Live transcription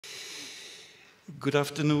Good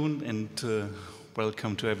afternoon and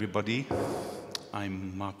welcome to everybody.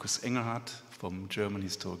 I'm Markus Engelhardt from German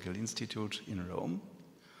Historical Institute in Rome.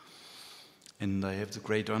 And I have the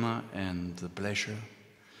great honor and the pleasure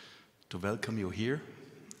to welcome you here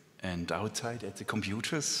and outside at the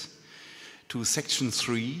computers to section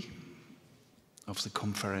 3 of the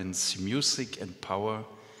conference Music and Power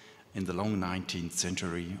in the Long 19th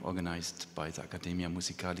Century, organized by the Accademia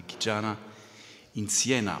Musicale Chigiana in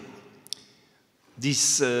Siena.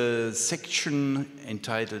 This section,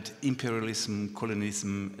 entitled Imperialism,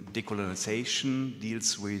 Colonialism, Decolonization,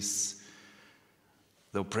 deals with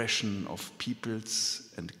the oppression of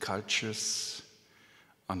peoples and cultures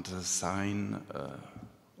under the sign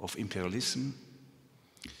of imperialism.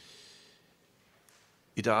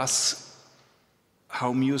 It asks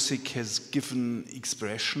how music has given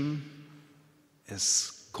expression,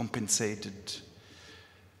 has compensated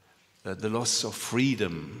the loss of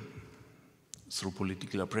freedom through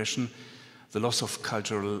political oppression, the loss of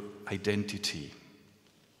cultural identity.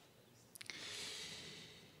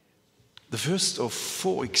 The first of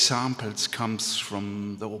 4 examples comes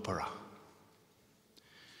from the opera,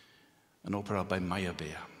 an opera by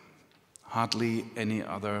Meyerbeer. Hardly any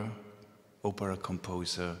other opera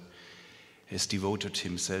composer has devoted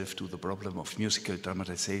himself to the problem of musical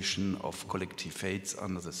dramatization of collective fates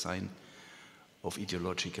under the sign of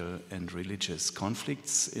ideological and religious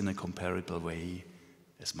conflicts in a comparable way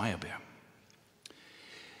as Meyerbeer.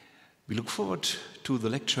 We look forward to the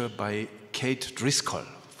lecture by Kate Driscoll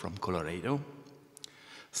from Colorado.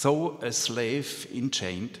 Though a slave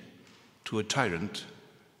enchained to a tyrant,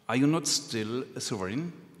 are you not still a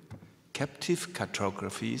sovereign? Captive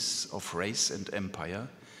cartographies of race and empire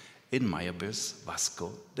in Meyerbeer's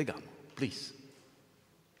Vasco de Gama. Please.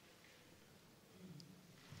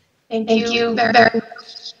 Thank you very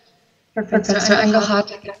much, Professor Engelhardt,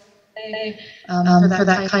 for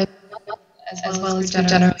that kind as well as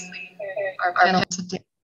generously our panel today.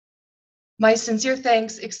 My sincere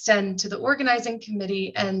thanks extend to the organizing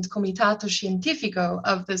committee and Comitato Scientifico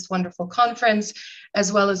of this wonderful conference,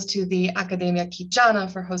 as well as to the Accademia Chigiana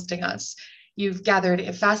for hosting us. You've gathered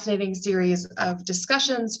a fascinating series of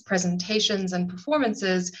discussions, presentations, and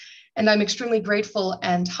performances, and I'm extremely grateful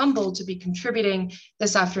and humbled to be contributing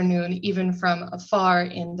this afternoon, even from afar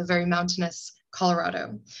in the very mountainous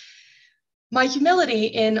Colorado. My humility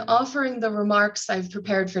in offering the remarks I've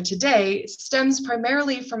prepared for today stems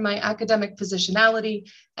primarily from my academic positionality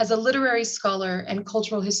as a literary scholar and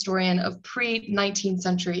cultural historian of pre-19th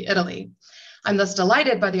century Italy. I'm thus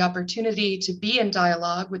delighted by the opportunity to be in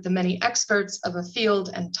dialogue with the many experts of a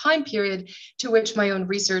field and time period to which my own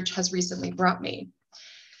research has recently brought me.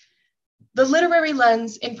 The literary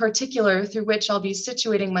lens in particular through which I'll be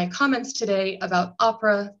situating my comments today about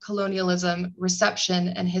opera, colonialism, reception,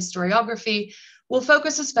 and historiography will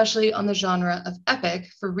focus especially on the genre of epic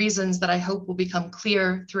for reasons that I hope will become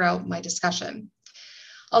clear throughout my discussion.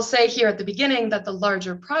 I'll say here at the beginning that the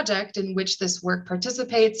larger project in which this work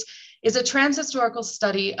participates is a transhistorical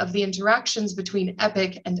study of the interactions between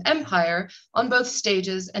epic and empire on both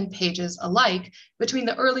stages and pages alike between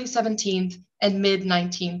the early 17th and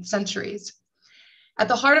mid-19th centuries. At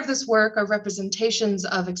the heart of this work are representations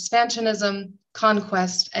of expansionism,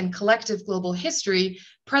 conquest, and collective global history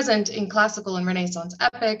present in classical and Renaissance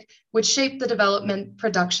epic, which shaped the development,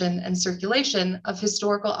 production, and circulation of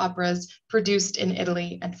historical operas produced in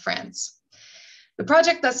Italy and France. The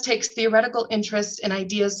project thus takes theoretical interest in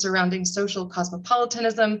ideas surrounding social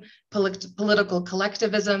cosmopolitanism, political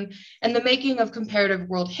collectivism, and the making of comparative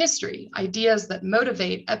world history, ideas that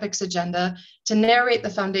motivate epic's agenda to narrate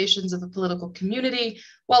the foundations of a political community,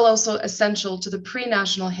 while also essential to the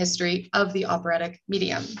pre-national history of the operatic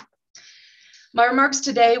medium. My remarks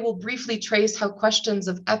today will briefly trace how questions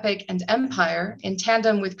of epic and empire, in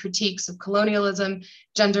tandem with critiques of colonialism,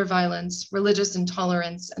 gender violence, religious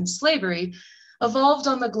intolerance, and slavery, evolved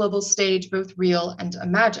on the global stage, both real and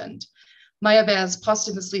imagined. Meyerbeer's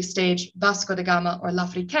posthumously staged Vasco de Gama, or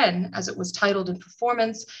L'Africaine, as it was titled in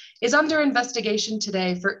performance, is under investigation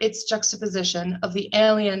today for its juxtaposition of the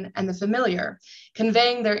alien and the familiar,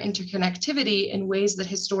 conveying their interconnectivity in ways that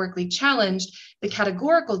historically challenged the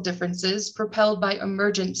categorical differences propelled by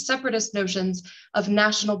emergent separatist notions of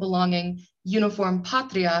national belonging, uniform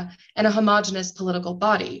patria, and a homogeneous political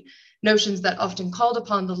body, notions that often called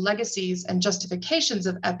upon the legacies and justifications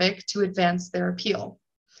of epic to advance their appeal.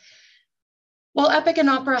 While epic and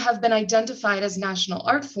opera have been identified as national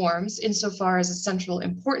art forms, insofar as a central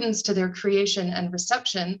importance to their creation and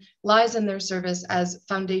reception lies in their service as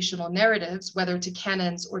foundational narratives, whether to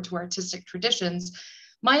canons or to artistic traditions,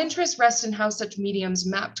 My interest rests in how such mediums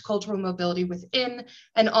mapped cultural mobility within,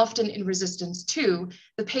 and often in resistance to,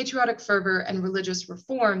 the patriotic fervor and religious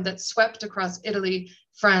reform that swept across Italy,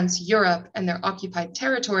 France, Europe, and their occupied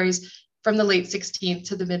territories from the late 16th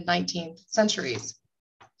to the mid-19th centuries.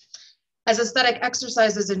 As aesthetic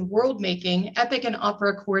exercises in world-making, epic and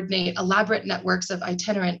opera coordinate elaborate networks of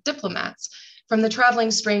itinerant diplomats, from the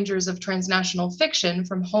traveling strangers of transnational fiction,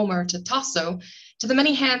 from Homer to Tasso, to the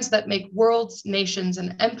many hands that make worlds, nations,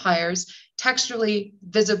 and empires texturally,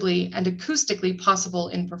 visibly, and acoustically possible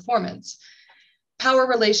in performance. Power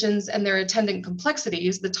relations and their attendant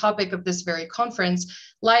complexities, the topic of this very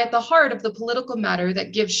conference, lie at the heart of the political matter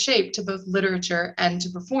that gives shape to both literature and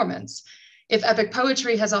to performance. If epic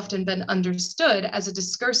poetry has often been understood as a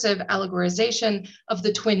discursive allegorization of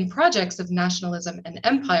the twin projects of nationalism and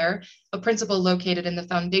empire, a principle located in the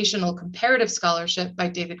foundational comparative scholarship by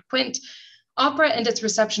David Quint, opera and its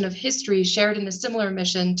reception of history shared in a similar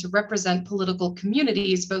mission to represent political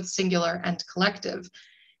communities, both singular and collective.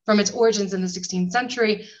 From its origins in the 16th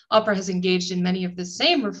century, opera has engaged in many of the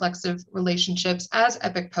same reflexive relationships as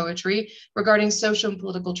epic poetry regarding social and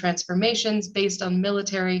political transformations based on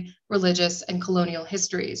military, religious, and colonial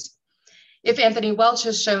histories. If Anthony Welch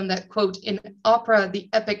has shown that, quote, in opera, the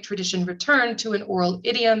epic tradition returned to an oral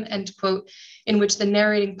idiom, end quote, in which the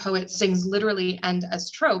narrating poet sings literally and as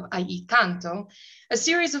trope, i.e. canto, a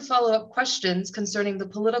series of follow-up questions concerning the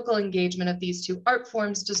political engagement of these two art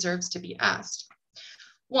forms deserves to be asked.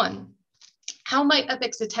 1, how might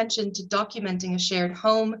epic's attention to documenting a shared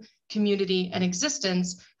home, community, and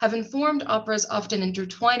existence have informed opera's often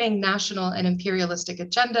intertwining national and imperialistic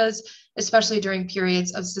agendas, especially during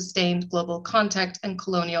periods of sustained global contact and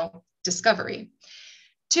colonial discovery?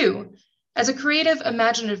 2, as a creative,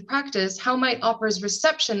 imaginative practice, how might opera's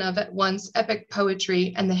reception of at once epic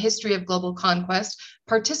poetry and the history of global conquest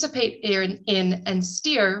participate in and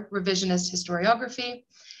steer revisionist historiography?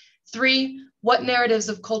 3, what narratives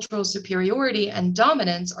of cultural superiority and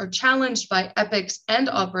dominance are challenged by epics and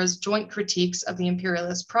opera's joint critiques of the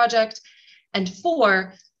imperialist project? And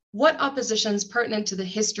 4, what oppositions pertinent to the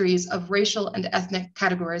histories of racial and ethnic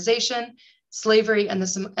categorization, slavery and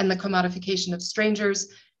the commodification of strangers,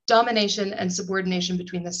 domination and subordination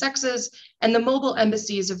between the sexes, and the mobile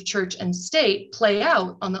embassies of church and state play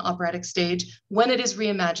out on the operatic stage when it is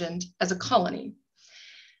reimagined as a colony?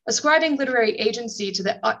 Ascribing literary agency to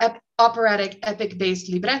the operatic epic-based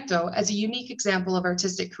libretto as a unique example of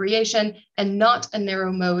artistic creation and not a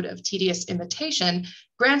narrow mode of tedious imitation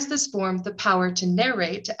grants this form the power to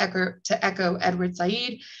narrate, to echo Edward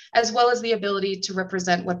Said, as well as the ability to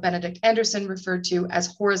represent what Benedict Anderson referred to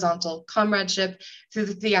as horizontal comradeship through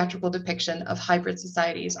the theatrical depiction of hybrid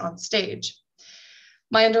societies on stage.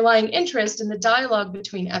 My underlying interest in the dialogue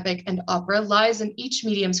between epic and opera lies in each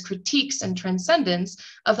medium's critiques and transcendence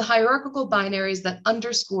of the hierarchical binaries that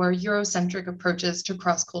underscore Eurocentric approaches to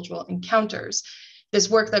cross-cultural encounters. This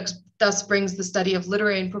work thus brings the study of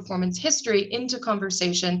literary and performance history into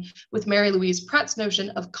conversation with Mary Louise Pratt's notion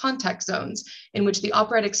of contact zones, in which the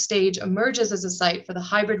operatic stage emerges as a site for the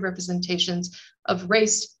hybrid representations of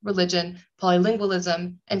race, religion,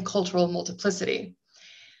 polylingualism, and cultural multiplicity.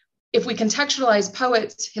 If we contextualize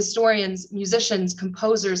poets, historians, musicians,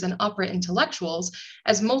 composers, and opera intellectuals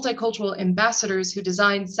as multicultural ambassadors who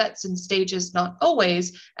design sets and stages not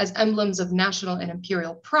always as emblems of national and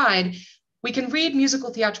imperial pride, we can read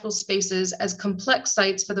musical theatrical spaces as complex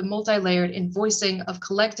sites for the multi-layered invoicing of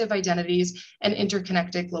collective identities and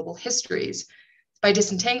interconnected global histories. By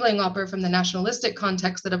disentangling opera from the nationalistic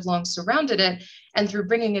context that have long surrounded it, and through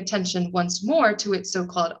bringing attention once more to its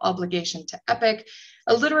so-called obligation to epic,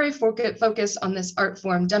 a literary focus on this art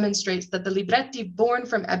form demonstrates that the libretti born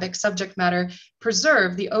from epic subject matter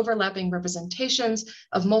preserve the overlapping representations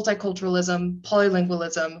of multiculturalism,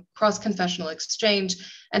 polylingualism, cross-confessional exchange,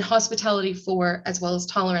 and hospitality for, as well as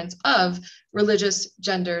tolerance of, religious,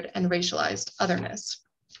 gendered, and racialized otherness.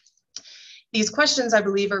 These questions, I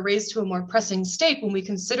believe, are raised to a more pressing state when we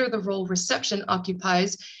consider the role reception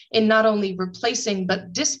occupies in not only replacing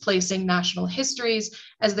but displacing national histories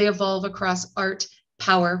as they evolve across art,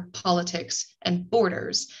 power, politics, and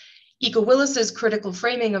borders. Ika Willis's critical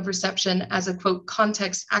framing of reception as a, quote,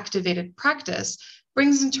 context-activated practice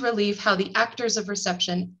brings into relief how the actors of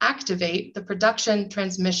reception activate the production,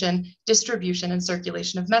 transmission, distribution, and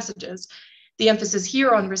circulation of messages. The emphasis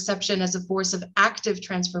here on reception as a force of active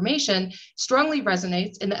transformation strongly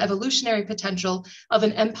resonates in the evolutionary potential of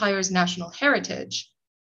an empire's national heritage.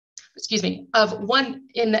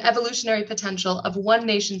 in the evolutionary potential of one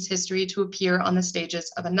nation's history to appear on the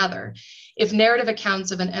stages of another. If narrative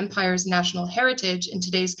accounts of an empire's national heritage, in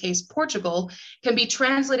today's case Portugal, can be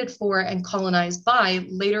translated for and colonized by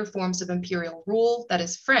later forms of imperial rule, that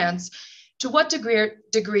is France, to what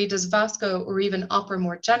degree does Vasco, or even opera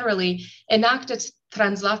more generally, enact its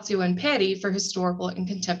translatio imperi for historical and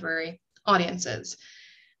contemporary audiences?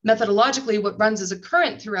 Methodologically, what runs as a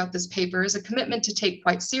current throughout this paper is a commitment to take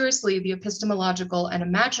quite seriously the epistemological and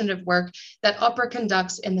imaginative work that opera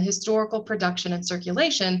conducts in the historical production and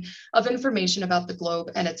circulation of information about the globe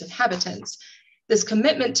and its inhabitants. This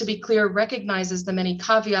commitment, to be clear, recognizes the many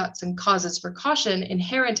caveats and causes for caution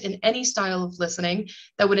inherent in any style of listening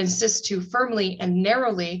that would insist too firmly and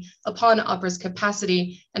narrowly upon opera's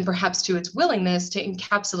capacity and perhaps to its willingness to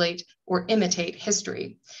encapsulate or imitate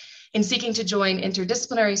history. In seeking to join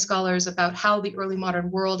interdisciplinary scholars about how the early modern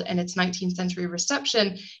world and its 19th century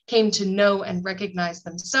reception came to know and recognize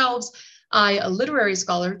themselves, I, a literary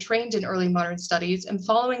scholar trained in early modern studies, am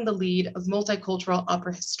following the lead of multicultural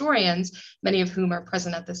opera historians, many of whom are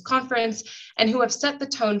present at this conference, and who have set the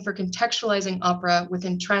tone for contextualizing opera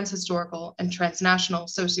within transhistorical and transnational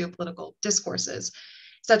sociopolitical discourses.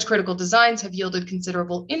 Such critical designs have yielded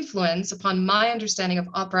considerable influence upon my understanding of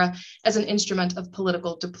opera as an instrument of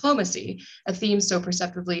political diplomacy, a theme so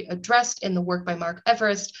perceptibly addressed in the work by Mark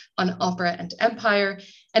Everest on opera and empire,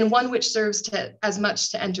 and one which serves as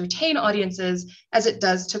much to entertain audiences as it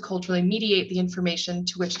does to culturally mediate the information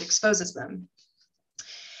to which it exposes them.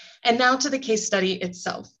 And now to the case study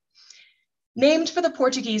itself. Named for the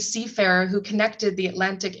Portuguese seafarer who connected the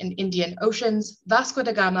Atlantic and Indian Oceans, Vasco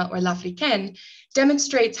da Gama, or L'Africain,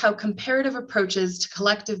 demonstrates how comparative approaches to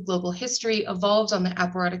collective global history evolved on the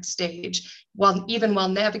operatic stage, even while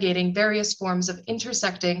navigating various forms of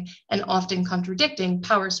intersecting and often contradicting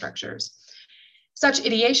power structures. Such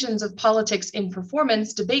ideations of politics in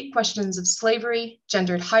performance debate questions of slavery,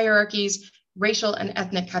 gendered hierarchies, racial and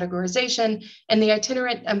ethnic categorization, and the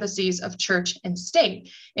itinerant embassies of church and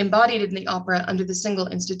state, embodied in the opera under the single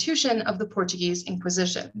institution of the Portuguese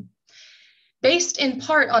Inquisition. Based in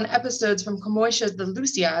part on episodes from Camões's The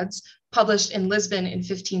Lusíads, published in Lisbon in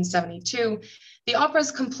 1572, the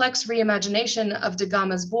opera's complex reimagination of da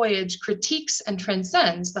Gama's voyage critiques and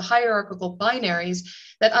transcends the hierarchical binaries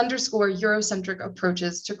that underscore Eurocentric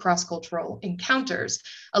approaches to cross-cultural encounters,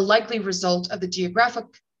 a likely result of the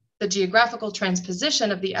geographical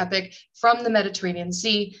transposition of the epic from the Mediterranean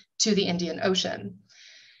Sea to the Indian Ocean.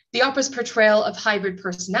 The opera's portrayal of hybrid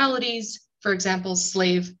personalities, for example,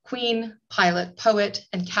 slave queen, pilot poet,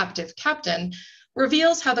 and captive captain,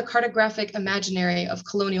 reveals how the cartographic imaginary of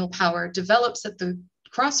colonial power develops at the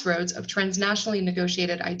crossroads of transnationally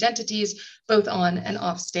negotiated identities, both on and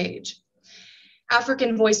off stage.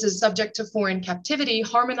 African voices subject to foreign captivity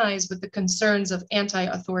harmonize with the concerns of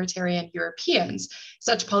anti-authoritarian Europeans.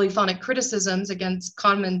 Such polyphonic criticisms against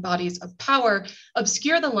common bodies of power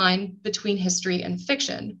obscure the line between history and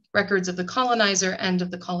fiction, records of the colonizer and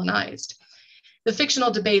of the colonized. The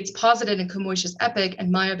fictional debates posited in Camões's epic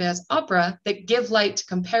and Meyerbeer's opera that give light to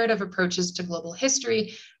comparative approaches to global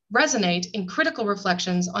history resonate in critical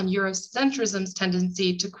reflections on Eurocentrism's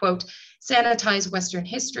tendency to, quote, sanitize Western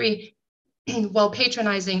history while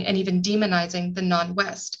patronizing and even demonizing the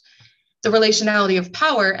non-West. The relationality of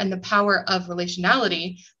power and the power of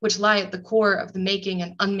relationality, which lie at the core of the making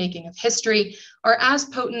and unmaking of history, are as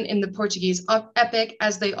potent in the Portuguese epic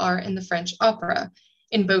as they are in the French opera.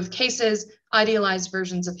 In both cases, idealized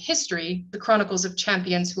versions of history, the chronicles of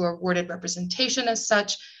champions who are awarded representation as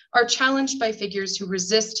such, are challenged by figures who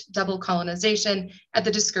resist double colonization at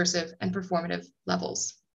the discursive and performative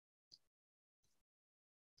levels.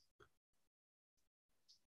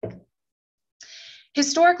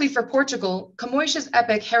 Historically for Portugal, Camões's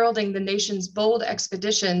epic heralding the nation's bold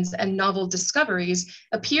expeditions and novel discoveries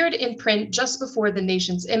appeared in print just before the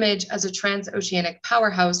nation's image as a transoceanic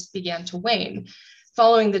powerhouse began to wane.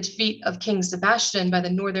 Following the defeat of King Sebastian by the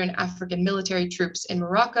Northern African military troops in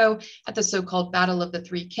Morocco at the so-called Battle of the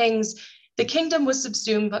Three Kings, the kingdom was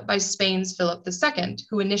subsumed by Spain's Philip II,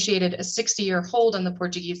 who initiated a 60-year hold on the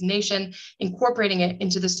Portuguese nation, incorporating it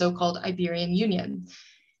into the so-called Iberian Union.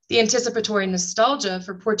 The anticipatory nostalgia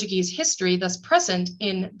for Portuguese history, thus present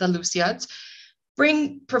in the Lusíads,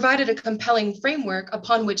 provided a compelling framework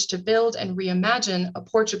upon which to build and reimagine a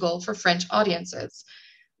Portugal for French audiences.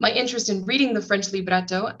 My interest in reading the French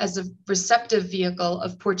libretto as a receptive vehicle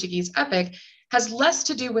of Portuguese epic has less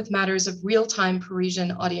to do with matters of real-time Parisian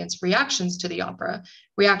audience reactions to the opera,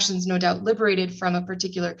 reactions no doubt liberated from a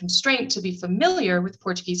particular constraint to be familiar with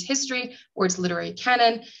Portuguese history or its literary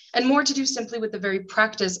canon, and more to do simply with the very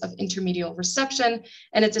practice of intermedial reception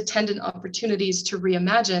and its attendant opportunities to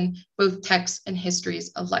reimagine both texts and histories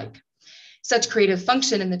alike. Such creative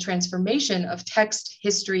function in the transformation of text,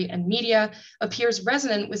 history, and media appears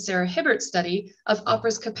resonant with Sarah Hibbert's study of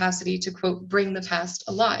opera's capacity to, quote, bring the past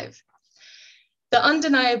alive. The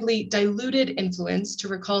undeniably diluted influence, to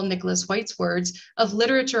recall Nicholas White's words, of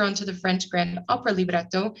literature onto the French grand opera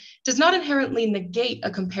libretto does not inherently negate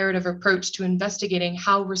a comparative approach to investigating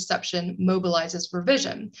how reception mobilizes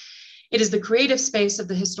revision. It is the creative space of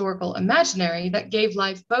the historical imaginary that gave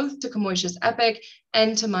life both to Camões's epic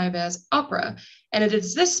and to Meyerbeer's opera, and it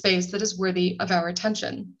is this space that is worthy of our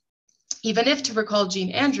attention. Even if, to recall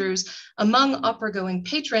Jean Andrews, among opera-going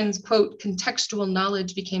patrons, quote, contextual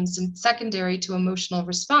knowledge became secondary to emotional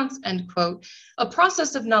response, end quote, a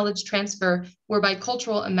process of knowledge transfer whereby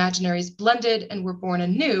cultural imaginaries blended and were born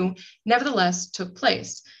anew, nevertheless took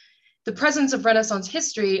place. The presence of Renaissance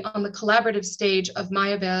history on the collaborative stage of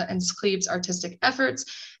Meyerbeer and Sklebe's artistic efforts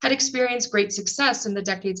had experienced great success in the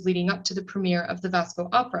decades leading up to the premiere of the Vasco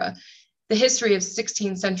opera. The history of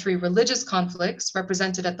 16th century religious conflicts,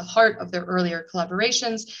 represented at the heart of their earlier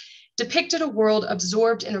collaborations, depicted a world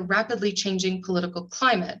absorbed in a rapidly changing political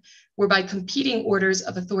climate, whereby competing orders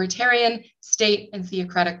of authoritarian, state, and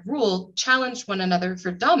theocratic rule challenged one another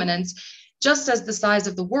for dominance, just as the size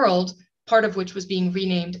of the world, part of which was being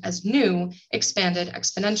renamed as new, expanded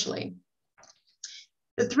exponentially.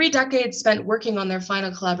 The 3 decades spent working on their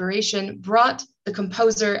final collaboration brought the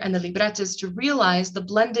composer and the librettist to realize the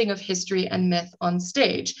blending of history and myth on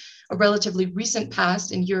stage, a relatively recent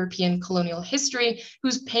past in European colonial history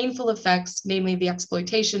whose painful effects, namely the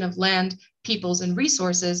exploitation of land, peoples, and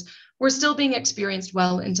resources, were still being experienced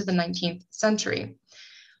well into the 19th century.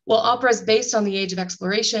 While operas based on the Age of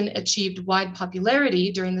Exploration achieved wide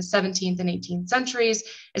popularity during the 17th and 18th centuries,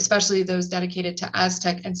 especially those dedicated to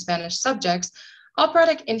Aztec and Spanish subjects,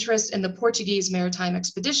 operatic interest in the Portuguese maritime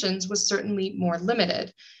expeditions was certainly more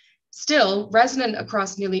limited. Still, resonant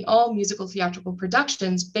across nearly all musical theatrical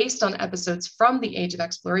productions based on episodes from the Age of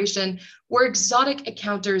Exploration were exotic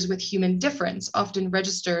encounters with human difference, often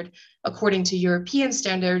registered according to European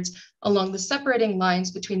standards along the separating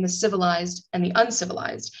lines between the civilized and the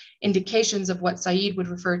uncivilized, indications of what Said would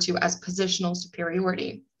refer to as positional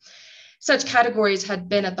superiority. Such categories had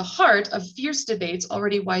been at the heart of fierce debates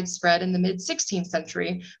already widespread in the mid-16th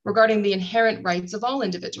century regarding the inherent rights of all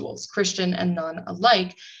individuals, Christian and non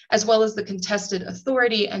alike, as well as the contested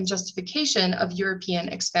authority and justification of European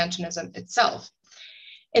expansionism itself.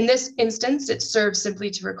 In this instance, it serves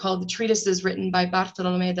simply to recall the treatises written by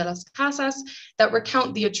Bartolomé de las Casas that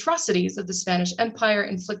recount the atrocities of the Spanish Empire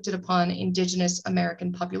inflicted upon indigenous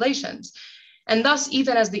American populations. And thus,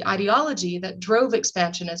 even as the ideology that drove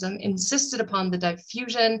expansionism insisted upon the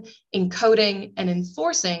diffusion, encoding, and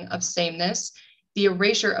enforcing of sameness, the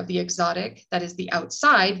erasure of the exotic, that is the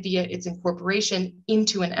outside, via its incorporation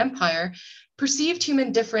into an empire, perceived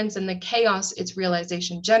human difference and the chaos its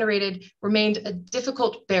realization generated remained a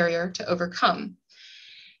difficult barrier to overcome.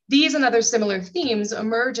 These and other similar themes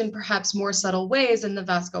emerge in perhaps more subtle ways in the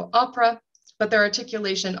Vasco opera, but their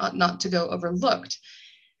articulation ought not to go overlooked.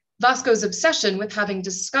 Vasco's obsession with having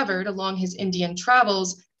discovered along his Indian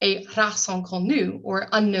travels a race inconnue, or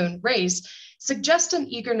unknown race, suggests an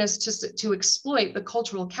eagerness to exploit the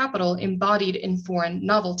cultural capital embodied in foreign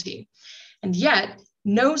novelty. And yet,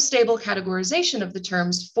 no stable categorization of the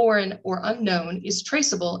terms foreign or unknown is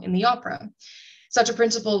traceable in the opera. Such a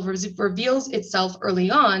principle reveals itself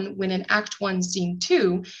early on when in Act 1, Scene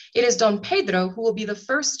 2, it is Don Pedro who will be the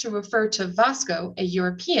first to refer to Vasco, a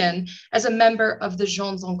European, as a member of the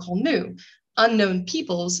gens inconnus, unknown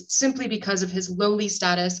peoples, simply because of his lowly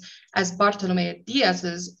status as Bartolomé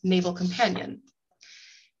Diaz's naval companion.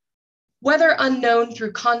 Whether unknown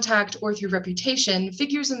through contact or through reputation,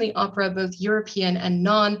 figures in the opera, both European and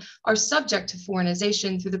non, are subject to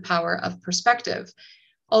foreignization through the power of perspective.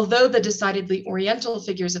 Although the decidedly Oriental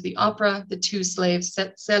figures of the opera, the 2 slaves,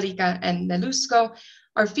 Celica and Nelusco,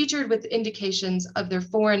 are featured with indications of their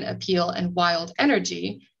foreign appeal and wild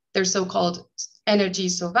energy, their so-called énergie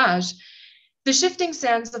sauvage, the shifting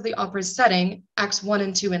sands of the opera's setting, Acts 1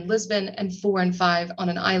 and 2 in Lisbon and 4 and 5 on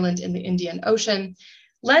an island in the Indian Ocean,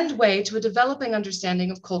 lend way to a developing understanding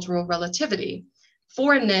of cultural relativity.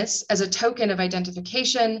 Foreignness as a token of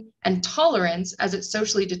identification and tolerance as its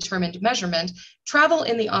socially determined measurement travel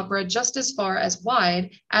in the opera just as far as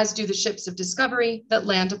wide as do the ships of discovery that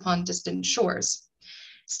land upon distant shores.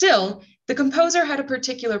 Still, The composer had a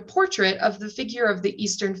particular portrait of the figure of the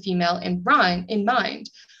Eastern female in mind.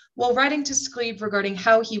 While writing to Scribe regarding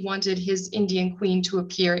how he wanted his Indian queen to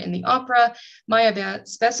appear in the opera, Meyerbeer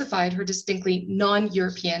specified her distinctly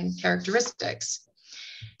non-European characteristics.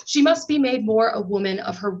 She must be made more a woman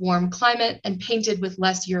of her warm climate and painted with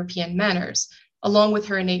less European manners. Along with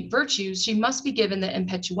her innate virtues, she must be given the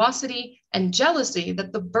impetuosity and jealousy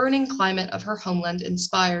that the burning climate of her homeland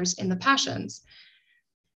inspires in the passions.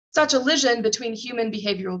 Such a elision between human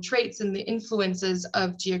behavioral traits and the influences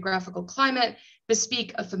of geographical climate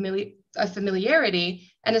bespeak a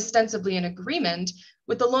familiarity and ostensibly an agreement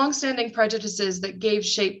with the longstanding prejudices that gave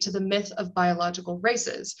shape to the myth of biological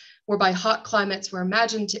races, whereby hot climates were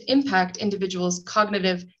imagined to impact individuals'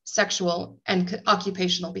 cognitive, sexual, and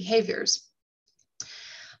occupational behaviors.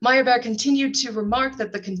 Meyerbeer continued to remark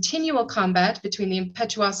that the continual combat between the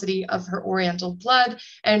impetuosity of her Oriental blood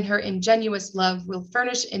and her ingenuous love will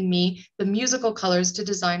furnish in me the musical colors to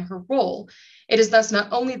design her role. It is thus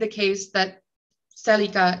not only the case that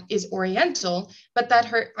Celica is Oriental, but that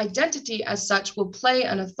her identity as such will play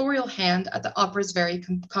an authorial hand at the opera's very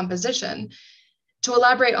composition. To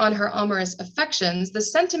elaborate on her amorous affections, the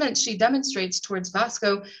sentiments she demonstrates towards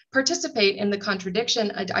Vasco participate in the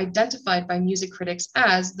contradiction identified by music critics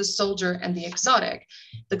as the soldier and the exotic,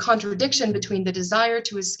 the contradiction between the desire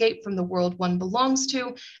to escape from the world one belongs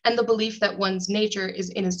to and the belief that one's nature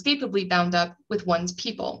is inescapably bound up with one's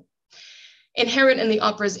people. Inherent in the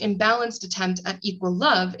opera's imbalanced attempt at equal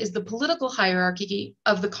love is the political hierarchy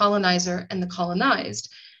of the colonizer and the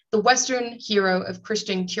colonized, the Western hero of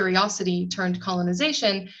Christian curiosity turned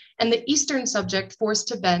colonization, and the Eastern subject forced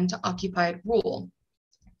to bend to occupied rule.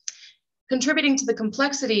 Contributing to the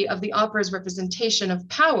complexity of the opera's representation of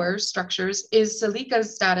power structures is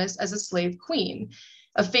Celica's status as a slave queen,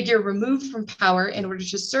 a figure removed from power in order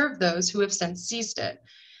to serve those who have since seized it.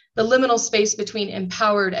 The liminal space between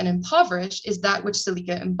empowered and impoverished is that which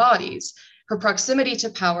Celica embodies. Her proximity to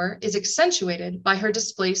power is accentuated by her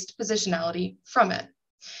displaced positionality from it.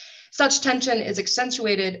 Such tension is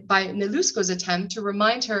accentuated by Nelusco's attempt to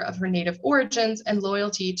remind her of her native origins and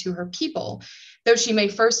loyalty to her people. Though she may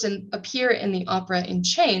first appear in the opera in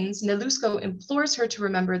chains, Nelusco implores her to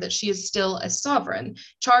remember that she is still a sovereign,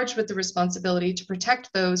 charged with the responsibility to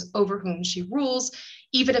protect those over whom she rules,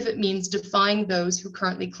 even if it means defying those who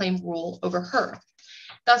currently claim rule over her.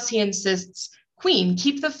 Thus he insists, "Queen,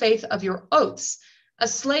 keep the faith of your oaths. A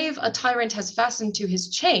slave a tyrant has fastened to his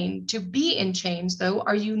chain. To be in chains, though,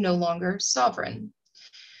 are you no longer sovereign?"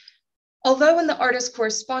 Although in the artist's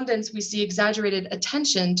correspondence we see exaggerated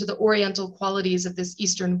attention to the Oriental qualities of this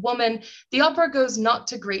Eastern woman, the opera goes not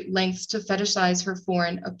to great lengths to fetishize her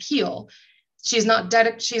foreign appeal. She's not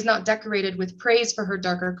decorated with praise for her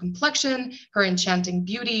darker complexion, her enchanting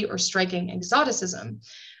beauty, or striking exoticism.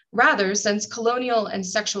 Rather, since colonial and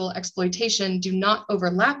sexual exploitation do not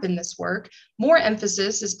overlap in this work, more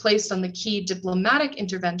emphasis is placed on the key diplomatic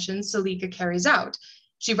interventions Celica carries out.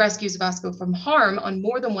 She rescues Vasco from harm on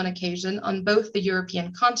more than one occasion on both the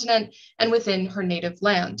European continent and within her native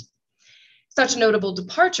land. Such a notable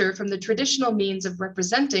departure from the traditional means of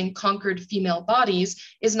representing conquered female bodies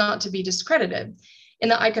is not to be discredited. In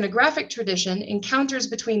the iconographic tradition, encounters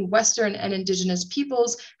between Western and indigenous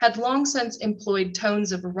peoples had long since employed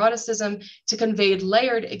tones of eroticism to convey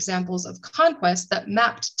layered examples of conquest that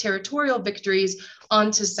mapped territorial victories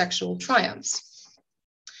onto sexual triumphs.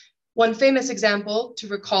 One famous example to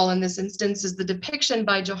recall in this instance is the depiction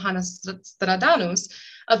by Johannes Stradanus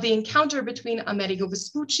of the encounter between Amerigo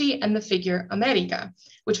Vespucci and the figure America,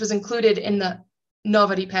 which was included in the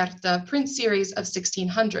Nova Riperta print series of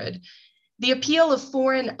 1600. The appeal of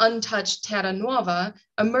foreign, untouched terra nuova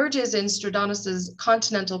emerges in Stradanus's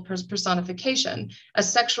continental personification, a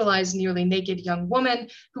sexualized, nearly naked young woman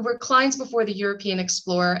who reclines before the European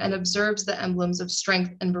explorer and observes the emblems of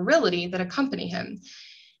strength and virility that accompany him.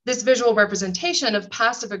 This visual representation of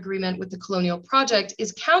passive agreement with the colonial project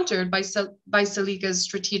is countered by Celica's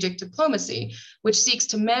strategic diplomacy, which seeks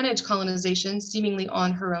to manage colonization seemingly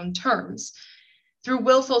on her own terms. Through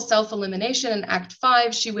willful self-elimination in Act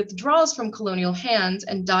 5, she withdraws from colonial hands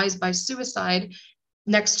and dies by suicide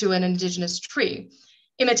next to an indigenous tree.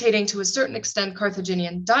 Imitating to a certain extent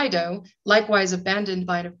Carthaginian Dido, likewise abandoned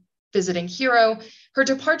by a visiting hero, her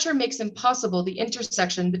departure makes impossible the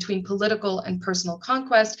intersection between political and personal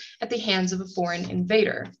conquest at the hands of a foreign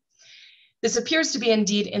invader. This appears to be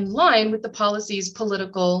indeed in line with the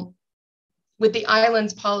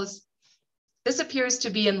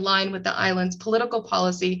island's political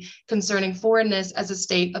policy concerning foreignness as a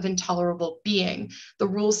state of intolerable being, the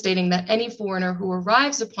rule stating that any foreigner who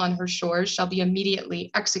arrives upon her shores shall be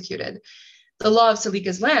immediately executed. The law of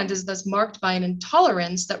Celica's land is thus marked by an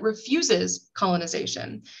intolerance that refuses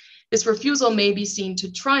colonization. This refusal may be seen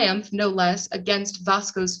to triumph, no less, against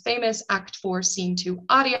Vasco's famous Act 4, Scene 2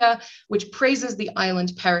 aria, which praises the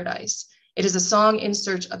island paradise. It is a song in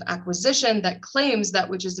search of acquisition that claims that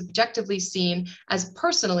which is objectively seen as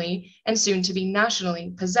personally and soon to be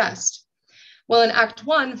nationally possessed. While in Act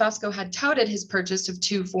 1, Vasco had touted his purchase of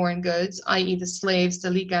two foreign goods, i.e. the slaves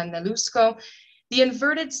Celica and Nelusco, the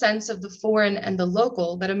inverted sense of the foreign and the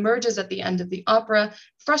local that emerges at the end of the opera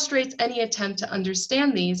frustrates any attempt to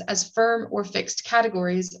understand these as firm or fixed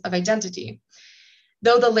categories of identity.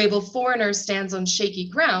 Though the label foreigner stands on shaky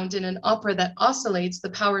ground in an opera that oscillates the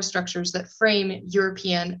power structures that frame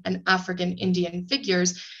European and African Indian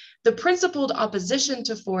figures, the principled opposition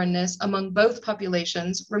to foreignness among both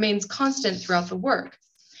populations remains constant throughout the work.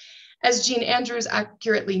 As Jean Andrews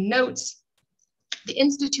accurately notes, the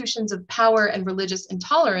institutions of power and religious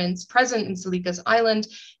intolerance present in Celica's island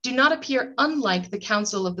do not appear unlike the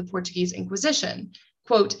council of the Portuguese Inquisition.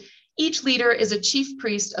 Quote, each leader is a chief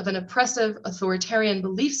priest of an oppressive authoritarian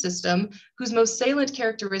belief system whose most salient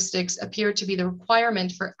characteristics appear to be the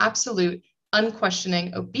requirement for absolute,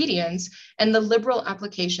 unquestioning obedience and the liberal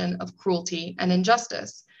application of cruelty and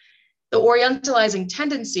injustice. The Orientalizing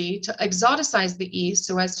tendency to exoticize the East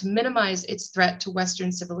so as to minimize its threat to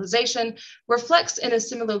Western civilization reflects in a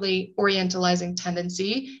similarly Orientalizing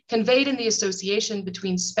tendency conveyed in the association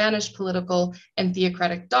between Spanish political and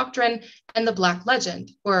theocratic doctrine and the Black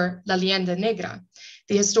Legend, or La Leyenda Negra,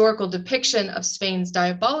 the historical depiction of Spain's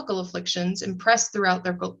diabolical afflictions impressed throughout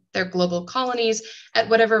their global colonies at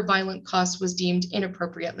whatever violent cost was deemed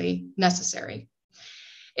inappropriately necessary.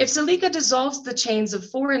 If Celica dissolves the chains of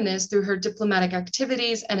foreignness through her diplomatic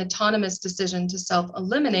activities and autonomous decision to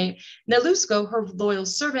self-eliminate, Nelusco, her loyal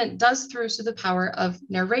servant, does through the power of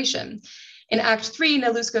narration. In Act 3,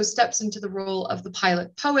 Nelusco steps into the role of the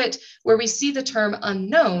pilot poet, where we see the term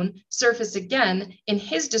unknown surface again in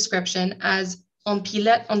his description as un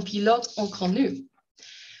pilote inconnu.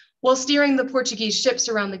 While steering the Portuguese ships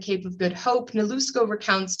around the Cape of Good Hope, Nelusco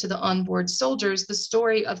recounts to the onboard soldiers the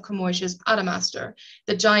story of Camões's Adamastor,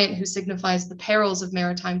 the giant who signifies the perils of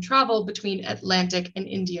maritime travel between Atlantic and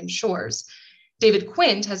Indian shores. David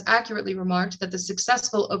Quint has accurately remarked that the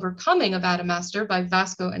successful overcoming of Adamastor by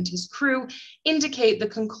Vasco and his crew indicate the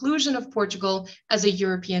conclusion of Portugal as a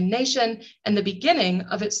European nation and the beginning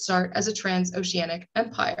of its start as a transoceanic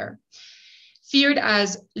empire. Feared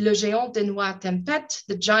as le géant des noires tempêtes,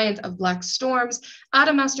 the giant of black storms,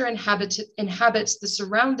 Adamastor inhabits the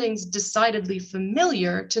surroundings decidedly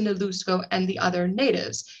familiar to Nelusco and the other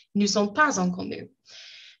natives, ne sont pas inconnus.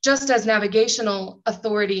 Just as navigational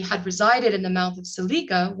authority had resided in the mouth of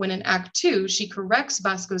Celica when in Act 2 she corrects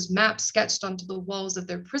Vasco's map sketched onto the walls of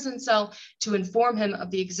their prison cell to inform him of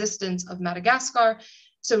the existence of Madagascar,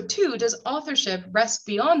 so too does authorship rest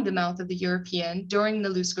beyond the mouth of the European during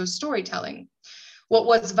Nelusco's storytelling. What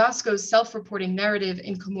was Vasco's self-reporting narrative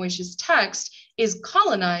in Camões's text is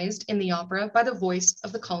colonized in the opera by the voice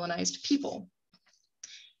of the colonized people.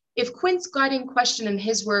 If Quint's guiding question in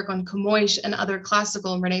his work on Camões and other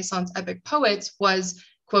classical and Renaissance epic poets was,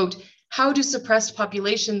 quote, how do suppressed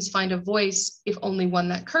populations find a voice, if only one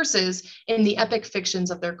that curses, in the epic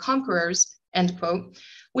fictions of their conquerors, end quote,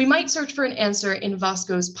 we might search for an answer in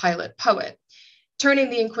Vasco's pilot poet.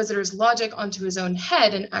 Turning the Inquisitor's logic onto his own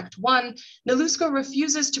head in Act 1, Nelusco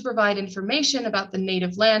refuses to provide information about the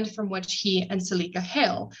native land from which he and Celica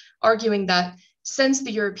hail, arguing that since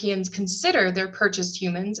the Europeans consider their purchased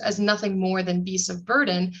humans as nothing more than beasts of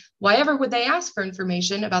burden, why ever would they ask for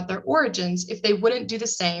information about their origins if they wouldn't do the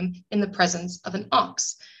same in the presence of an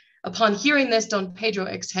ox? Upon hearing this, Don Pedro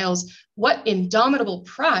exhales, "What indomitable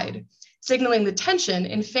pride!" signaling the tension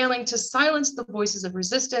in failing to silence the voices of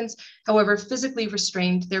resistance, however physically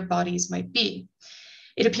restrained their bodies might be.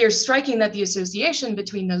 It appears striking that the association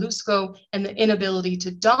between Nelusco and the inability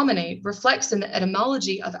to dominate reflects in the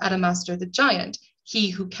etymology of Adamastor the giant,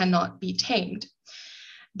 he who cannot be tamed.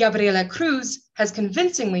 Gabriela Cruz has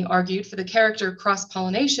convincingly argued for the character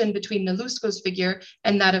cross-pollination between Nelusco's figure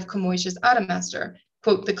and that of Camões's Adamastor,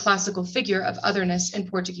 quote, the classical figure of otherness in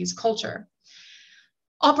Portuguese culture.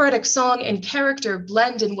 Operatic song and character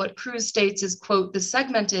blend in what Cruz states is, quote, the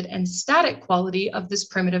segmented and static quality of this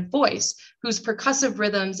primitive voice, whose percussive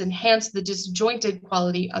rhythms enhance the disjointed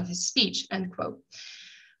quality of his speech, end quote.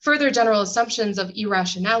 Further general assumptions of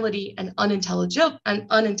irrationality and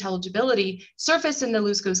unintelligibility surface in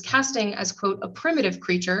Nelusco's casting as, quote, a primitive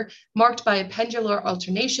creature marked by a pendular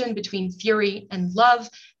alternation between fury and love,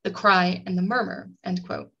 the cry and the murmur, end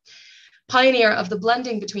quote. Pioneer of the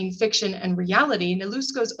blending between fiction and reality,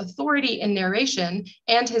 Nelusco's authority in narration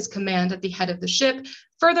and his command at the head of the ship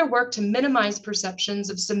further worked to minimize perceptions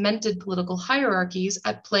of cemented political hierarchies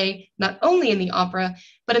at play not only in the opera,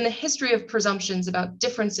 but in the history of presumptions about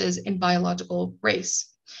differences in biological race.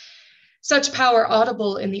 Such power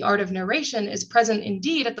audible in the art of narration is present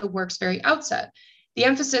indeed at the work's very outset. The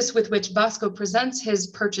emphasis with which Vasco presents his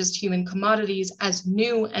purchased human commodities as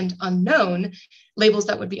new and unknown, labels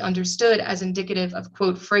that would be understood as indicative of,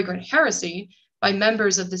 quote, fragrant heresy by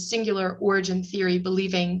members of the singular origin theory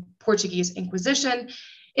believing Portuguese Inquisition,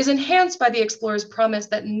 is enhanced by the explorer's promise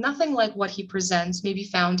that nothing like what he presents may be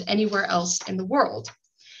found anywhere else in the world.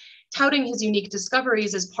 Touting his unique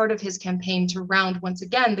discoveries as part of his campaign to round once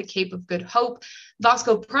again the Cape of Good Hope,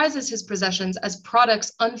 Vasco prizes his possessions as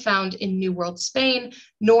products unfound in New World Spain,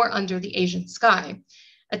 nor under the Asian sky.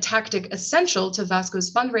 A tactic essential to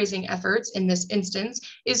Vasco's fundraising efforts in this instance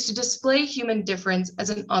is to display human difference as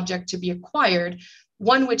an object to be acquired,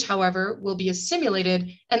 one which, however, will be assimilated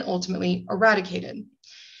and ultimately eradicated.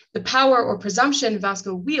 The power or presumption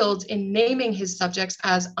Vasco wields in naming his subjects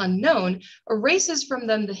as unknown erases from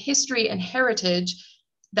them the history and heritage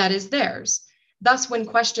that is theirs. Thus, when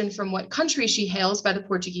questioned from what country she hails by the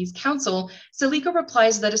Portuguese council, Salica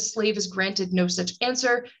replies that a slave is granted no such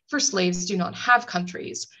answer, for slaves do not have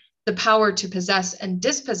countries. The power to possess and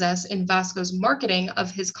dispossess in Vasco's marketing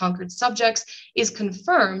of his conquered subjects is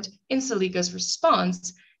confirmed in Salica's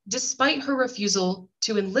response, despite her refusal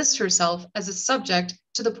to enlist herself as a subject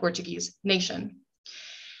to the Portuguese nation.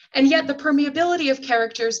 And yet the permeability of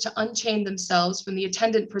characters to unchain themselves from the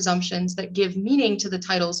attendant presumptions that give meaning to the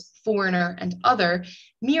titles foreigner and other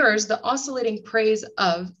mirrors the oscillating praise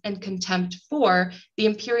of and contempt for the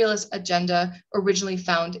imperialist agenda originally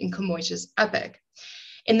found in Camões's epic.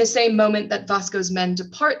 In the same moment that Vasco's men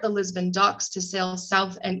depart the Lisbon docks to sail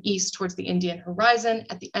south and east towards the Indian horizon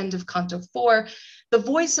at the end of Canto 4, the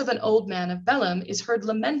voice of an old man of vellum is heard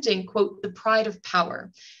lamenting, quote, the pride of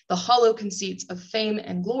power, the hollow conceits of fame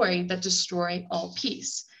and glory that destroy all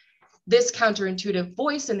peace. This counterintuitive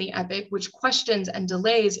voice in the epic, which questions and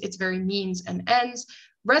delays its very means and ends,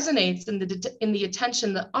 resonates in the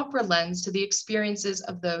attention the opera lends to the experiences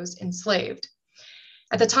of those enslaved.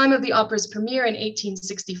 At the time of the opera's premiere in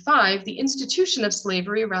 1865, the institution of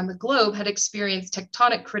slavery around the globe had experienced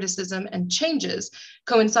tectonic criticism and changes,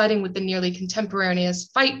 coinciding with the nearly contemporaneous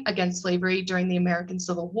fight against slavery during the American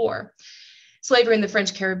Civil War. Slavery in the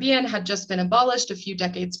French Caribbean had just been abolished a few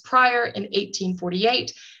decades prior in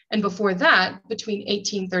 1848, and before that, between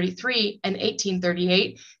 1833 and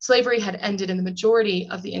 1838, slavery had ended in the majority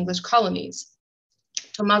of the English colonies.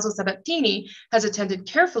 Tommaso Sabatini has attended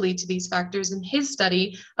carefully to these factors in his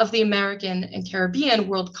study of the American and Caribbean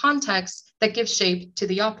world contexts that give shape to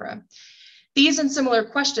the opera. These and similar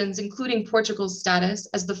questions, including Portugal's status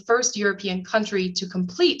as the first European country to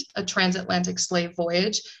complete a transatlantic slave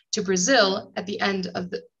voyage to Brazil at the end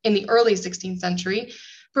of in the early 16th century,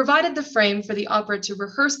 provided the frame for the opera to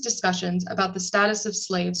rehearse discussions about the status of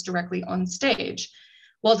slaves directly on stage.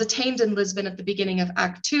 While detained in Lisbon at the beginning of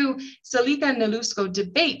Act 2, Salica and Nelusco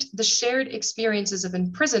debate the shared experiences of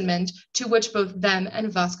imprisonment to which both them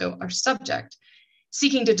and Vasco are subject.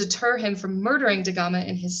 Seeking to deter him from murdering de Gama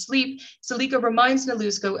in his sleep, Salica reminds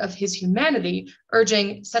Nelusco of his humanity,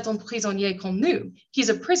 urging, "C'est un prisonnier comme nous," he's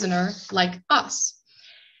a prisoner like us.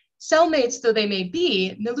 Cellmates though they may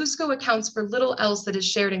be, Nelusco accounts for little else that is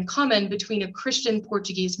shared in common between a Christian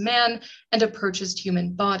Portuguese man and a purchased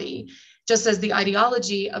human body. Just as the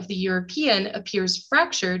ideology of the European appears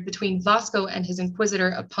fractured between Vasco and his inquisitor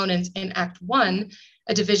opponents in Act 1,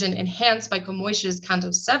 a division enhanced by Camões's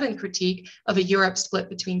Canto 7 critique of a Europe split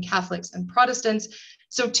between Catholics and Protestants,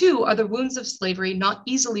 so too are the wounds of slavery not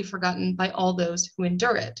easily forgotten by all those who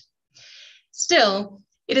endure it. Still,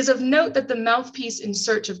 it is of note that the mouthpiece in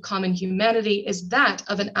search of common humanity is that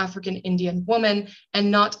of an African Indian woman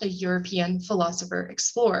and not a European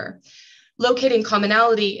philosopher-explorer. Locating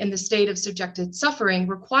commonality in the state of subjected suffering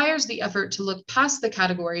requires the effort to look past the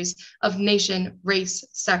categories of nation, race,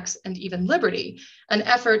 sex, and even liberty, an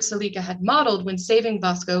effort Salica had modeled when saving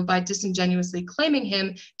Vasco by disingenuously claiming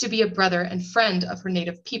him to be a brother and friend of her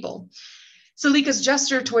native people. Salica's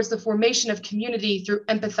gesture towards the formation of community through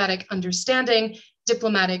empathetic understanding,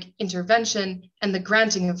 diplomatic intervention, and the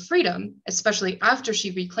granting of freedom, especially after she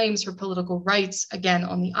reclaims her political rights again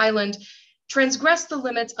on the island, transgress the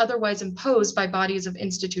limits otherwise imposed by bodies of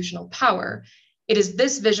institutional power. It is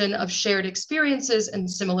this vision of shared experiences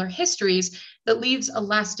and similar histories that leaves a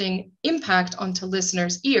lasting impact onto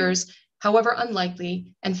listeners' ears, however unlikely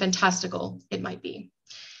and fantastical it might be.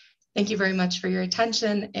 Thank you very much for your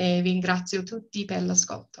attention e vi ringrazio tutti per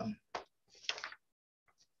l'ascolto.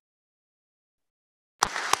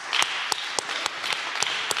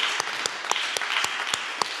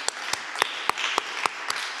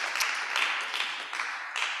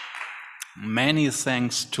 Many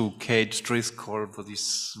thanks to Kate Driscoll for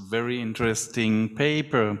this very interesting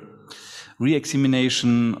paper,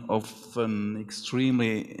 re-examination of an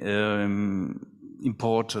extremely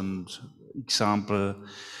important example,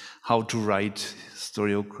 how to write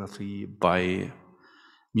historiography by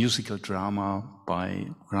musical drama, by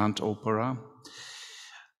grand opera.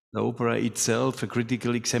 The opera itself, a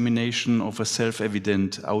critical examination of a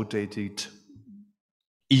self-evident, outdated,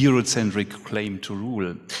 Eurocentric claim to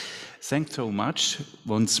rule. Thanks so much.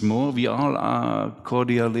 Once more, we all are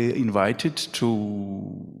cordially invited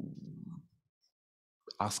to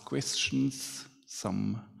ask questions,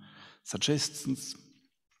 some suggestions.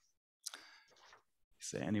 Is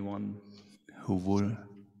there anyone who will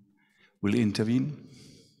intervene?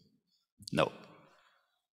 No.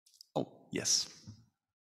 Oh, yes.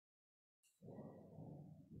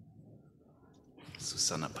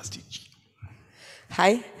 Susanna Pasticci.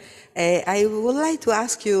 Hi. I would like to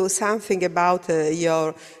ask you something about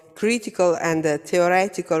your critical and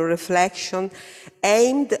theoretical reflection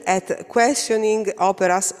aimed at questioning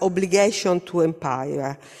opera's obligation to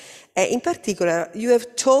empire. In particular, you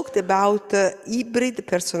have talked about hybrid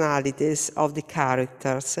personalities of the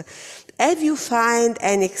characters. Have you found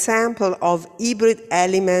an example of hybrid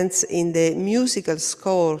elements in the musical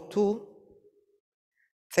score too?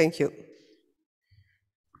 Thank you.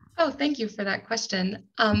 Oh, thank you for that question.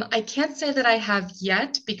 I can't say that I have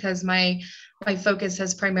yet because my focus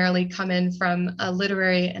has primarily come in from a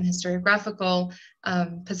literary and historiographical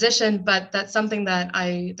position, but that's something that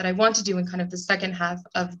I want to do in kind of the second half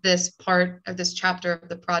of this part of this chapter of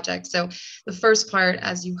the project. So the first part,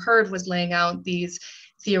 as you heard, was laying out these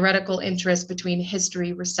theoretical interests between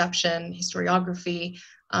history, reception, historiography,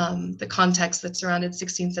 the context that surrounded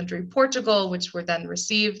 16th century Portugal, which were then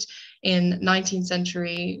received in 19th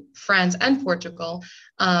century France and Portugal.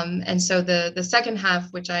 And so the second half,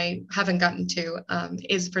 which I haven't gotten to,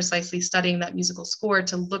 is precisely studying that musical score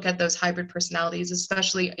to look at those hybrid personalities,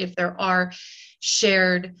 especially if there are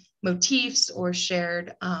shared motifs or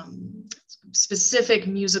shared specific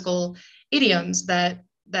musical idioms that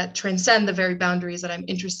transcend the very boundaries that I'm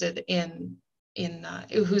interested in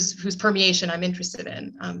whose permeation I'm interested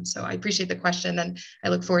in. So I appreciate the question, and I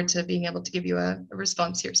look forward to being able to give you a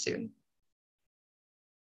response here soon.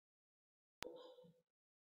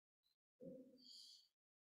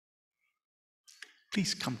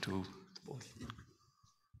 Please come to the board.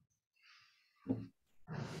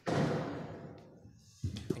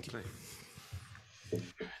 Thank you.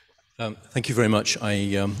 Thank you very much.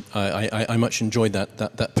 I much enjoyed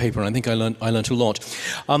that paper, and I think I learned a lot.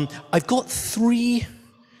 I've got three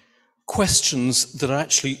questions that are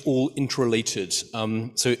actually all interrelated,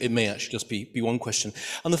 so it may actually just be one question.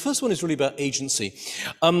 And the first one is really about agency.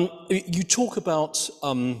 You talk about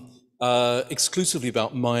exclusively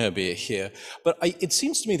about Meyerbeer here, but it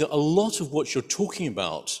seems to me that a lot of what you're talking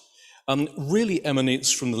about really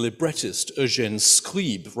emanates from the librettist Eugène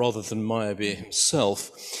Scribe rather than Meyerbeer himself.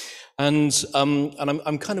 And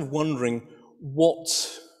I'm kind of wondering what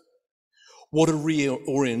a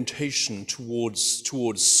reorientation towards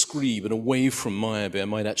Scribe and away from Meyerbeer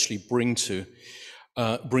might actually bring to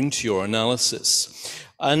your analysis.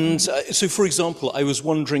 And so, for example, I was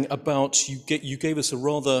wondering about you gave us a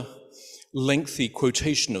rather lengthy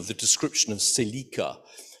quotation of the description of Celica.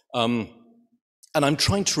 And I'm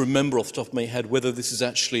trying to remember off the top of my head whether this is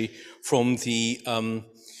actually from the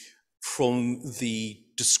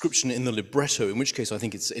description in the libretto, in which case I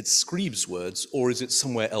think it's Scribe's words, or is it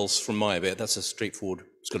somewhere else from Meyerbeer? That's a straightforward,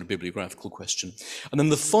 it's got a bibliographical question. And then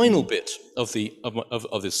the final bit of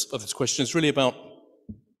this question is really about,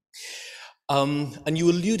 and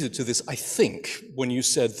you alluded to this, I think, when you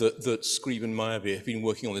said that Scribe and Meyerbeer have been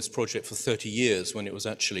working on this project for 30 years when it was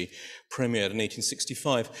actually premiered in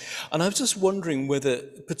 1865. And I was just wondering whether,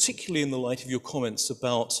 particularly in the light of your comments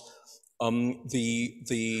about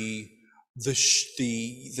the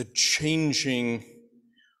changing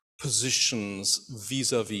positions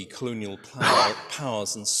vis-a-vis colonial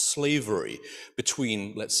powers and slavery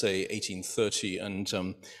between, let's say, 1830 and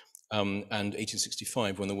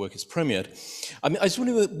 1865, when the work is premiered. I mean, I was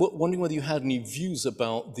wondering whether you had any views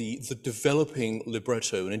about the developing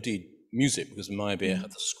libretto and indeed music, because Meyerbeer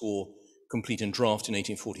had the score complete in draft in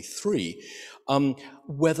 1843,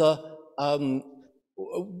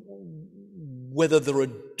 whether there are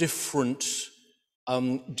different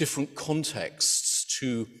contexts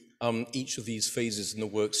to each of these phases in the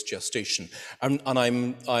work's gestation. And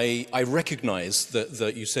I recognize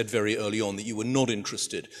that you said very early on that you were not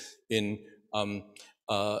interested in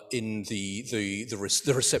the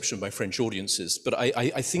reception by French audiences, but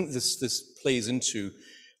I think this plays into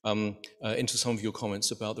into some of your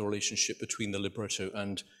comments about the relationship between the libretto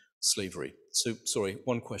and slavery. So, sorry,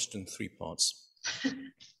 one question, 3 parts.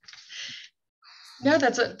 No,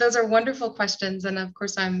 those are wonderful questions, and of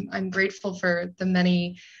course, I'm grateful for the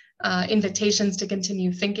many invitations to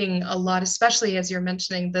continue thinking a lot, especially as you're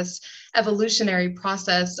mentioning this evolutionary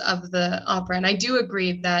process of the opera. And I do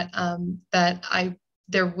agree that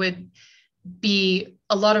there would be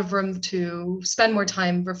a lot of room to spend more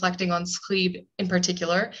time reflecting on Scribe in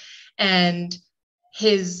particular, and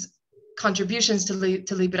his contributions to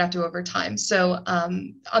libretto over time. So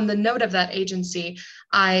on the note of that agency,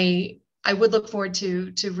 I would look forward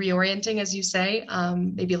to reorienting, as you say,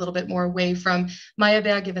 maybe a little bit more away from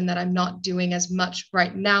Meyerbeer, given that I'm not doing as much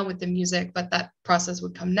right now with the music, but that process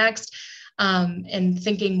would come next, and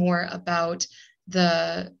thinking more about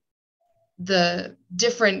the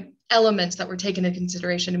different elements that were taken into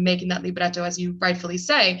consideration in making that libretto, as you rightfully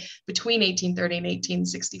say, between 1830 and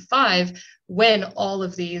 1865, when all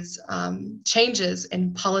of these changes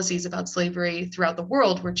in policies about slavery throughout the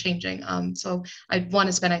world were changing. So I'd want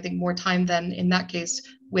to spend, I think, more time then in that case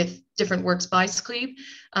with different works by Scribe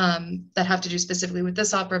that have to do specifically with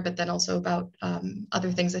this opera, but then also about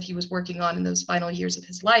other things that he was working on in those final years of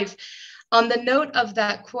his life. On the note of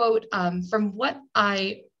that quote, from what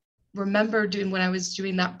I remember doing when I was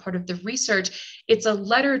doing that part of the research, it's a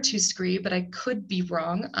letter to Scribe, but I could be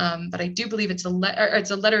wrong. But I do believe it's a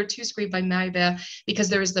letter to Scribe by Meyerbeer, because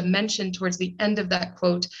there is the mention towards the end of that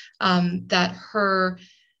quote that her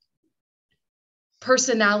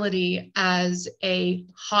personality as a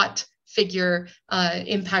hot figure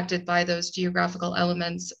impacted by those geographical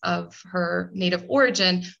elements of her native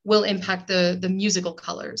origin will impact the musical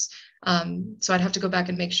colors. So I'd have to go back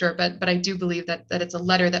and make sure, but I do believe that it's a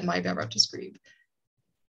letter that Meyerbeer wrote to Scribe.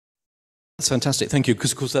 That's fantastic, thank you,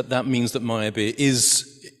 because of course that means that Meyerbeer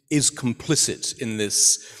is complicit in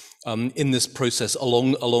this process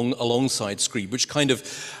alongside Scribe, which kind of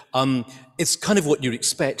it's kind of what you'd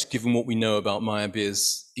expect given what we know about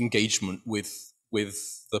Meyerbeer's engagement with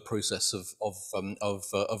the process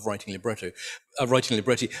of writing libretti,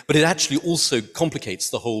 but it actually also complicates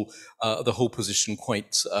the whole position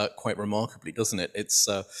quite remarkably, doesn't it? It's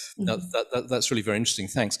that's really very interesting.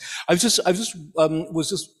 Thanks. I was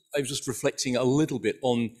just reflecting a little bit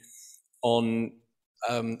on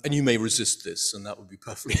and you may resist this, and that would be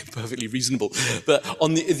perfectly reasonable, but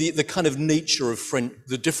on the kind of nature of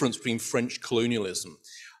the difference between French colonialism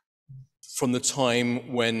from the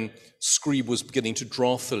time when Scribe was beginning to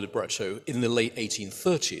draft the libretto in the late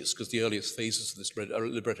 1830s, because the earliest phases of this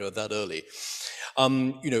libretto are that early,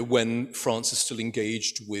 when France is still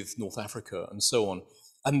engaged with North Africa and so on,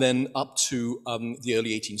 and then up to the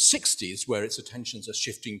early 1860s, where its attentions are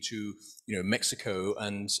shifting to Mexico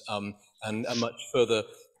and much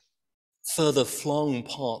further flung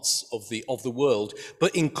parts of the world,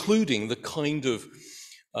 but including the kind of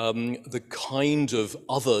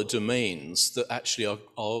other domains that actually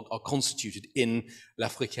are constituted in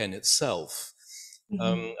l'Africaine itself.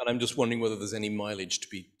 And I'm just wondering whether there's any mileage to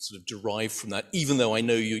be sort of derived from that, even though I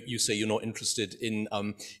know you say you're not interested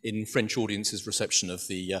in French audiences' reception of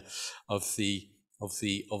the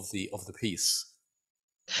piece.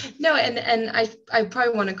 No, and I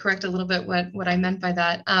probably want to correct a little bit what I meant by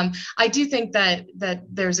that. I do think that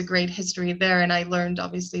there's a great history there, and I learned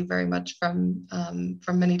obviously very much from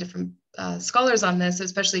many different scholars on this,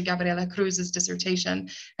 especially Gabriela Cruz's dissertation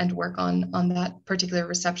and work on that particular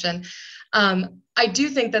reception. I do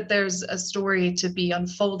think that there's a story to be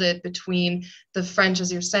unfolded between the French,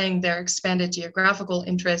 as you're saying, their expanded geographical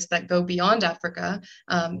interests that go beyond Africa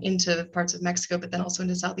into parts of Mexico, but then also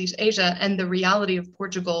into Southeast Asia, and the reality of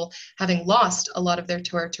Portugal having lost a lot of their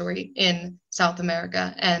territory in South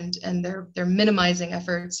America, and they're minimizing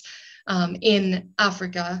efforts in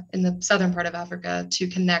Africa, in the southern part of Africa, to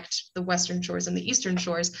connect the western shores and the eastern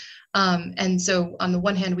shores. And so on the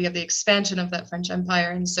one hand, we have the expansion of that French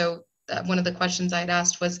Empire. And so one of the questions I had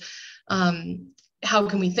asked was, how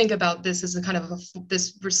can we think about this as a kind of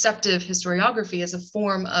this receptive historiography as a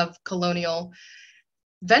form of colonial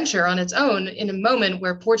venture on its own in a moment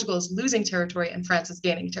where Portugal is losing territory and France is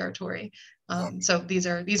gaining territory? So these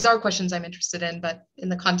are questions I'm interested in, but in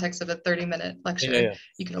the context of a 30-minute lecture,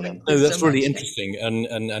 you can only include that's so really much. interesting and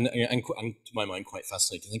to my mind quite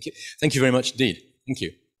fascinating. Thank you very much indeed. Thank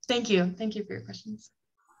you. Thank you for your questions.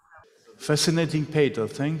 Fascinating, Peter.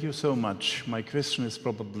 Thank you so much. My question is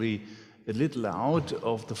probably a little out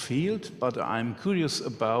of the field, but I'm curious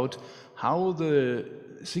about how the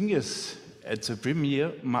singers at the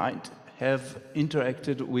premiere might have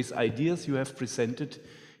interacted with ideas you have presented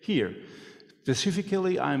here.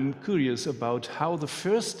 Specifically, I'm curious about how the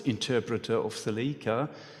first interpreter of Seleucia,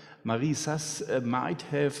 Marie Sass, might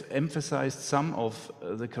have emphasized some of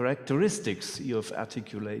the characteristics you have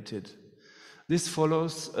articulated. This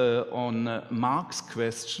follows on Mark's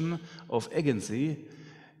question of agency.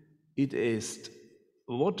 It is,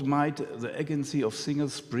 what might the agency of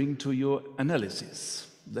singers bring to your analysis?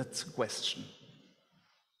 That's the question.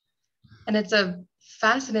 And it's a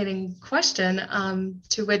fascinating question,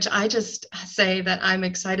 to which I just say that I'm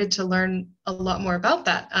excited to learn a lot more about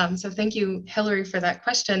that. So thank you, Hilary, for that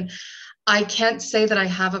question. I can't say that I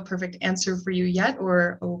have a perfect answer for you yet,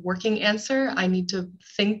 or a working answer. I need to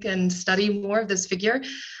think and study more of this figure.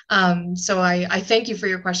 So I thank you for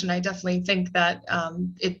your question. I definitely think that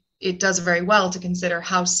it does very well to consider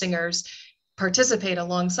how singers participate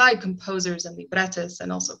alongside composers and librettists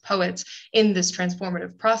and also poets in this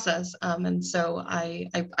transformative process. And so I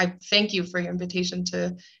thank you for your invitation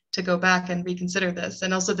to go back and reconsider this,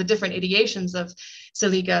 and also the different ideations of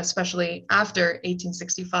Seleucia, especially after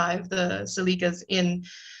 1865, the Seleucias in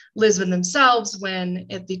Lisbon themselves, when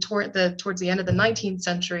at towards the end of the 19th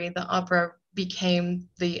century, the opera became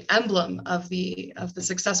the emblem of the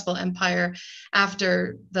successful empire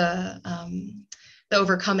after the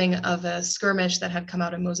overcoming of a skirmish that had come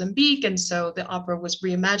out in Mozambique. And so the opera was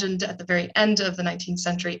reimagined at the very end of the 19th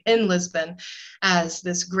century in Lisbon as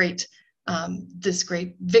this great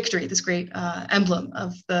victory, this great emblem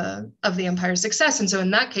of the empire's success. And so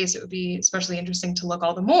in that case, it would be especially interesting to look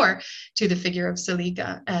all the more to the figure of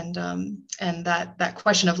Seleucia and that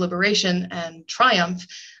question of liberation and triumph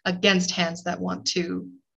against hands that want to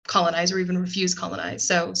colonize or even refuse colonize.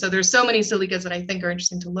 So there's so many Seleucias that I think are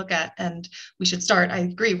interesting to look at, and we should start. I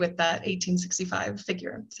agree with that 1865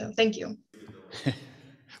 figure. So thank you.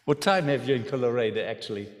 What time have you in Colorado,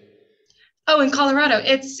 actually? Oh, in Colorado,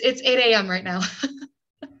 it's 8 a.m. right now.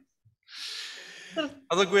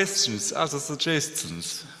 Other questions, other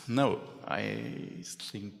suggestions? No, I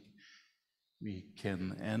think we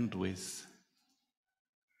can end with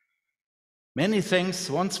many thanks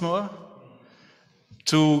once more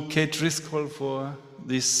to Kate Driscoll for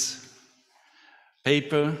this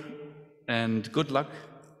paper, and good luck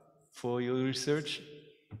for your research.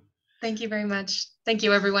 Thank you very much. Thank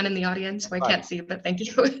you, everyone in the audience who I can't see, but thank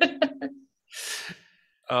you.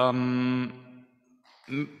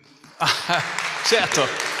 Certo.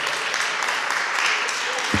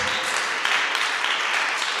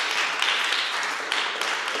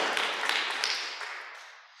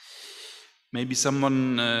 Maybe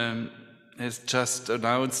someone has just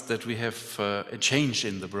announced that we have a change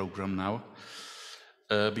in the program now.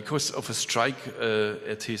 Because of a strike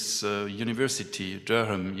at his university,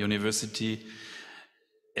 Durham University,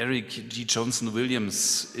 Eric G.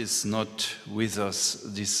 Johnson-Williams is not with us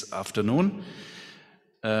this afternoon.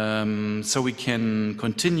 So we can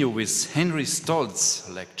continue with Henry Stoll's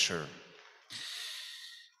lecture.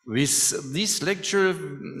 With this lecture,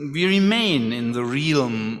 we remain in the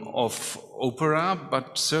realm of opera,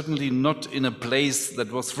 but certainly not in a place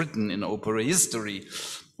that was written in opera history.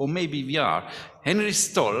 Or maybe we are. Henry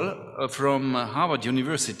Stoll from Harvard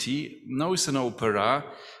University knows an opera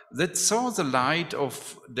that saw the light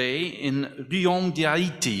of day in Royaume de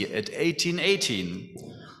Haïti at 1818,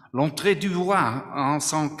 L'Entrée du Roi en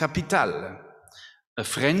son capitale, a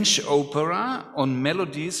French opera on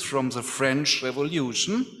melodies from the French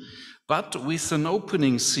Revolution, but with an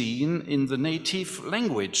opening scene in the native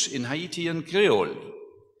language, in Haitian Creole.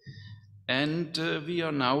 And we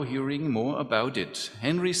are now hearing more about it.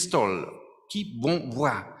 Henry Stoll, Qui bon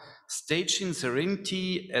roi, staged in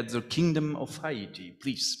Serenity at the Kingdom of Haiti.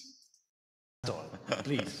 Please. Stoll,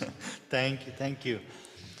 please. Thank you.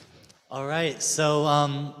 All right,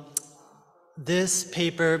 so this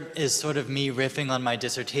paper is sort of me riffing on my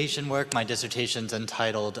dissertation work. My dissertation's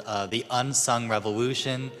entitled The Unsung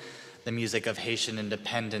Revolution, the Music of Haitian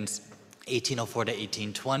Independence, 1804 to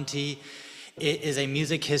 1820. It is a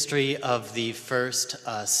music history of the first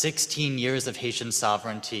 16 years of Haitian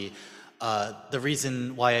sovereignty. The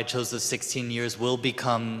reason why I chose those 16 years will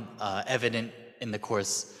become evident in the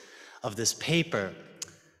course of this paper.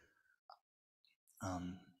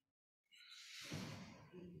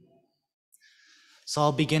 So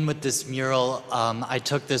I'll begin with this mural. I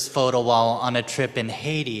took this photo while on a trip in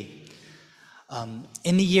Haiti.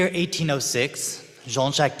 In the year 1806,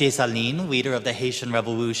 Jean-Jacques Dessalines, leader of the Haitian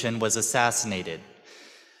Revolution, was assassinated,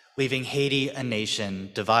 leaving Haiti a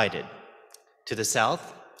nation divided. To the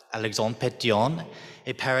south, Alexandre Pétion,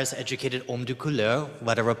 a Paris-educated homme de couleur,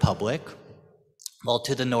 led a republic, while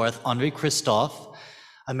to the north, Henri Christophe,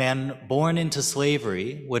 a man born into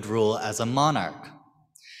slavery, would rule as a monarch.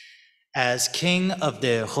 As king of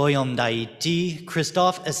the Royaume d'Haïti,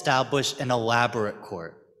 Christophe established an elaborate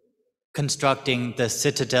court, constructing the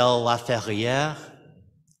Citadelle La Ferrière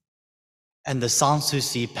and the Sans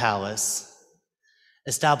Souci Palace,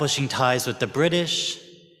 establishing ties with the British,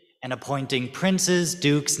 and appointing princes,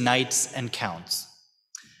 dukes, knights, and counts.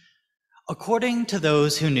 According to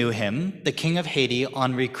those who knew him, the King of Haiti,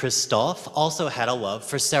 Henri Christophe, also had a love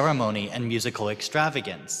for ceremony and musical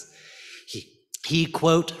extravagance. He,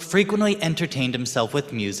 quote, frequently entertained himself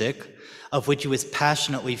with music, of which he was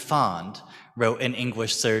passionately fond, wrote an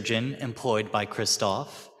English surgeon employed by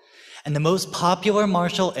Christophe, and the most popular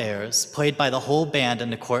martial airs, played by the whole band in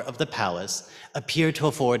the court of the palace, appeared to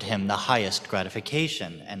afford him the highest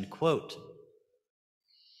gratification, end quote.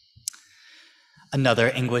 Another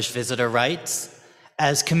English visitor writes,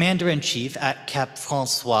 as commander-in-chief at Cap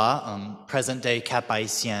François, present-day Cap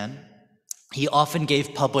Haïtien, he often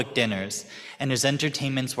gave public dinners, and his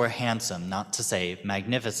entertainments were handsome, not to say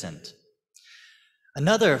magnificent.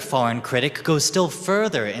 Another foreign critic goes still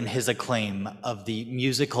further in his acclaim of the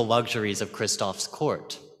musical luxuries of Christophe's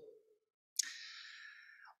court.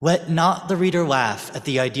 Let not the reader laugh at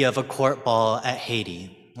the idea of a court ball at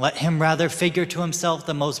Haiti. Let him rather figure to himself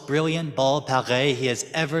the most brilliant bal paré he has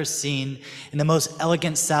ever seen in the most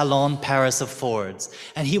elegant salon Paris affords,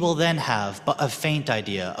 and he will then have but a faint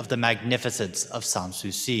idea of the magnificence of Sans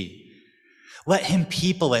Souci. Let him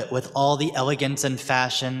people it with all the elegance and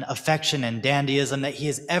fashion, affection and dandyism that he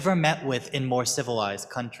has ever met with in more civilized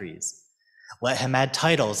countries. Let him add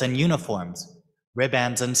titles and uniforms,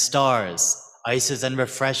 ribands and stars, ices and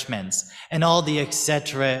refreshments, and all the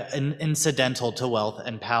etc. incidental to wealth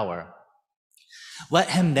and power.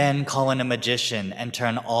 Let him then call in a magician and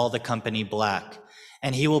turn all the company black,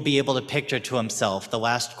 and he will be able to picture to himself the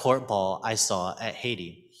last court ball I saw at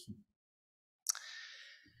Haiti.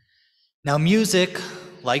 Now, music,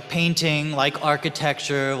 like painting, like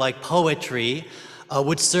architecture, like poetry,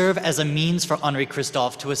 would serve as a means for Henri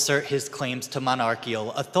Christophe to assert his claims to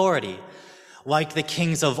monarchical authority. Like the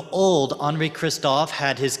kings of old, Henri Christophe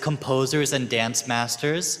had his composers and dance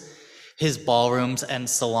masters, his ballrooms and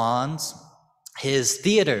salons, his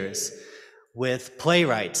theaters with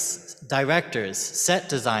playwrights, directors, set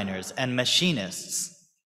designers, and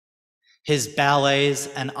machinists, his ballets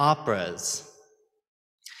and operas,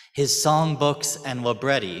 his songbooks and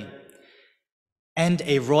libretti, and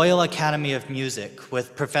a Royal Academy of Music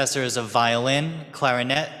with professors of violin,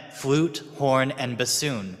 clarinet, flute, horn, and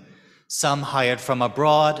bassoon, some hired from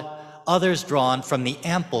abroad, others drawn from the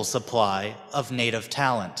ample supply of native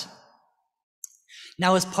talent.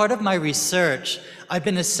 Now, as part of my research, I've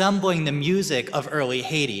been assembling the music of early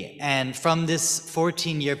Haiti, and from this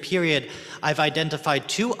 14-year period, I've identified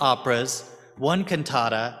 2 operas, 1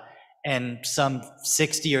 cantata, and some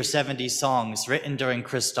 60 or 70 songs written during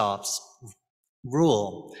Christophe's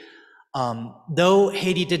rule. Though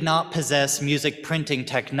Haiti did not possess music printing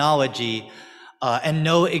technology, and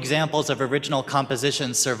no examples of original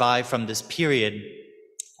compositions survive from this period,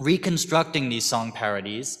 reconstructing these song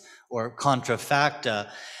parodies, or contrafacta,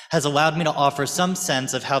 has allowed me to offer some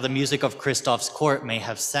sense of how the music of Christophe's court may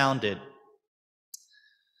have sounded.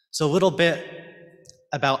 So a little bit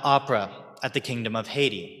about opera at the Kingdom of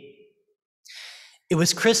Haiti. It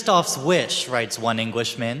was Christophe's wish, writes one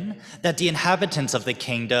Englishman, that the inhabitants of the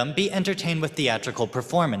kingdom be entertained with theatrical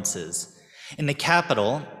performances. In the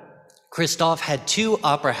capital, Christophe had 2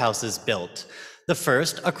 opera houses built, the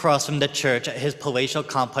first across from the church at his palatial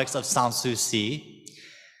complex of Sans Souci,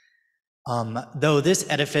 though this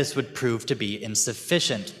edifice would prove to be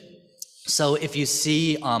insufficient. So if you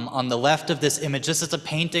see on the left of this image, this is a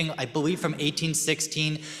painting, I believe from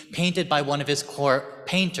 1816, painted by one of his court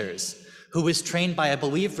painters, who was trained by, I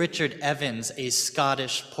believe, Richard Evans, a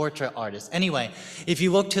Scottish portrait artist. Anyway, if you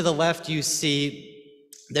look to the left, you see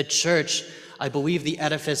the church. I believe the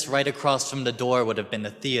edifice right across from the door would have been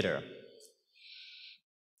the theater.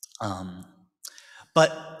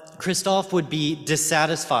 But Christophe would be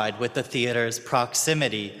dissatisfied with the theater's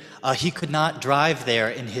proximity. He could not drive there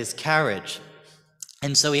in his carriage.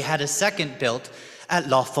 And so he had a second built at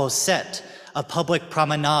La Fossette, a public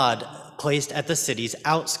promenade placed at the city's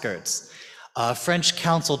outskirts. French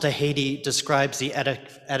counsel to Haiti describes the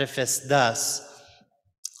edifice thus.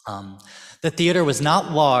 The theater was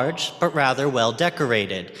not large, but rather well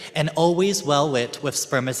decorated, and always well lit with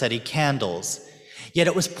spermaceti candles. Yet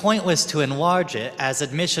it was pointless to enlarge it, as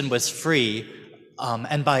admission was free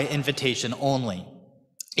and by invitation only.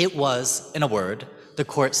 It was, in a word, the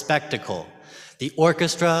court spectacle. The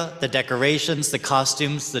orchestra, the decorations, the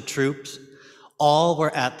costumes, the troops, all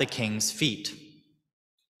were at the king's feet.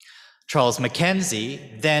 Charles Mackenzie,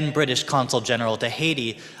 then British Consul General to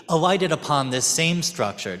Haiti, alighted upon this same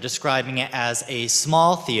structure, describing it as a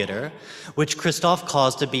small theater, which Christophe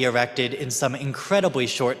caused to be erected in some incredibly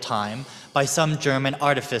short time by some German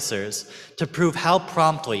artificers to prove how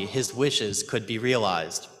promptly his wishes could be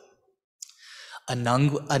realized.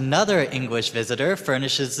 Another English visitor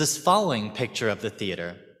furnishes this following picture of the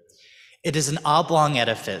theater. It is an oblong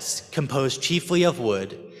edifice composed chiefly of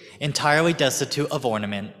wood, entirely destitute of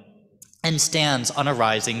ornament, and stands on a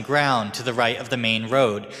rising ground to the right of the main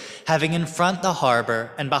road, having in front the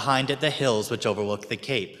harbor and behind it the hills which overlook the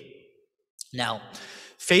Cape. Now,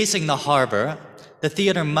 facing the harbor, the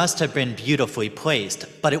theater must have been beautifully placed,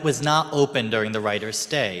 but it was not open during the writer's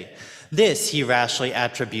stay. This he rashly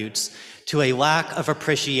attributes to a lack of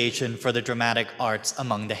appreciation for the dramatic arts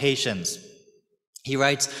among the Haitians. He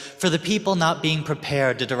writes, "For the people not being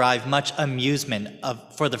prepared to derive much amusement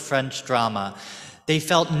for the French drama, they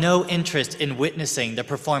felt no interest in witnessing the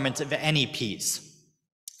performance of any piece.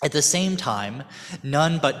 At the same time,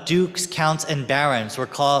 none but dukes, counts, and barons were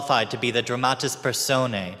qualified to be the dramatis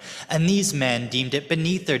personae, and these men deemed it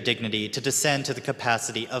beneath their dignity to descend to the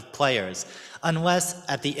capacity of players, unless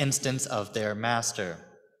at the instance of their master."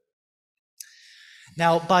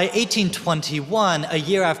 Now, by 1821, a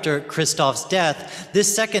year after Christophe's death,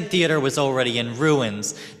 this second theater was already in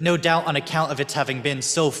ruins, no doubt on account of its having been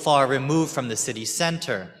so far removed from the city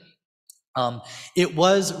center. It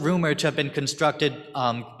was rumored to have been constructed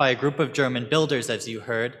by a group of German builders, as you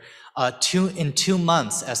heard, in 2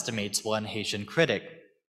 months, estimates one Haitian critic.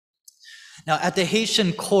 Now, at the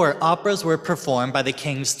Haitian court, operas were performed by the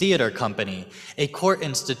King's Theatre Company, a court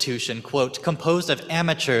institution, quote, composed of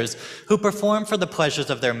amateurs who perform for the pleasures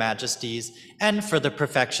of their majesties and for the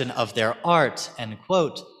perfection of their art, end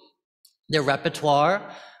quote. Their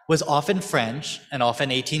repertoire was often French and often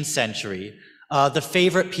 18th century, the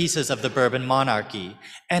favorite pieces of the Bourbon monarchy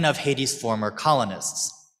and of Haiti's former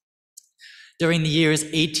colonists. During the years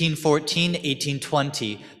 1814 to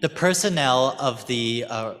 1820, the personnel of the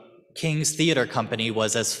King's Theatre Company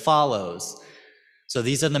was as follows. So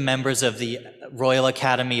these are the members of the Royal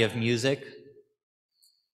Academy of Music.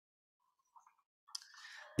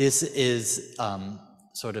 This is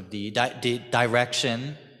sort of the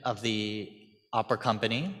direction of the opera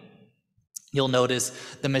company. You'll notice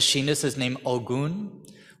the machinist is named Ogun,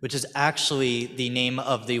 which is actually the name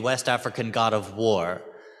of the West African god of war.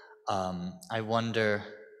 I wonder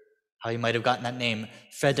how you might have gotten that name.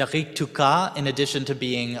 Frédéric Toucat, in addition to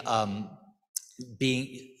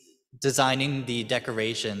designing the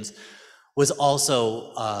decorations, was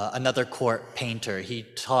also another court painter. He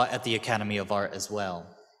taught at the Academy of Art as well.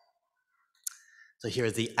 So here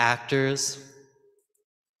are the actors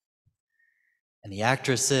and the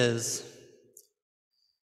actresses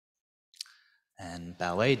and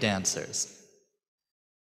ballet dancers.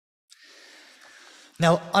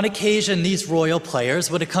 Now, on occasion, these royal players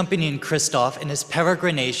would accompany Christophe in his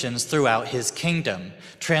peregrinations throughout his kingdom,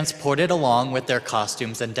 transported along with their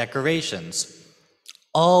costumes and decorations.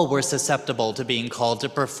 All were susceptible to being called to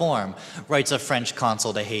perform, writes a French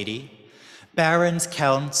consul to Haiti. Barons,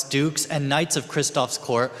 counts, dukes, and knights of Christophe's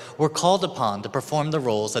court were called upon to perform the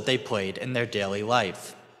roles that they played in their daily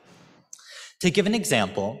life. To give an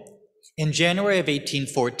example, in January of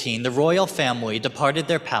 1814, the royal family departed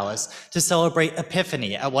their palace to celebrate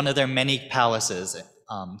Epiphany at one of their many palaces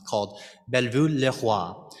called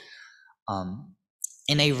Bellevue-le-Roi.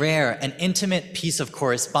 In a rare and intimate piece of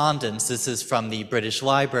correspondence, this is from the British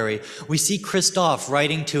Library, we see Christophe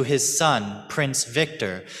writing to his son, Prince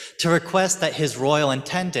Victor, to request that his royal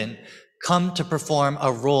attendant come to perform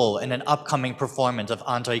a role in an upcoming performance of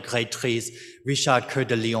André Grétry's Richard Cœur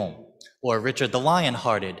de Lion, or Richard the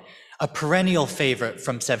Lion-Hearted, a perennial favorite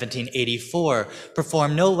from 1784,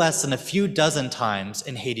 performed no less than a few dozen times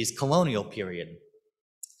in Haiti's colonial period.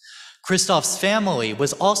 Christophe's family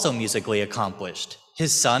was also musically accomplished.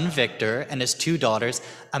 His son, Victor, and his 2 daughters,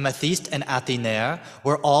 Amethyste and Athénère,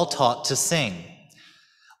 were all taught to sing.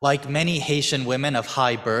 Like many Haitian women of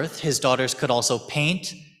high birth, his daughters could also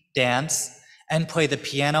paint, dance, and play the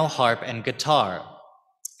piano, harp, and guitar.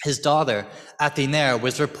 His daughter, Athénère,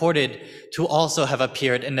 was reported to also have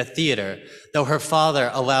appeared in the theater, though her father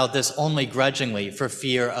allowed this only grudgingly for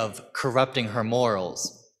fear of corrupting her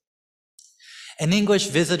morals. An English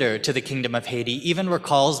visitor to the Kingdom of Haiti even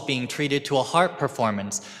recalls being treated to a harp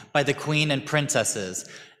performance by the Queen and princesses,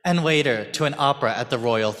 and later to an opera at the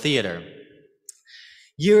Royal Theatre.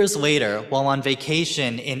 Years later, while on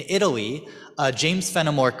vacation in Italy, James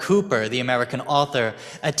Fenimore Cooper, the American author,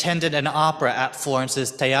 attended an opera at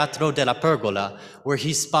Florence's Teatro della Pergola, where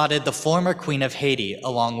he spotted the former Queen of Haiti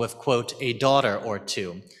along with, quote, a daughter or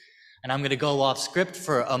two. And I'm going to go off script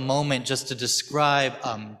for a moment just to describe,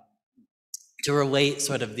 to relate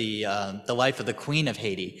sort of the life of the Queen of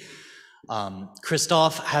Hayti.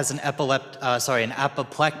 Christophe has an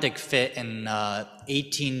apoplectic fit in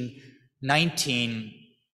 1819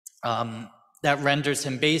 that renders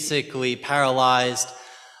him basically paralyzed.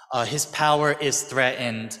 His power is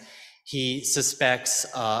threatened. He suspects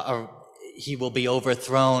he will be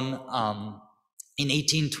overthrown. In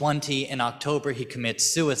 1820, in October, he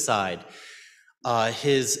commits suicide.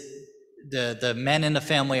 The men in the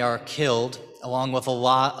family are killed, along with a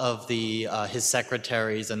lot of his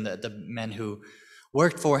secretaries and the men who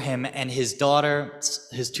worked for him, and his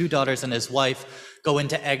two daughters and his wife go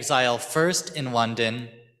into exile first in London,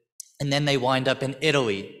 and then they wind up in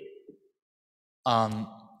Italy.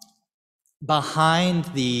 Behind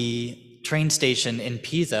the train station in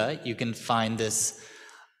Pisa, you can find this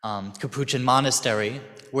Capuchin monastery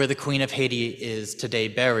where the Queen of Hayti is today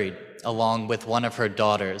buried, along with one of her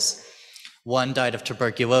daughters. One died of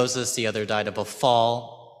tuberculosis, the other died of a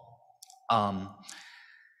fall.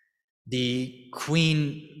 The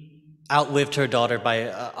Queen outlived her daughters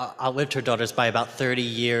by about 30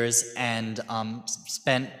 years, and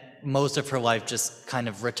spent most of her life just kind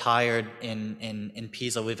of retired in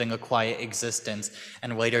Pisa, living a quiet existence,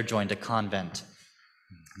 and later joined a convent.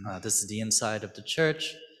 This is the inside of the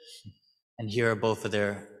church, and here are both of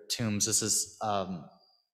their tombs. This is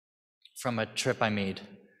from a trip I made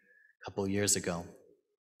a couple years ago.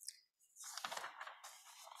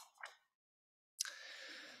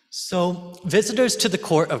 So visitors to the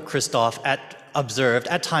court of Christophe observed,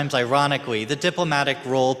 at times ironically, the diplomatic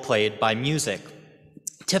role played by music.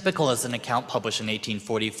 Typical is an account published in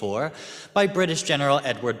 1844 by British General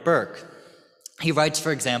Edward Burke. He writes,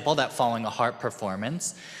 for example, that following a harp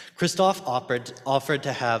performance, Christophe offered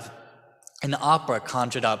to have an opera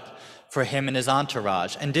conjured up for him and his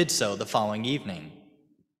entourage, and did so the following evening.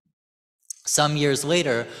 Some years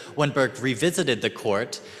later, when Burke revisited the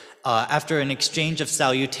court, after an exchange of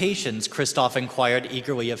salutations, Christophe inquired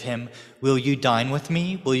eagerly of him, "Will you dine with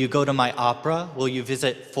me? Will you go to my opera? Will you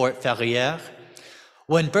visit Fort Ferrières?"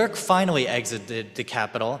 When Burke finally exited the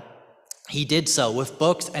capital, he did so with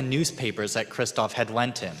books and newspapers that Christophe had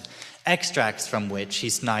lent him, extracts from which, he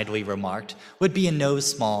snidely remarked, would be in no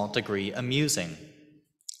small degree amusing.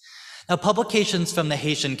 Now, publications from the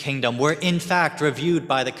Haitian kingdom were in fact reviewed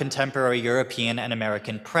by the contemporary European and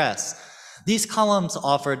American press. These columns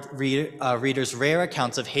offered readers rare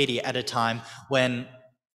accounts of Haiti at a time when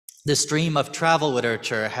the stream of travel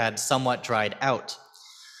literature had somewhat dried out.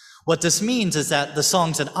 What this means is that the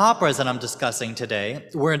songs and operas that I'm discussing today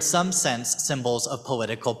were in some sense symbols of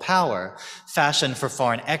political power, fashioned for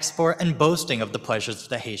foreign export and boasting of the pleasures of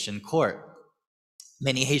the Haitian court.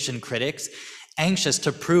 Many Haitian critics, anxious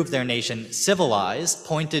to prove their nation civilized,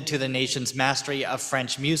 pointed to the nation's mastery of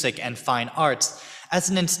French music and fine arts as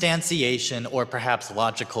an instantiation or perhaps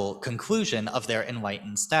logical conclusion of their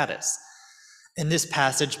enlightened status. In this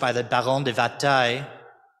passage by the Baron de Vataille,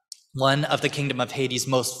 one of the Kingdom of Haiti's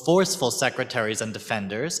most forceful secretaries and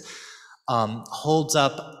defenders, holds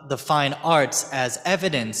up the fine arts as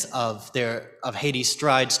evidence of Haiti's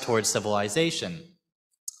strides towards civilization.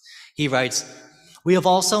 He writes, "We have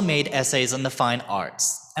also made essays in the fine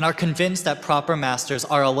arts, and are convinced that proper masters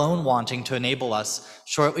are alone wanting to enable us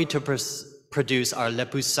shortly to produce our Le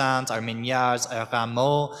Poussins, our Mignards, our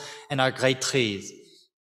Rameaux, and our Grétries.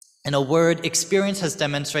 In a word, experience has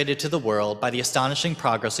demonstrated to the world, by the astonishing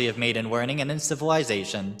progress we have made in learning and in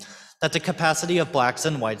civilization, that the capacity of blacks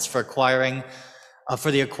and whites for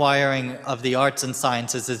the acquiring of the arts and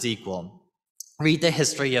sciences is equal. Read the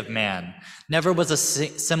history of man. Never was a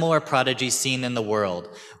similar prodigy seen in the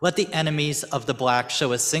world. Let the enemies of the black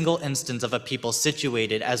show a single instance of a people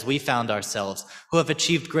situated as we found ourselves, who have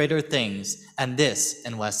achieved greater things, and this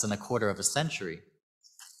in less than a quarter of a century."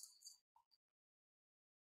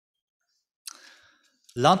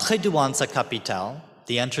 L'entrée du roi en sa capitale,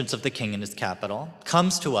 the entrance of the king in his capital,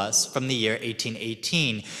 comes to us from the year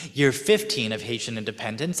 1818, year 15 of Haitian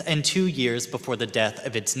independence, and 2 years before the death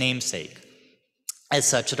of its namesake. As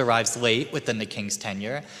such, it arrives late within the king's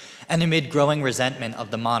tenure, and amid growing resentment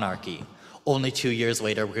of the monarchy. Only 2 years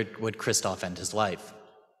later would Christophe end his life.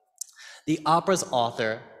 The opera's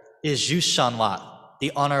author is Juste Chanlotte,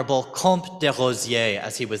 the Honorable Comte de Rosier,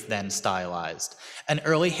 as he was then stylized, an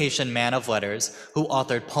early Haitian man of letters who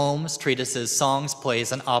authored poems, treatises, songs,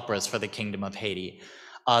 plays, and operas for the Kingdom of Haiti.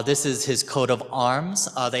 This is his coat of arms.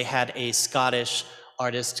 They had a Scottish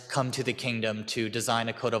artist come to the kingdom to design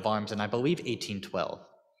a coat of arms in, I believe, 1812.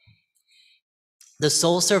 The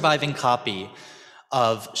sole surviving copy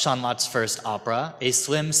of Chanlat's first opera, a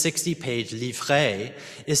slim 60-page livret,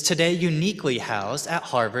 is today uniquely housed at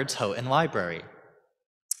Harvard's Houghton Library.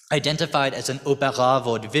 Identified as an opéra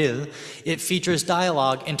vaudeville, it features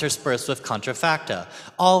dialogue interspersed with contrafacta,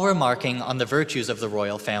 all remarking on the virtues of the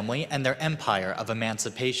royal family and their empire of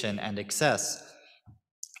emancipation and excess.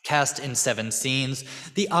 Cast in 7 scenes,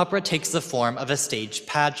 the opera takes the form of a staged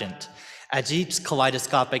pageant, as each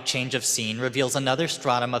kaleidoscopic change of scene reveals another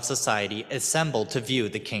stratum of society assembled to view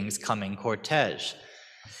the king's coming cortege.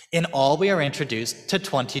 In all, we are introduced to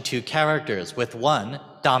 22 characters, with one,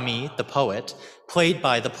 Dami, the poet, played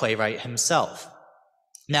by the playwright himself.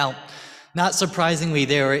 Now, not surprisingly,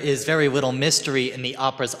 there is very little mystery in the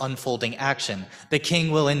opera's unfolding action. The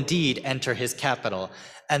king will indeed enter his capital,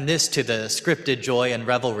 and this to the scripted joy and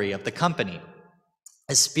revelry of the company.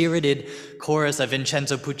 A spirited chorus of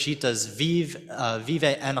Vincenzo Puccita's Vive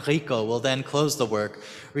Enrico will then close the work,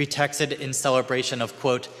 retexted in celebration of,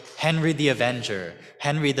 quote, Henry the Avenger,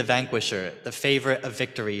 Henry the Vanquisher, the favorite of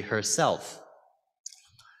victory herself.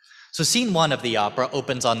 So scene 1 of the opera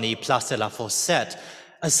opens on the Place de la Fossette,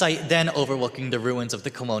 a site then overlooking the ruins of the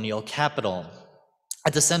colonial capital.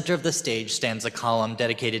 At the center of the stage stands a column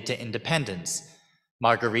dedicated to independence.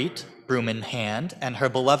 Marguerite, broom in hand, and her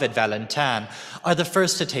beloved Valentine are the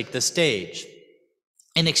first to take the stage.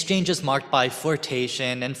 In exchanges marked by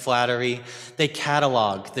flirtation and flattery, they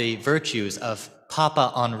catalog the virtues of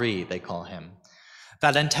Papa Henri, they call him.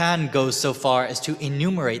 Valentine goes so far as to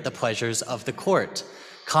enumerate the pleasures of the court: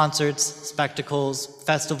 concerts, spectacles,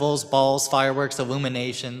 festivals, balls, fireworks,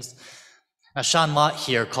 illuminations. Now, Chanlat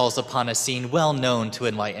here calls upon a scene well known to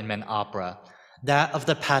Enlightenment opera, that of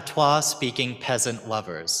the patois-speaking peasant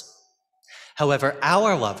lovers. However,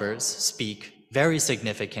 our lovers speak, very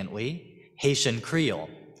significantly, Haitian Creole,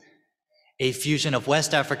 a fusion of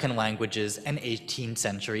West African languages and 18th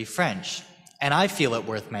century French. And I feel it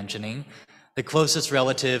worth mentioning, the closest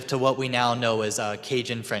relative to what we now know as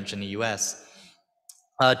Cajun French in the US.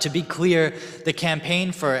 To be clear, the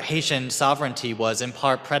campaign for Haitian sovereignty was in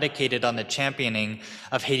part predicated on the championing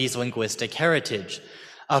of Haiti's linguistic heritage.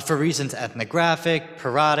 For reasons ethnographic,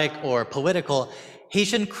 parodic, or political,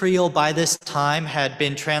 Haitian Creole by this time had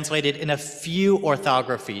been translated in a few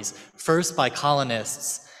orthographies, first by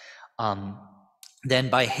colonists, then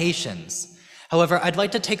by Haitians. However, I'd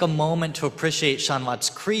like to take a moment to appreciate Chanlat's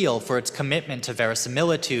Creole for its commitment to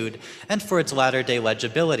verisimilitude and for its latter-day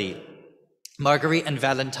legibility. Marguerite and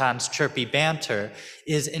Valentine's chirpy banter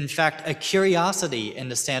is, in fact, a curiosity in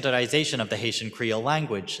the standardization of the Haitian Creole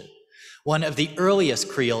language, one of the earliest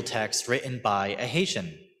Creole texts written by a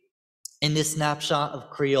Haitian. In this snapshot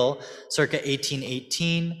of Creole, circa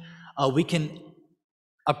 1818, we can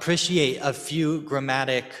appreciate a few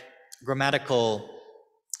grammatical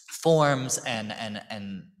forms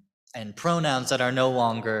and pronouns that are no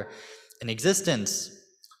longer in existence.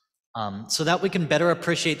 So that we can better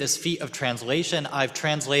appreciate this feat of translation, I've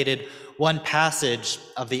translated one passage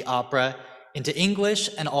of the opera into English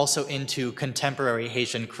and also into contemporary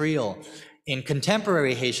Haitian Creole. In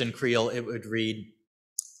contemporary Haitian Creole, it would read,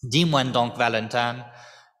 Dis-moi donc, Valentine,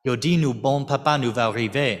 yo di nou bon papa nou va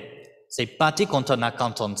arriver. C'est parti quand on a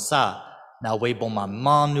canton ça. Na we bon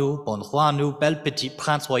maman nou, bon roi nou, bel petit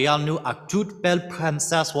prince royal nou, ak toute belle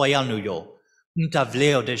princesse royale nou yo. M'ta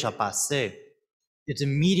vleo déjà passé. It's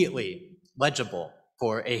immediately legible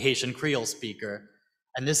for a Haitian Creole speaker,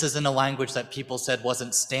 and this is in a language that people said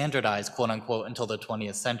wasn't standardized, quote unquote, until the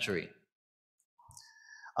 20th century.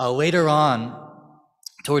 Later on,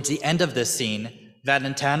 towards the end of this scene,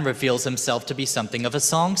 Valentine reveals himself to be something of a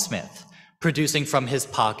songsmith, producing from his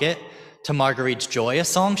pocket, to Marguerite's joy, a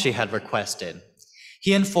song she had requested.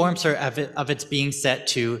 He informs her of its being set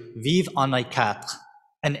to Vive en les quatre,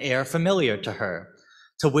 an air familiar to her,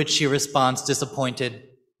 to which she responds disappointed,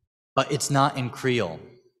 but it's not in Creole.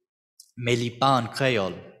 Mais li pas en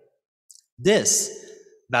Creole. This,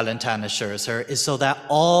 Valentine assures her, is so that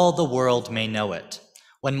all the world may know it.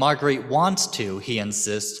 When Marguerite wants to, he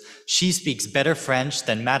insists, she speaks better French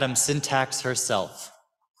than Madame Syntax herself.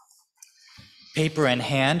 Paper in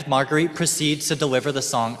hand, Marguerite proceeds to deliver the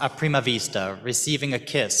song A Prima Vista, receiving a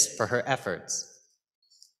kiss for her efforts.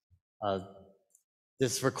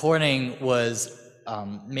 This recording was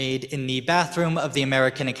made in the bathroom of the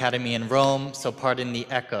American Academy in Rome, so pardon the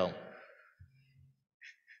echo.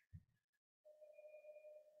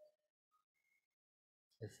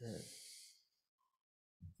 Is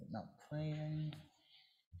it not playing?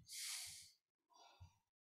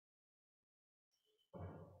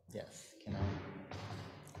 Yes, can I?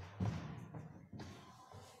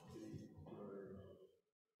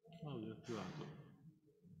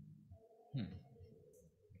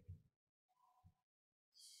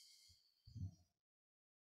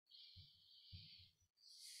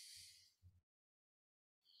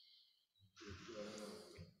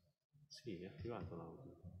 Sì, è attivato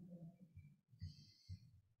l'audio.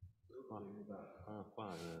 Qua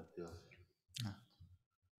è attivato.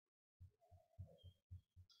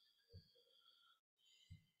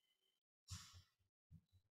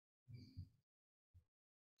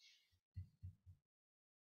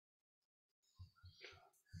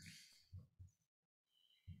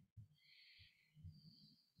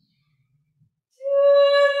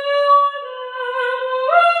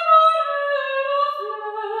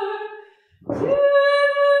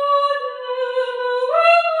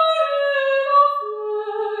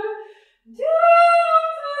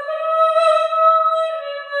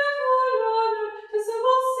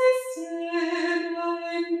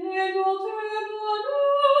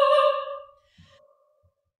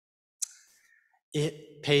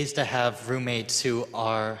 It pays to have roommates who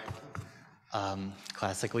are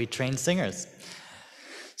classically trained singers.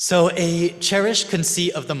 So a cherished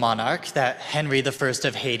conceit of the monarch that Henry I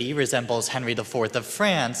of Haiti resembles Henry IV of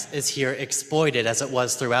France is here exploited as it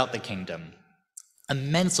was throughout the kingdom.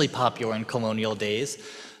 Immensely popular in colonial days,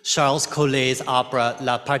 Charles Collet's opera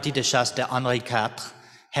La Partie de chasse de Henri IV,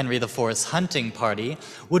 Henry IV's hunting party,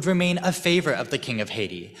 would remain a favorite of the King of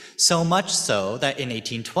Haiti, so much so that in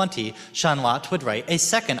 1820, Chanlat would write a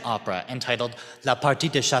second opera entitled La Partie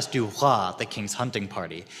de chasse du Roi, the King's hunting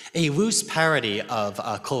party, a loose parody of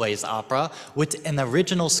Collet's opera with an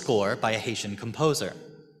original score by a Haitian composer.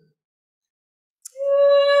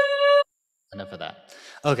 Enough of that.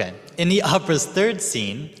 Okay, in the opera's third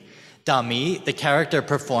scene, Dami, the character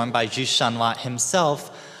performed by Juste Chanlat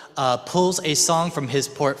himself, pulls a song from his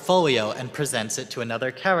portfolio and presents it to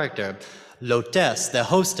another character, L'Hôtesse, the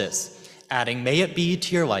hostess, adding, "May it be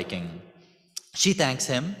to your liking." She thanks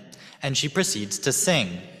him, and she proceeds to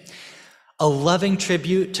sing. A loving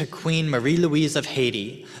tribute to Queen Marie-Louise of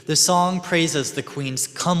Haiti, the song praises the Queen's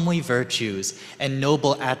comely virtues and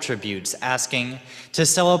noble attributes, asking, "To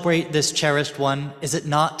celebrate this cherished one, is it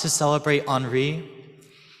not to celebrate Henri?"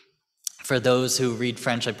 For those who read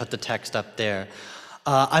French, I put the text up there.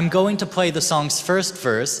 I'm going to play the song's first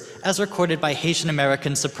verse, as recorded by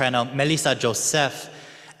Haitian-American soprano Melissa Joseph,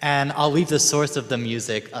 and I'll leave the source of the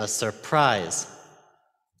music a surprise.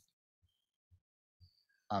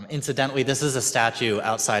 Incidentally, this is a statue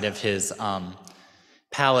outside of his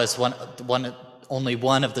palace, only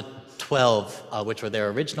one of the 12 which were there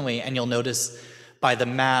originally, and you'll notice by the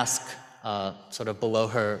mask sort of below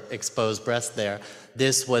her exposed breast there,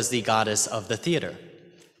 this was the goddess of the theater.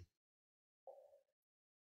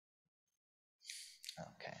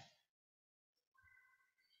 Okay.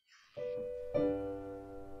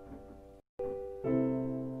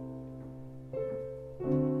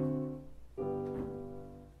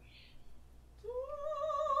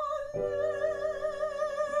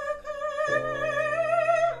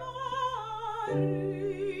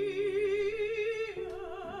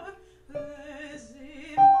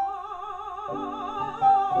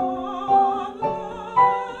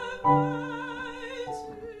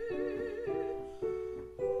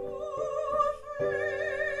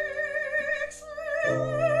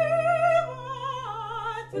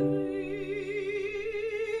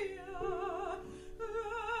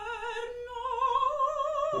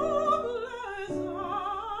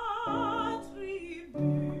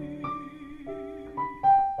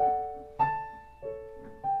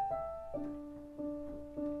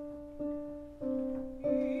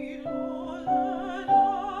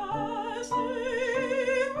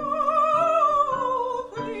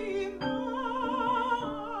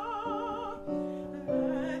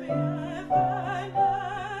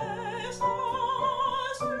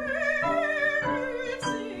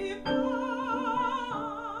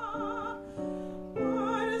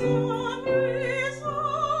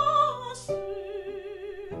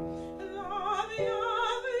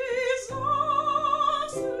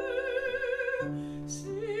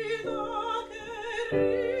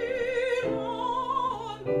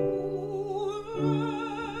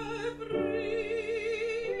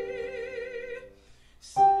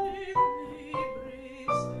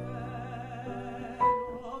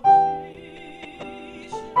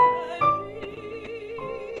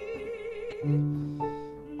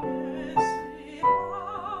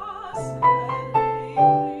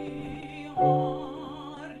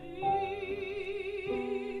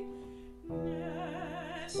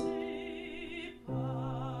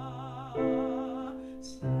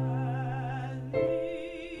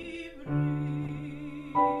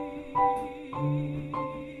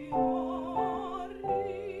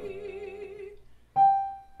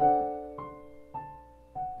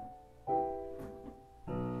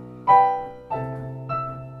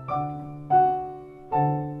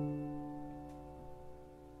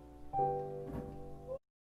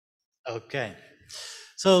 Okay.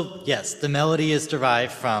 So yes, the melody is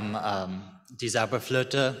derived from Die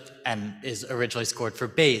Zauberflöte and is originally scored for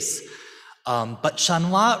bass. But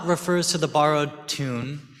chanois refers to the borrowed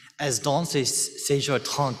tune as Dans ces séjours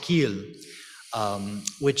tranquilles,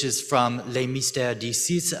 which is from Les Mystères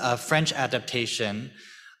d'Isis, a French adaptation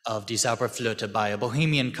of Die Zauberflöte by a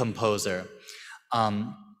Bohemian composer,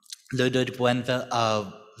 Ludwig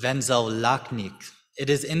Wenzel-Lachnik. It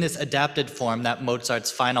is in this adapted form that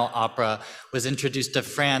Mozart's final opera was introduced to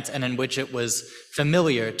France and in which it was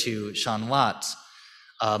familiar to chanois.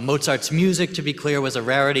 Mozart's music, to be clear, was a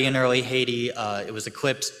rarity in early Haiti. It was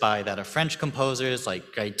eclipsed by that of French composers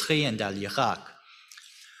like Gaitry and Dalirac.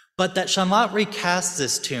 But that chanois recasts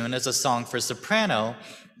this tune as a song for soprano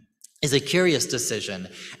is a curious decision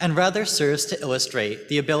and rather serves to illustrate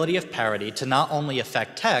the ability of parody to not only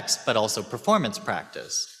affect text, but also performance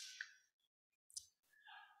practice.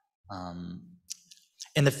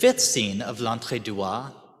 In the fifth scene of L'Entrée d'Oie,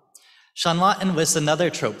 chanois enlists another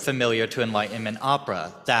trope familiar to Enlightenment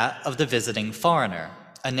opera, that of the visiting foreigner.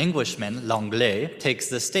 An Englishman, l'Anglais, takes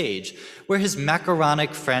the stage, where his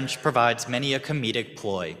macaronic French provides many a comedic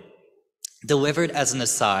ploy. Delivered as an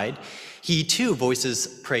aside, he too voices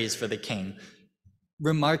praise for the king,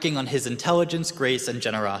 remarking on his intelligence, grace, and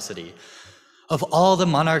generosity. Of all the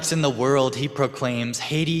monarchs in the world, he proclaims,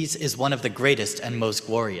 Hades is one of the greatest and most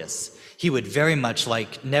glorious. He would very much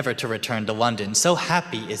like never to return to London, so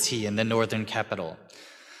happy is he in the northern capital.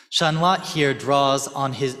 Chanois here draws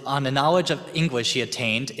on a knowledge of English he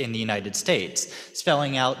attained in the United States,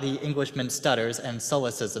 spelling out the Englishman's stutters and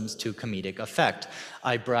solecisms to comedic effect.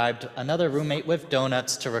 I bribed another roommate with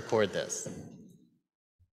donuts to record this.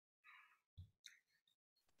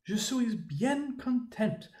 Je suis bien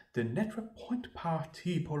content de n'être point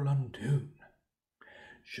parti pour London.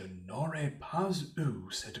 Je n'aurais pas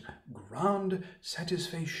eu cette grande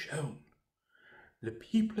satisfaction. Le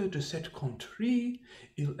peuple de cette contrée,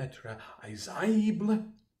 il est aisible,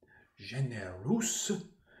 généreux,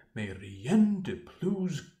 mais rien de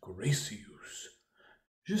plus gracieux.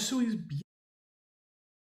 Je suis bien.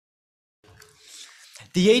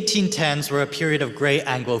 The 1810s were a period of great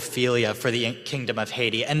Anglophilia for the Kingdom of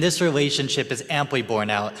Haiti, and this relationship is amply borne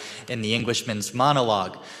out in the Englishman's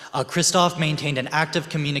monologue. Christophe maintained an active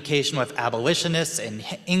communication with abolitionists in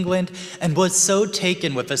England and was so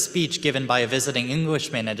taken with a speech given by a visiting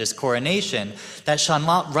Englishman at his coronation that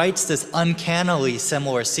Chanois writes this uncannily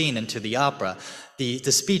similar scene into the opera.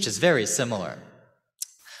 The speech is very similar.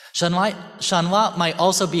 Chanois might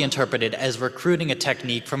also be interpreted as recruiting a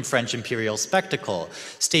technique from French imperial spectacle,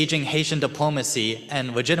 staging Haitian diplomacy and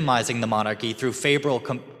legitimizing the monarchy through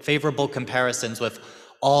favorable comparisons with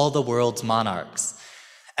all the world's monarchs.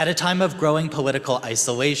 At a time of growing political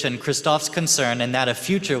isolation, Christophe's concern and that of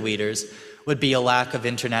future leaders would be a lack of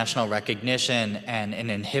international recognition and an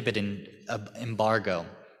inhibiting embargo.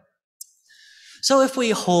 So if we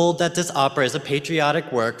hold that this opera is a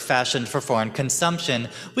patriotic work fashioned for foreign consumption,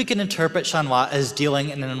 we can interpret Chanois as dealing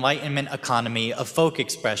in an Enlightenment economy of folk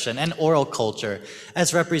expression and oral culture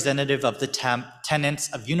as representative of the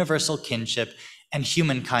tenets of universal kinship and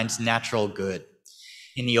humankind's natural good.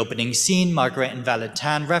 In the opening scene, Margaret and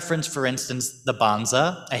Valentin reference, for instance, the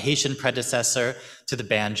banza, a Haitian predecessor to the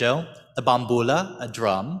banjo, the bambula, a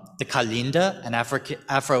drum, the kalinda, an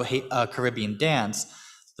Afro-Caribbean dance,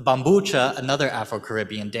 the bambucha, another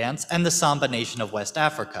Afro-Caribbean dance, and the samba nation of West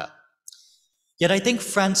Africa. Yet I think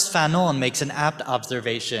Frantz Fanon makes an apt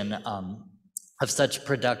observation of such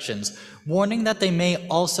productions, warning that they may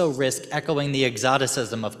also risk echoing the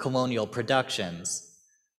exoticism of colonial productions.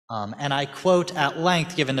 And I quote at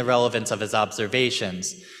length, given the relevance of his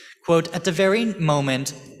observations, quote, at the very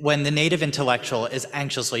moment when the native intellectual is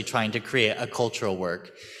anxiously trying to create a cultural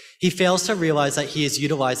work, he fails to realize that he is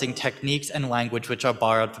utilizing techniques and language which are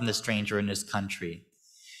borrowed from the stranger in his country.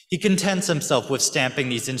 He contents himself with stamping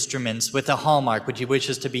these instruments with a hallmark which he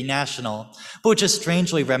wishes to be national, but which is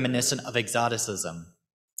strangely reminiscent of exoticism.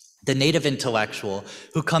 The native intellectual,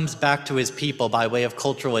 who comes back to his people by way of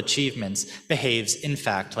cultural achievements, behaves, in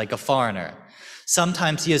fact, like a foreigner.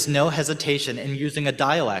 Sometimes he has no hesitation in using a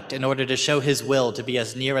dialect in order to show his will to be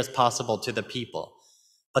as near as possible to the people.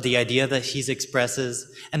 But the idea that he expresses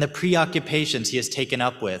and the preoccupations he has taken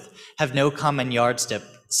up with have no common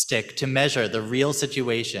yardstick to measure the real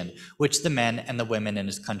situation which the men and the women in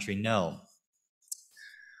his country know.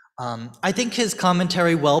 I think his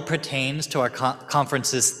commentary well pertains to our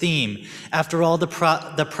conference's theme. After all,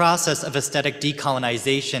 the process of aesthetic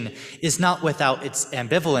decolonization is not without its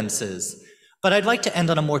ambivalences. But I'd like to end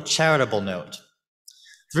on a more charitable note.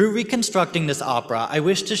 Through reconstructing this opera, I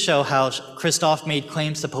wish to show how Christophe made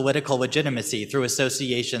claims to political legitimacy through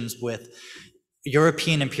associations with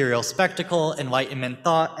European imperial spectacle, Enlightenment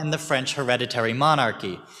thought, and the French hereditary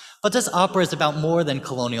monarchy. But this opera is about more than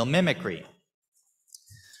colonial mimicry.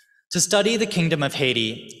 To study the Kingdom of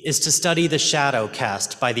Hayti is to study the shadow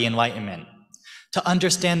cast by the Enlightenment, to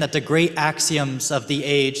understand that the great axioms of the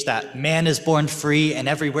age, that man is born free and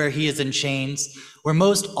everywhere he is in chains, were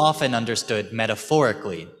most often understood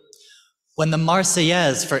metaphorically. When the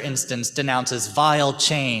Marseillaise, for instance, denounces vile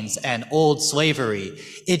chains and old slavery,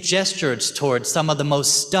 it gestures towards some of the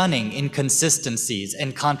most stunning inconsistencies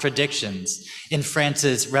and contradictions in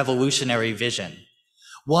France's revolutionary vision,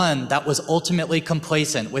 one that was ultimately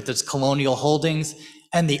complacent with its colonial holdings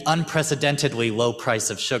and the unprecedentedly low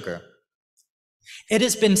price of sugar. It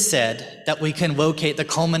has been said that we can locate the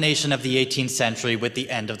culmination of the 18th century with the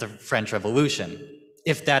end of the French Revolution.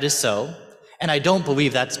 If that is so, and I don't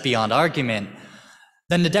believe that's beyond argument,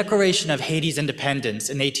 then the Declaration of Haiti's independence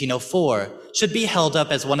in 1804 should be held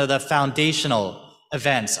up as one of the foundational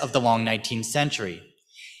events of the long 19th century.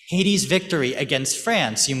 Haiti's victory against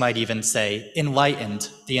France, you might even say, enlightened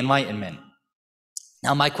the Enlightenment.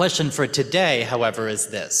 Now, my question for today, however, is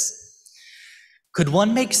this. Could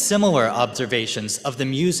one make similar observations of the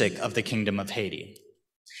music of the Kingdom of Hayti?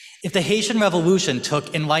 If the Haitian Revolution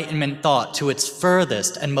took Enlightenment thought to its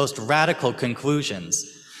furthest and most radical conclusions,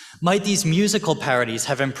 might these musical parodies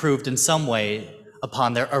have improved in some way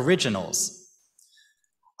upon their originals?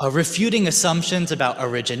 Refuting assumptions about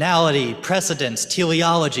originality, precedence,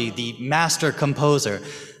 teleology, the master composer,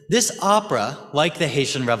 this opera, like the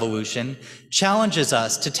Haitian Revolution, challenges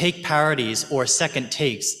us to take parodies or second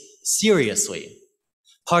takes seriously,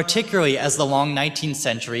 particularly as the long 19th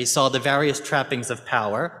century saw the various trappings of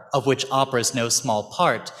power, of which opera is no small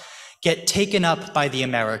part, get taken up by the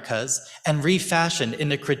Americas and refashioned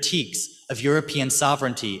into critiques of European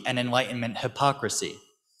sovereignty and Enlightenment hypocrisy.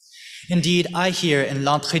 Indeed, I hear in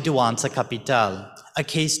L'Entrée douane sa capitale, a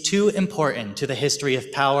case too important to the history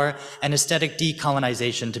of power and aesthetic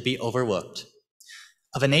decolonization to be overlooked,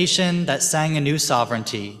 of a nation that sang a new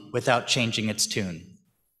sovereignty without changing its tune.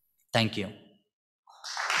 Thank you.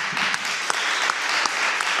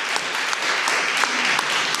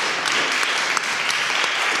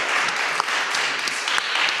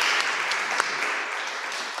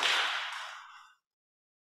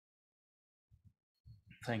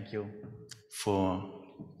 Thank you for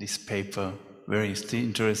this paper. Very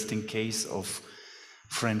interesting case of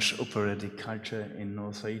French operatic culture in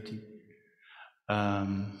North Haiti.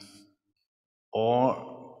 Or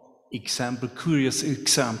curious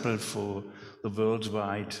example for the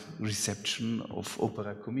worldwide reception of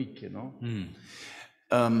opera comique, you know?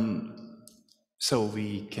 So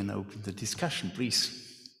we can open the discussion, please.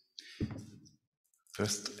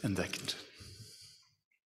 First and second.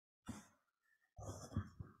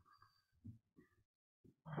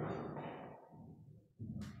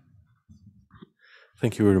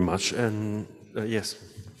 Thank you very much. And yes,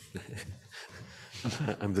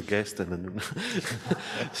 I'm the guest, and then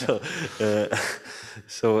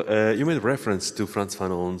so you made reference to Frantz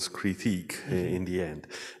Fanon's critique in the end,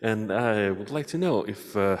 and I would like to know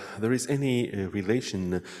if there is any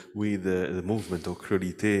relation with the movement of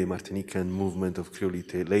Créolité, Martinican movement of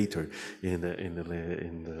Créolité later in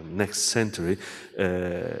the next century,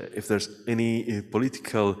 if there's any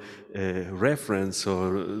political reference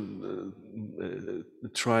or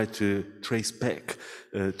try to trace back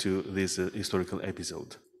to this historical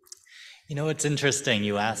episode. You know, it's interesting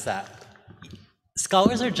you ask that.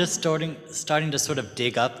 Scholars are just starting to sort of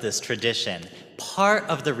dig up this tradition. Part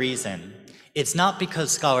of the reason, it's not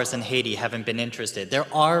because scholars in Haiti haven't been interested. There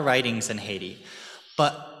are writings in Haiti,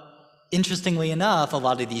 but interestingly enough, a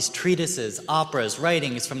lot of these treatises, operas,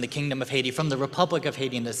 writings from the Kingdom of Haiti, from the Republic of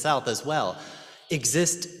Haiti in the south as well,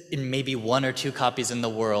 exist in maybe 1 or 2 copies in the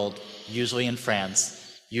world, usually in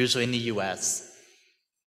France, usually in the US,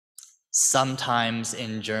 sometimes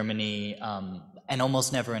in Germany, and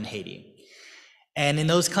almost never in Haiti. And in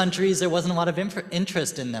those countries, there wasn't a lot of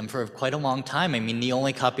interest in them for quite a long time. I mean, the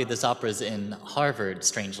only copy of this opera is in Harvard,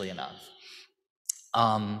 strangely enough.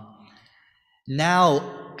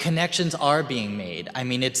 Now, connections are being made. I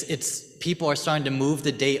mean, people are starting to move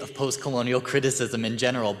the date of post-colonial criticism in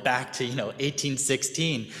general back to,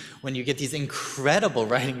 1816, when you get these incredible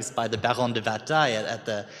writings by the Baron de Vataille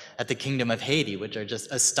at the Kingdom of Haiti, which are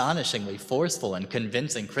just astonishingly forceful and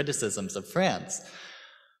convincing criticisms of France.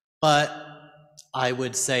 But I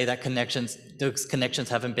would say that those connections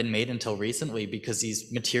haven't been made until recently because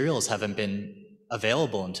these materials haven't been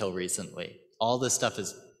available until recently. All this stuff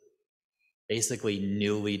is basically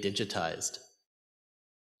newly digitized.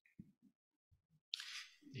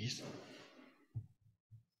 please.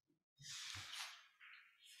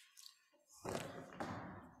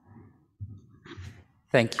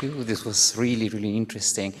 Thank you. This was really, really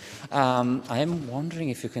interesting. I am wondering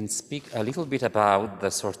if you can speak a little bit about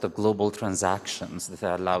the sort of global transactions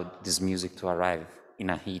that allowed this music to arrive in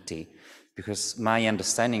Haiti, because my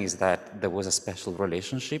understanding is that there was a special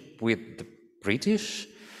relationship with the British.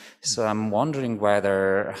 So I'm wondering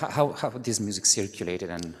whether how this music circulated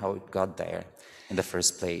and how it got there in the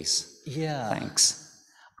first place. Yeah. Thanks.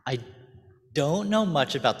 I don't know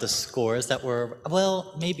much about the scores that were,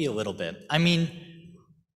 well, maybe a little bit. I mean,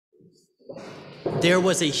 there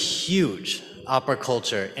was a huge opera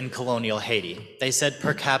culture in colonial Haiti. They said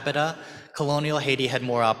per capita, colonial Haiti had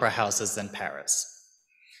more opera houses than Paris.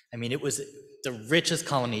 I mean, it was the richest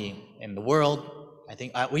colony in the world, I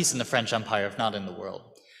think, at least in the French Empire, if not in the world.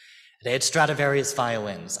 They had Stradivarius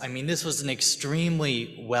violins. I mean, this was an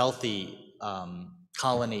extremely wealthy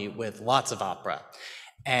colony with lots of opera.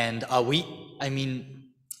 And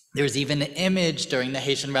there's even an image during the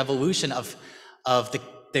Haitian Revolution of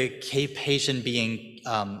the Cape Haitian being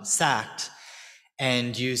sacked,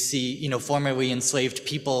 and you see, formerly enslaved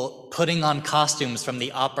people putting on costumes from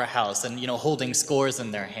the opera house and, holding scores in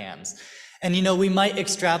their hands. And, we might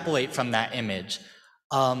extrapolate from that image.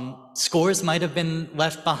 Scores might have been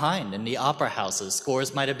left behind in the opera houses.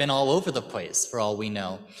 Scores might have been all over the place, for all we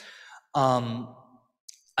know. And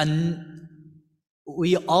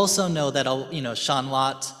we also know that, Sean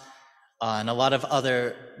Lott and a lot of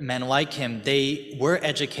other men like him, they were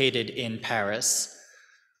educated in Paris,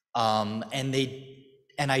 and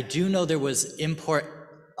I do know there was import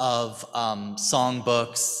of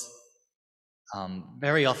songbooks,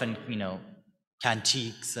 very often,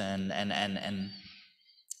 cantiques and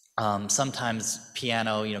sometimes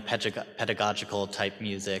piano, pedagogical type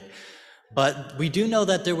music. But we do know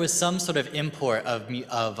that there was some sort of import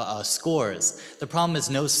of scores. The problem is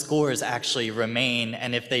no scores actually remain,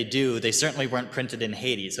 and if they do, they certainly weren't printed in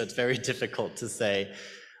Haiti, so it's very difficult to say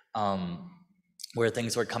where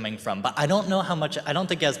things were coming from. But I don't know how much, I don't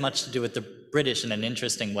think it has much to do with the British in an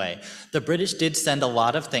interesting way. The British did send a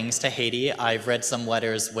lot of things to Haiti. I've read some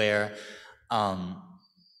letters where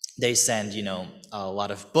they send, a lot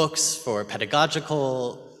of books for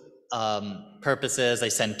pedagogical purposes. They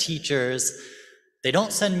send teachers. They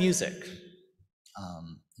don't send music,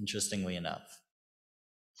 interestingly enough.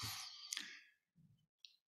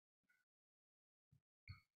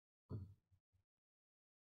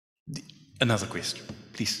 Another question,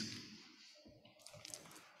 please.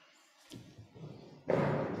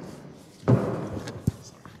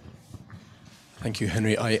 Thank you,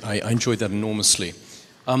 Henry. I enjoyed that enormously.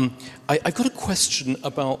 I've got a question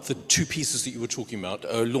about the two pieces that you were talking about,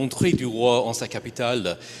 L'entrée du roi en sa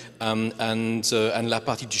capitale and La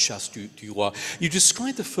partie du chasse du roi. You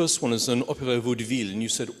described the first one as an opéra vaudeville, and you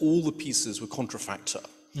said all the pieces were contrafacta.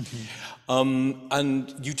 Mm-hmm.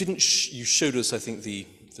 And you showed us, I think, the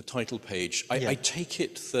title page. I take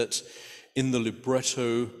it that in the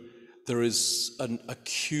libretto there is a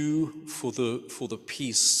cue for the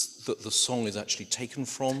piece that the song is actually taken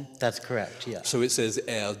from. That's correct, yeah. So it says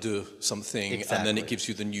air de something, exactly. And then it gives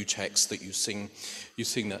you the new text that you sing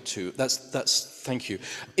that to. That's thank you.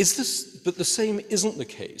 But the same isn't the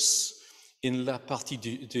case in La partie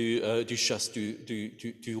du chasse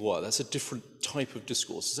du roi. That's a different type of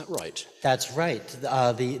discourse, is that right? That's right.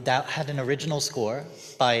 That had an original score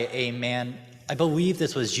by a man, I believe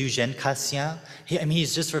this was Eugène Cassien.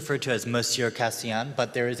 He's just referred to as Monsieur Cassien,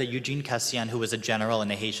 but there is a Eugène Cassien who was a general in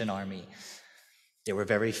the Haitian army. There were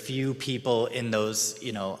very few people in those,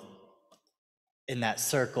 in that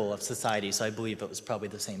circle of society, so I believe it was probably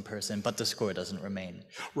the same person, but the score doesn't remain.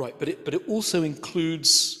 Right, but it also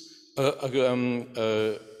includes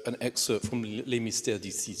an excerpt from Les Mystères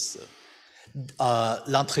d'Isis.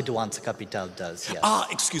 L'entrée du roi en sa capitale does, yes. Ah,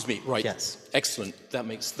 excuse me, right. Yes. Excellent. That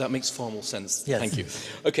makes far more sense. Yes. Thank you.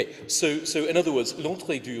 Okay, so in other words,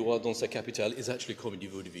 L'entrée du roi dans sa capitale is actually comédie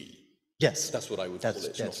vaudeville. Yes. That's what I would call it.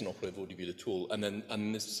 It's not an opera vaudeville at all. And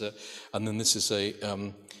this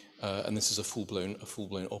is a full-blown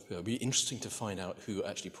opera. It'd be interesting to find out who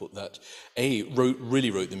actually put that.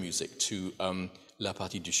 Really wrote the music to La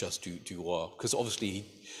partie du chasse du roi, because obviously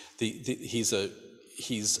he's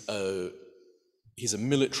a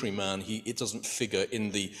military man. It doesn't figure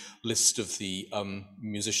in the list of the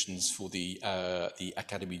musicians for the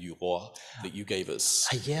Accademia du Roi that you gave us.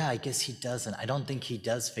 Yeah, I guess he doesn't. I don't think he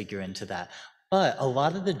does figure into that. But a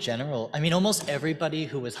lot of the general, almost everybody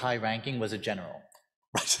who was high-ranking was a general.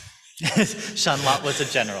 Right. Sean Lott was a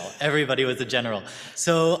general. Everybody was a general.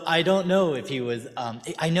 So I don't know if he was.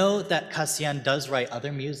 I know that Cassien does write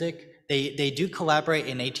other music. They do collaborate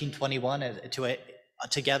in 1821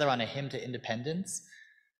 together on a hymn to independence,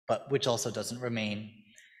 but which also doesn't remain,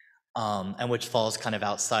 and which falls kind of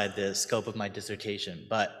outside the scope of my dissertation.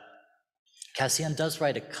 But Cassian does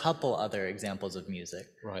write a couple other examples of music.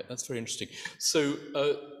 Right, that's very interesting. So,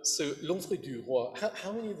 L'Entrée du Roi,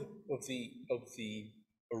 how many of the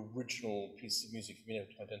original pieces of music have you been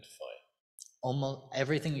able to identify? Almost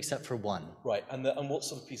everything except for one. Right, and what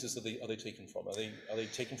sort of pieces are they taken from? Are they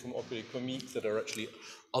taken from opera comique that are actually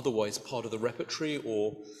otherwise part of the repertory,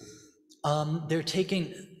 or? They're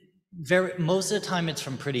taking most of the time it's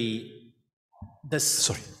from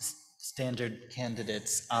standard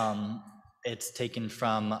candidates. It's taken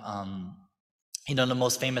from the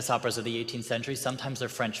most famous operas of the 18th century. Sometimes they're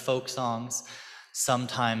French folk songs.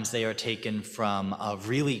 Sometimes they are taken from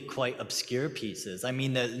really quite obscure pieces. I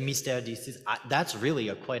mean, the Mystère d'Isis, that's really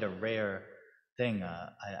quite a rare thing.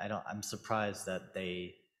 I'm surprised that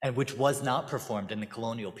and which was not performed in the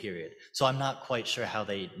colonial period. So I'm not quite sure how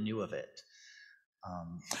they knew of it.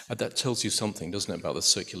 That tells you something, doesn't it, about the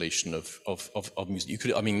circulation of music?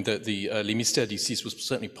 The Les Mystères d'Isis was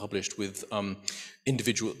certainly published with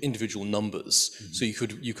individual numbers, so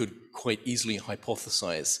you could quite easily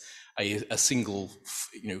hypothesize a single,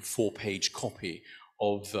 4-page copy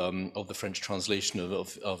of the French translation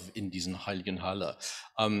of In diesen heiligen Halle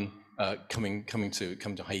coming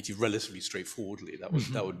to Haiti relatively straightforwardly.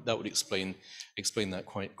 That would explain that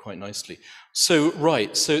quite nicely. So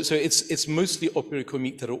it's mostly opera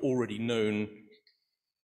comique that are already known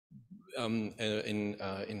in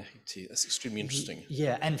Haiti. That's extremely interesting.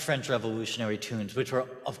 Yeah, and French Revolutionary tunes, which were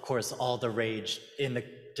of course all the rage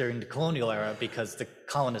during the colonial era because the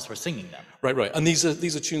colonists were singing them. Right. And these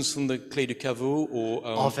are tunes from the Clé de Caveau, or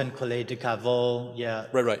often Clé de Caveau, yeah.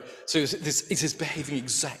 Right. So it is behaving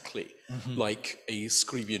exactly like a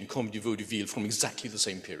Scribian Comédie vaudeville from exactly the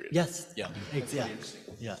same period. Yes. Yeah. Exactly.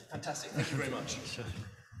 Yeah. Fantastic. Thank you very much. Sure.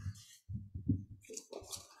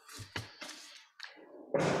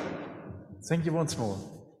 Thank you once more.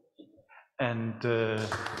 And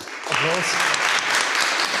applause.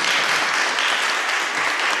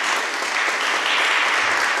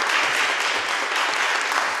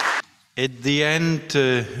 At the end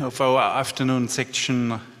of our afternoon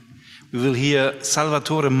section, we will hear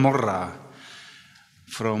Salvatore Morra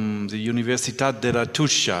from the Università della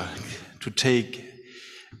Tuscia to take.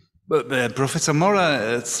 Professor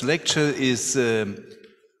Morra's lecture is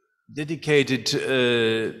dedicated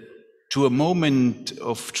to a moment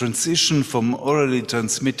of transition from orally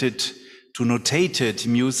transmitted to notated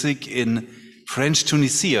music in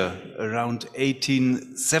French-Tunisian around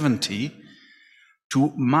 1870. To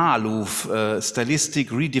Mālūf,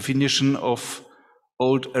 stylistic redefinition of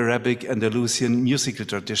old Arabic Andalusian musical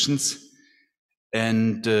traditions,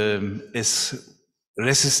 and as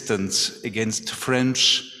resistance against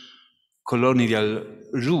French colonial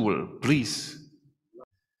rule. Please.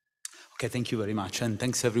 Okay, thank you very much, and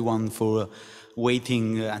thanks everyone for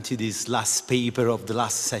waiting until this last paper of the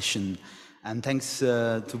last session. And thanks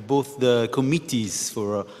to both the committees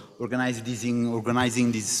for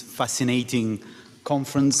organizing this fascinating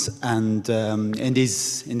conference and in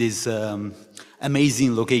this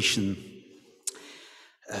amazing location.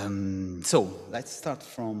 So let's start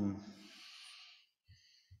from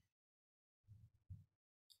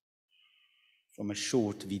a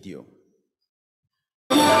short video.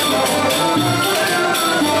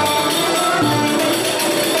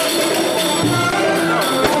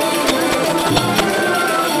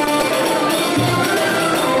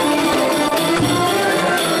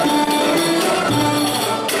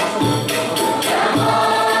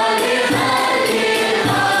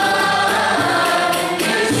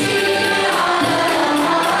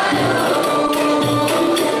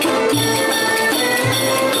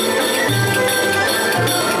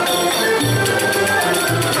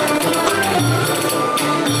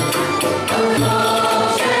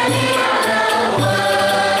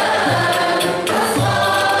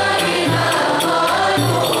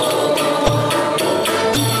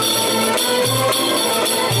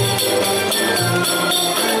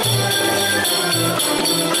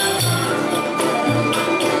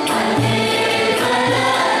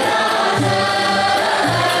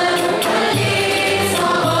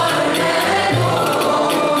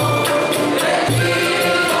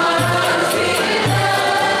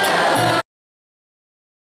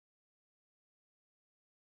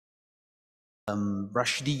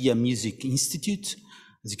 Rashidiyya Music Institute,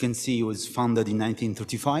 as you can see, it was founded in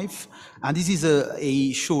 1935, and this is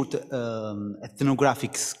a short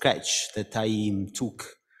ethnographic sketch that I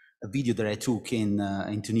took, a video that I took in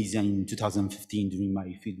Tunisia in 2015 during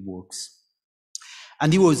my field works.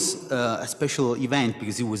 And it was a special event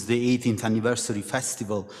because it was the 18th anniversary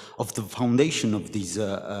festival of the foundation of this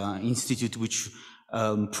institute, which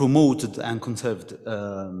promoted and conserved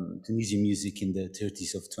Tunisian music in the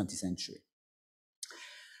 30s of 20th century.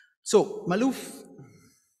 So Mālūf,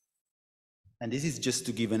 and this is just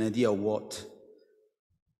to give an idea of what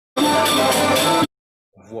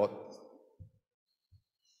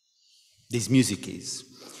this music is.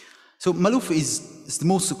 So Mālūf is the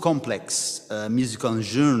most complex musical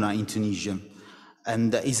genre in Tunisia,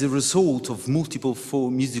 and is a result of multiple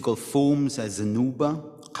musical forms as a nuba,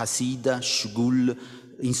 qasida, shugul,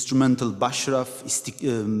 instrumental bashraf,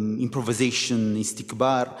 improvisation,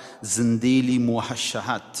 istikbar, zendeli,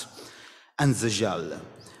 muhashahat, and zajal,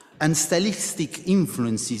 and stylistic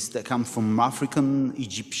influences that come from African,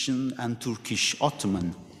 Egyptian, and Turkish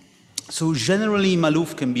Ottoman. So generally,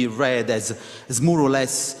 Mālūf can be read as more or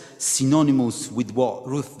less synonymous with what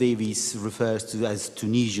Ruth Davies refers to as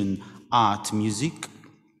Tunisian art music,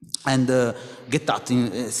 and Gettat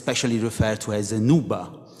especially referred to as a nuba,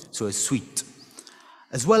 so a suite,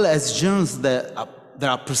 as well as genres that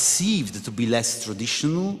are perceived to be less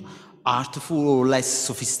traditional, artful, or less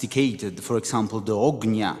sophisticated. For example, the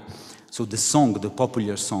ognia, so the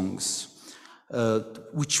popular songs,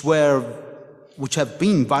 which have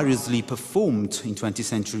been variously performed in 20th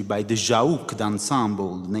century by the Jaouk, the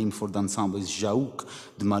ensemble. The name for the ensemble is Jaouk,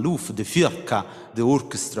 the Mālūf, the Firqa, the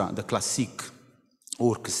orchestra, the classique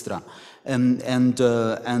orchestra, and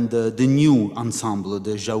the new ensemble,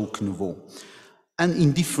 the Jaouk Nouveau, and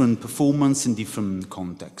in different performance, in different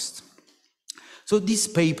contexts. So this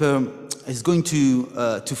paper is going to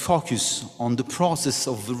focus on the process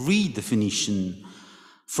of redefinition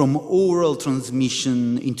from oral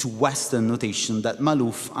transmission into Western notation that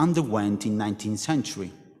Mālūf underwent in 19th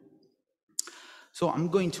century. So I'm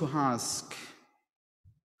going to ask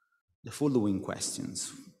the following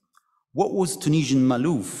questions. What was Tunisian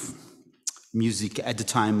Mālūf music at the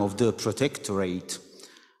time of the Protectorate,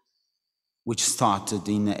 which started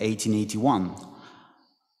in 1881?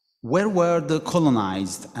 Where were they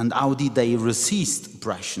colonized, and how did they resist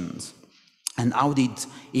oppressions? And how did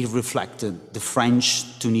it reflect the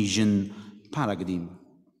French-Tunisian paradigm?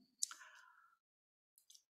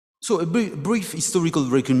 So a brief historical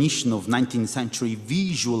recognition of 19th century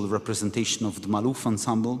visual representation of the Mālūf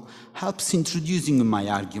ensemble helps introducing my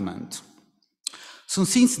argument. So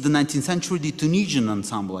since the 19th century, the Tunisian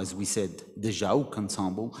ensemble, as we said, the Jaouk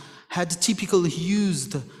ensemble, had typically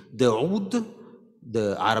used the oud,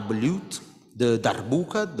 the Arab lute, the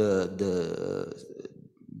darbuka, the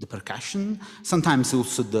percussion, sometimes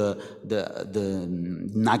also the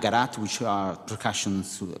nagarat, which are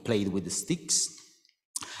percussions played with the sticks,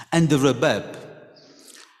 and the rebab,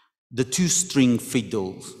 the two-string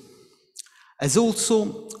fiddles, as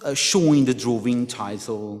also shown in the drawing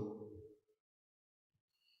titled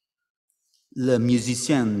Le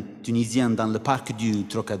musicien tunisien dans le parc du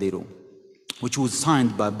Trocadéro, which was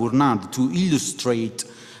signed by Bernard to illustrate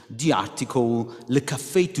the article Le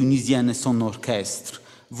Café Tunisien et son orchestre,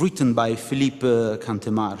 written by Philippe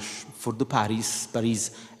Cantemarche for the Paris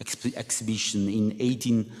exhibition in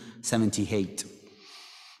 1878.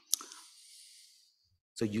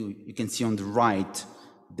 So you can see on the right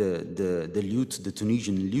the lute, the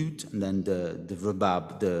Tunisian lute, and then the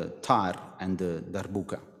rebab, the tar, and the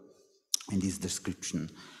darbuka in this description.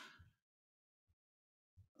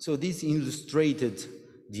 So this illustrated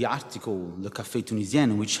the article, Le Café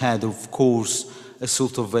Tunisien, which had, of course, a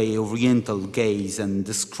sort of a oriental gaze and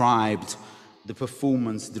described the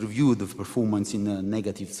performance, the review of the performance in a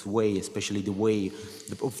negative way, especially the way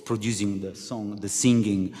of producing the song, the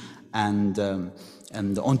singing, and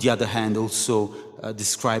on the other hand, also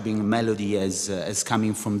describing melody as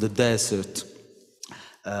coming from the desert.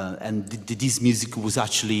 And this music was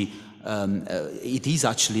actually it is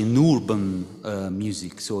actually an urban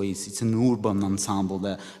music, so it's an urban ensemble,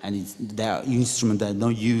 and there are instruments that are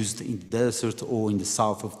not used in the desert or in the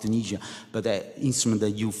south of Tunisia, but instruments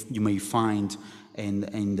that you may find in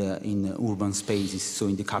urban spaces, so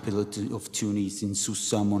in the capital of Tunis, in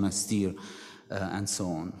Sousa, Monastir, and so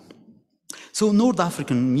on. So North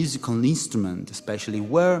African musical instruments, especially,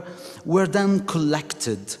 were then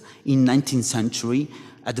collected in 19th century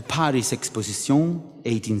at the Paris Exposition,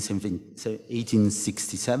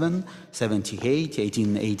 1867, 78,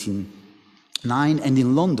 1889, and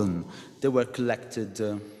in London, they were collected,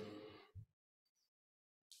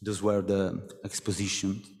 those were the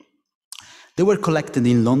expositions. They were collected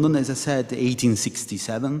in London, as I said,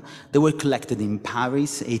 1867. They were collected in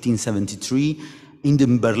Paris, 1873,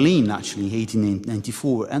 in Berlin, actually, in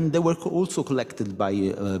 1894, and they were also collected by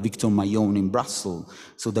Victor Mayon in Brussels.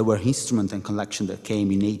 So there were instruments and collection that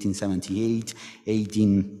came in 1878,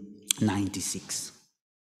 1896.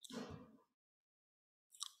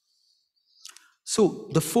 So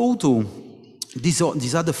the photo, this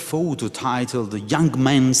other photo titled "Young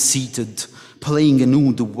Man Seated Playing a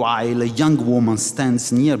Oud While a Young Woman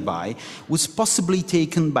Stands Nearby" was possibly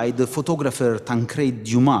taken by the photographer Tancred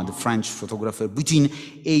Dumas, the French photographer, between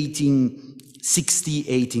 1860 and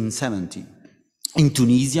 1870. In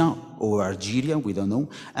Tunisia or Algeria, we don't know,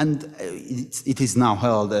 and it is now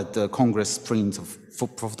held at the Congress Print of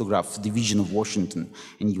Photograph Division of Washington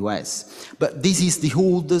in the US. But this is the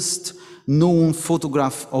oldest known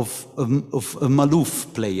photograph of a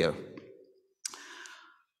Mālūf player.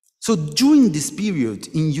 So during this period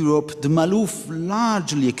in Europe, the Mālūf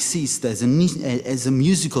largely exists as a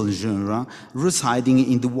musical genre residing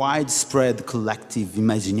in the widespread collective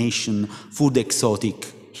imagination for the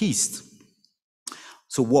exotic East.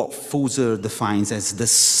 So what Fauser defines as the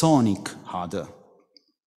sonic other.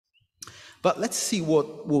 But let's see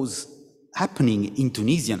what was happening in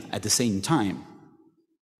Tunisia at the same time.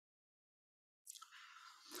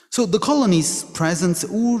 So the colonies' presence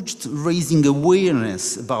urged raising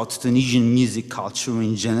awareness about Tunisian music culture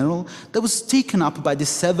in general that was taken up by the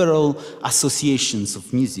several associations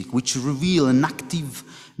of music, which reveal an active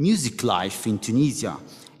music life in Tunisia,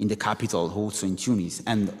 in the capital, also in Tunis,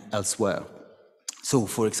 and elsewhere. So,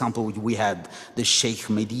 for example, we had the Sheikh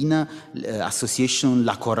Medina Association,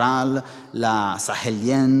 La Chorale, La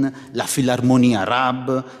Sahelienne, La Philharmonie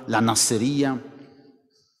Arabe, La Nasseria,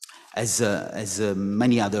 as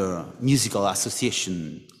many other musical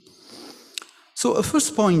associations. So a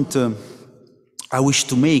first point I wish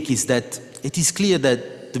to make is that it is clear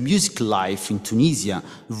that the music life in Tunisia,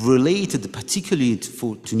 related particularly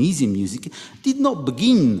for Tunisian music, did not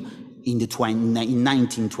begin in the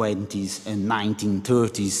 1920s and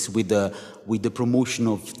 1930s with the promotion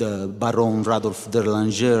of the Baron Radolf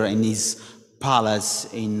d'Erlanger and his palace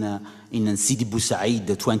in Sidi Bou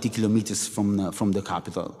Said, 20 kilometers from the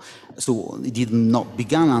capital. So it did not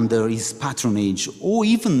begin under his patronage, or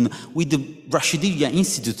even with the Rashidiya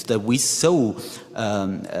Institute that we saw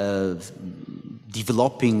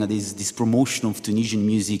developing this promotion of Tunisian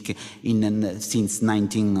music since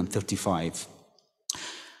 1935.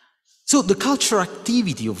 So the cultural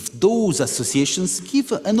activity of those associations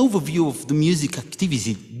give an overview of the music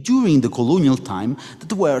activity during the colonial time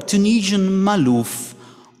that were Tunisian Mālūf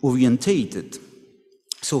orientated.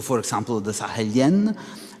 So, for example, the Sahelienne,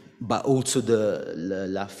 but also the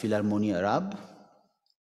La Philharmonie Arabe,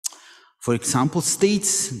 for example,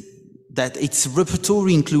 states that its repertoire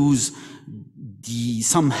includes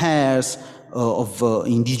some airs of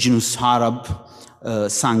indigenous Arab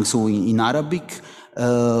sung so in Arabic,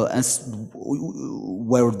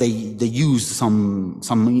 where they used some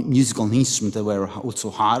musical instruments that were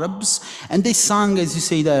also Arabs, and they sang, as you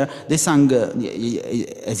say there, they sang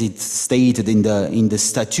as it's stated in the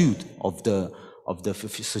statute of the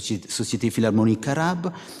Société Philharmonique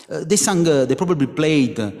Arabe. They probably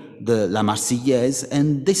played the La Marseillaise,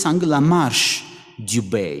 and they sang La Marche du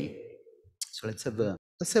Bey. So let's have a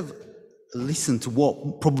listen to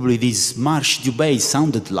what probably this Marche du Bey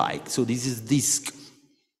sounded like. So this is disc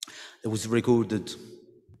that was recorded,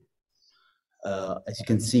 as you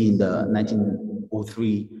can see, in the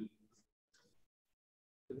 1903.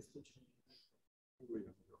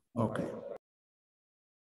 Okay.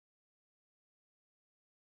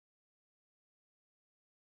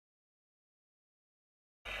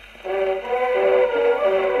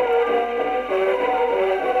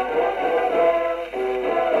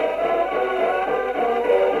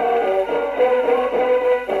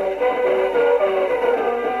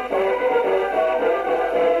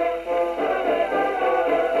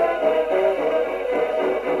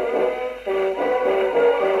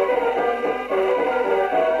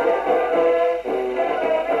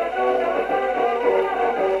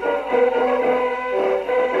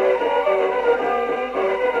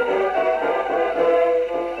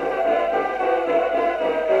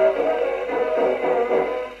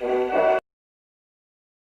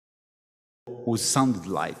 Was sounded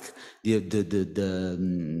like the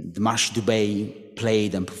Marche du Bey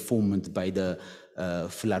played and performed by the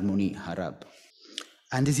Philharmonie Arabe.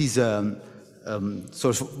 And this is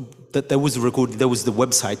that was recorded. That was the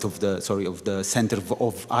website of the Center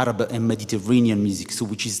of Arab and Mediterranean Music, so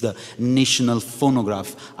which is the national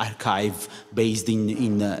phonograph archive based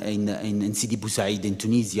in Sidi Bou Said in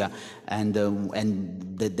Tunisia, and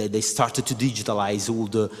they started to digitalize all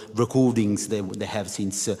the recordings they have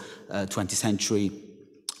since 20th century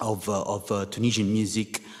Tunisian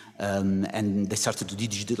music, and they started to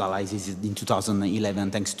digitalize it in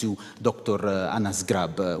 2011 thanks to Dr. Anas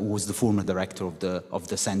Grab, who was the former director of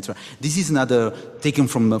the center. This is another taken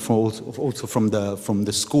from the score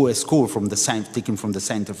from the center, taken from the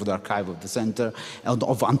center, for the archive of the center,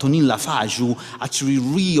 of Antonin Lafage, who actually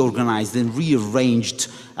reorganized and rearranged,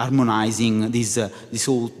 harmonizing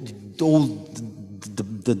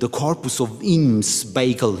the corpus of hymns,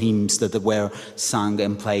 Baikal hymns that were sung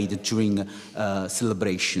and played during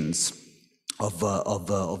celebrations of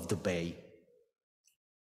the Bay.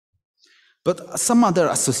 But some other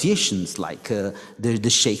associations, like the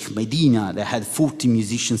Sheikh Medina, they had 40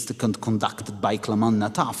 musicians conducted by Clement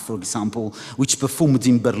Nataf, for example, which performed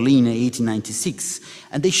in Berlin in 1896,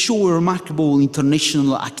 and they show a remarkable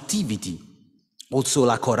international activity. Also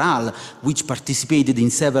La Chorale, which participated in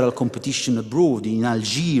several competitions abroad, in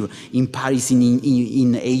Algiers, in Paris in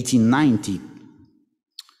 1890.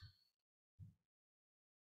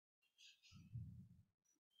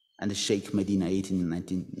 And the Sheikh Medina,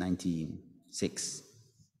 1996.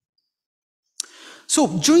 So,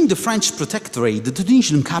 during the French Protectorate, the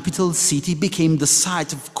Tunisian capital city became the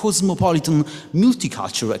site of cosmopolitan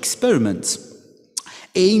multicultural experiments,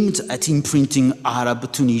 aimed at imprinting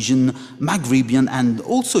Arab, Tunisian, Maghrebian, and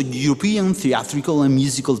also European theatrical and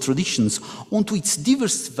musical traditions onto its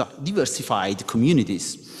diversified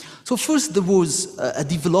communities. So first there was a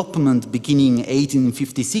development beginning in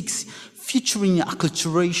 1856, featuring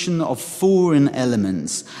acculturation of foreign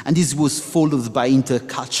elements, and this was followed by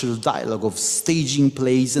intercultural dialogue of staging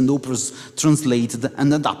plays and operas translated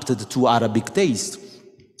and adapted to Arabic taste.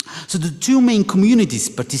 So the two main communities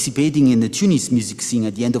participating in the Tunis music scene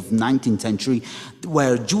at the end of the 19th century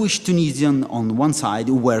were Jewish Tunisian on one side,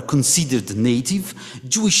 who were considered native,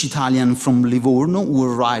 Jewish Italian from Livorno, who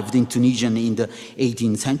arrived in Tunisia in the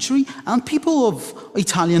 18th century, and people of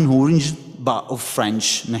Italian origin but of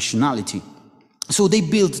French nationality. So they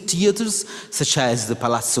built theaters such as the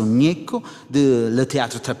Palazzo Gnecco, Le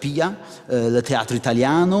Teatro Trapia, Le Teatro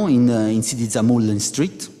Italiano in Sidi Zamolin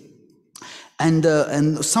Street, and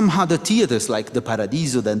some other theaters like the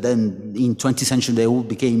Paradiso, that then in 20th century they all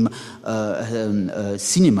became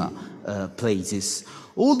cinema places.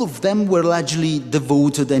 All of them were largely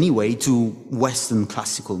devoted anyway to Western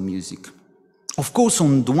classical music. Of course,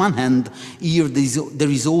 on the one hand, here there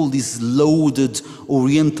is all these loaded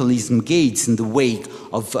Orientalism gates in the wake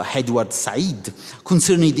of Edward Said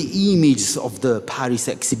concerning the images of the Paris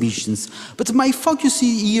exhibitions. But my focus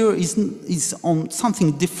here is on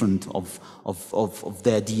something different of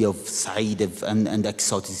the idea of Said and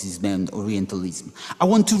exoticism and Orientalism. I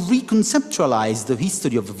want to reconceptualize the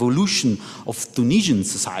history of evolution of Tunisian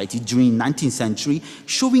society during the 19th century,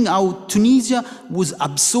 showing how Tunisia was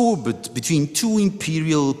absorbed between two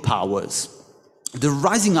imperial powers: the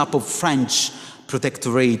rising up of French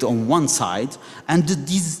Protectorate on one side and the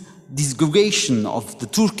disgregation of the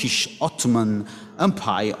Turkish Ottoman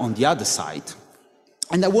Empire on the other side.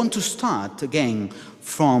 And I want to start again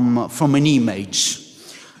from an image.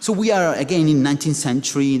 So we are again in 19th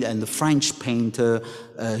century, and the French painter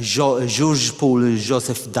Georges Paul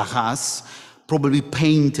Joseph Darras probably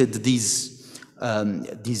painted this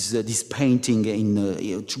painting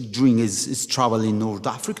during his travel in North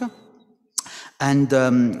Africa. And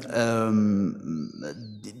the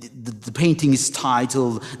painting is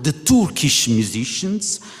titled The Turkish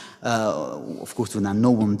Musicians, of course with an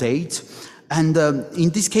unknown date. And in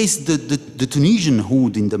this case, the Tunisian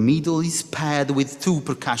hood in the middle is paired with two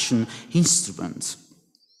percussion instruments.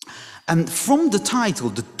 And from the title,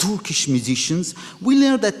 The Turkish Musicians, we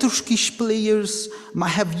learn that Turkish players might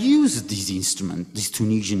have used this instrument, this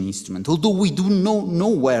Tunisian instrument, although we do not know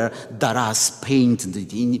where Darras painted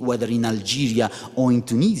it, whether in Algeria or in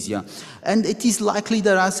Tunisia. And it is likely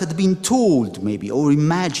Darras had been told, maybe, or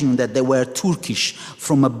imagined that they were Turkish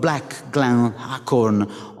from a black gland acorn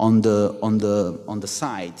on the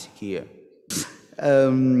side here.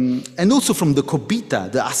 And also from the kobita,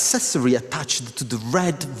 the accessory attached to the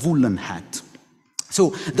red woolen hat.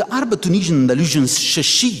 So the Arab Tunisian allusions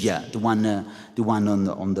shashia, the one on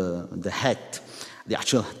the hat, the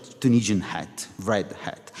actual Tunisian hat, red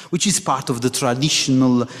hat, which is part of the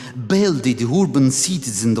traditional belted urban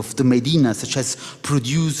citizens of the Medina, such as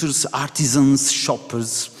producers, artisans,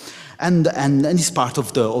 shoppers, and is part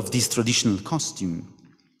of this traditional costume.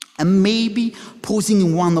 And maybe posing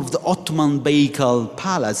in one of the Ottoman Baikal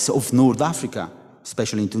palace of North Africa,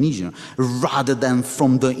 especially in Tunisia, rather than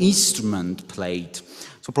from the instrument played.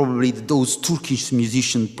 So probably those Turkish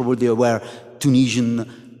musicians probably were Tunisian,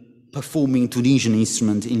 performing Tunisian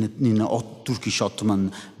instrument in a Turkish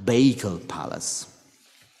Ottoman Baikal palace.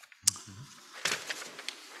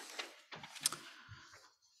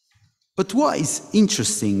 But what is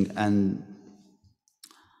interesting and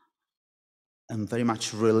very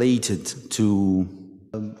much related to,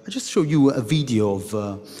 I just show you a video of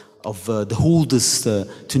the oldest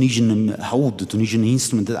Tunisian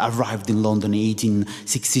instrument that arrived in London in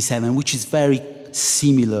 1867, which is very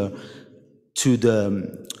similar to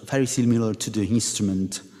the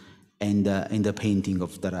instrument and the painting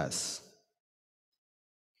of Daras.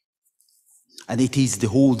 And it is the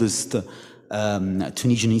oldest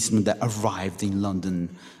Tunisian instrument that arrived in London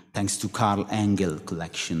thanks to Carl Engel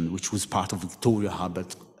collection, which was part of the Victoria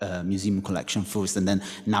Albert Museum collection first, and then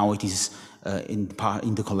now it is in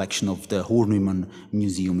the collection of the Horniman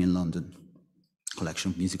Museum in London,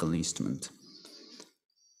 collection of musical instrument.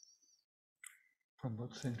 From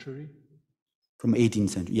what century? From 18th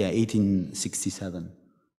century, yeah, 1867.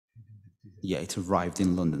 Yeah, it arrived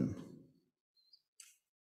in London.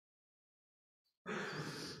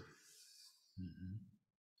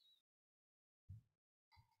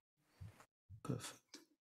 Perfect.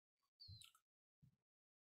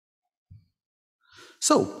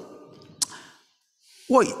 So,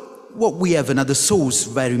 what we have another source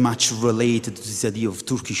very much related to this idea of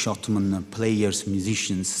Turkish Ottoman players,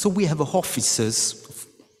 musicians. So we have officers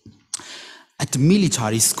at the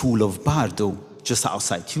military school of Bardo, just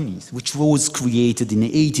outside Tunis, which was created in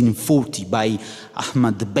 1840 by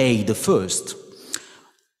Ahmad Bey I.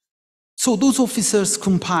 So those officers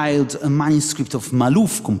compiled a manuscript of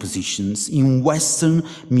Mālūf compositions in Western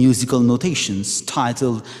musical notations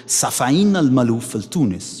titled Safain al-Mālūf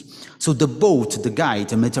al-Tunis. So the boat, the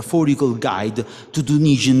guide, a metaphorical guide to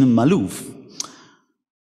Tunisian Mālūf.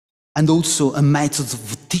 And also a method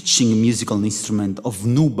of teaching a musical instrument of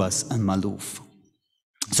Nubas and Mālūf.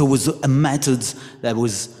 So it was a method that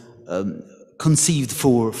was conceived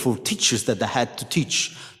for teachers that they had to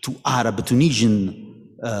teach to Arab Tunisian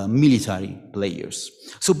military players.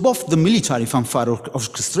 So both the military fanfare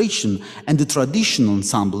orchestration and the traditional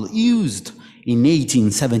ensemble used in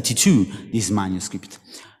 1872 this manuscript.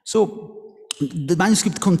 So the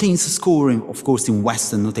manuscript contains a score, of course, in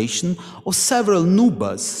Western notation of several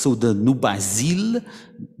nubas. So the nuba zil,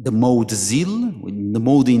 the mode zil, the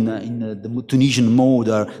mode in the Tunisian mode,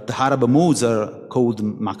 the Arab modes are called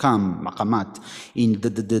makam, makamat. In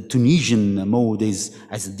the Tunisian mode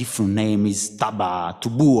has a different name, is taba,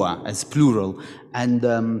 tubua, as plural, and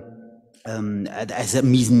as a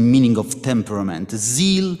meaning of temperament.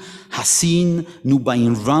 Zil, Hassin,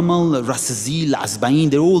 Nubain Ramal, Rasazil, Azbain,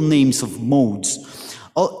 they're all names of modes.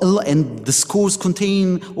 And the scores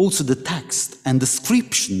contain also the text and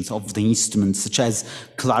descriptions of the instruments, such as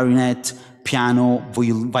clarinet, piano,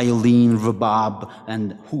 violin, rebab,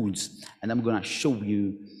 and ouds. And I'm going to show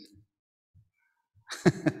you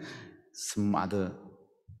some other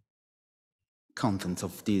contents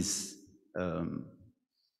of this.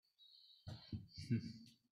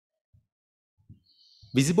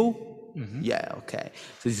 Visible? Mm-hmm. Yeah, okay.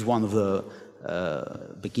 So this is one of the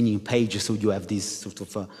beginning pages. So you have this sort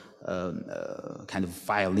of kind of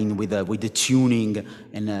violin with the tuning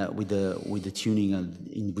and with the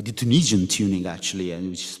tuning with the Tunisian tuning actually, and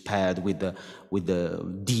which is paired with the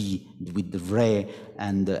D, with the re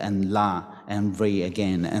and la and re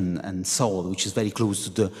again and sol, which is very close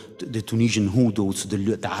to the Tunisian oud, also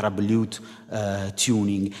the Arab lute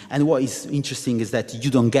tuning. And what is interesting is that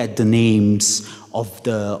you don't get the names of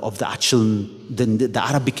the actual the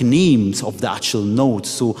Arabic names of the actual notes.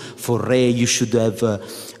 So for re you should have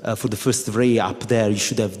for the first re up there you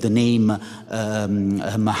should have the name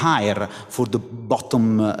Mahair. For the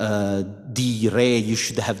bottom D re you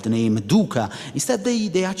should have the name Duka. Instead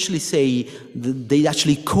they actually say they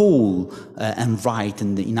actually call and write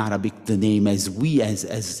in Arabic the name as we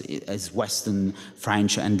as Western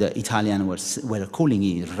French and Italian were calling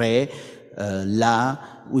it re, la,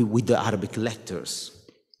 with the Arabic letters.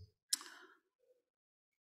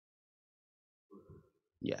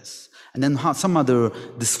 Yes, and then some other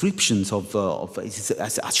descriptions of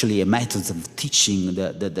it's actually a method of teaching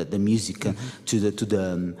the music to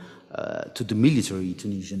the military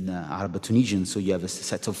Tunisian, Arab Tunisian. So you have a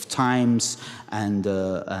set of times and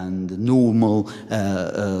normal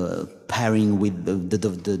pairing with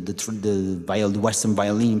the Western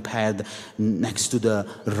violin paired next to the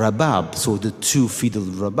rabab. So the two fiddle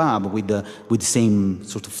rabab with the same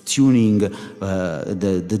sort of tuning,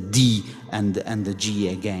 the D and the G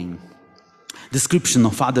again. Description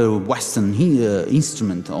of other Western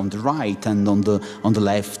instrument on the right and on the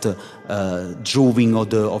left, drawing of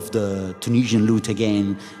the Tunisian lute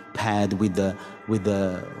again, paired with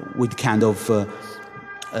kind of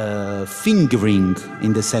fingering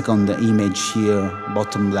in the second image here,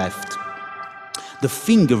 bottom left. The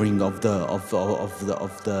fingering of the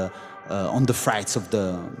on the frets of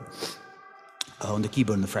the on the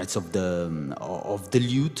keyboard and the frets of the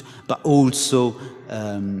lute, but also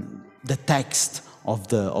the text of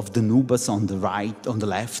the nubas on the right, on the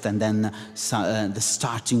left, and then the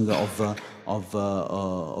starting of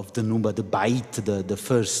the nuba, the bait, the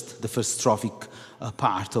first strophic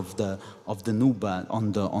part of the nuba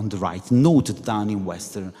on the right, noted down in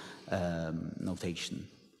Western notation.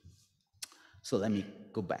 So let me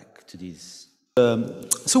go back to this.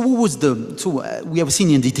 So what was we have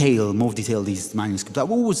seen in detail, more detail, this manuscript. What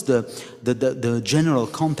was the general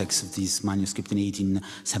context of this manuscript in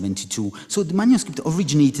 1872? So the manuscript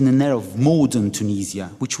originated in an era of modern Tunisia,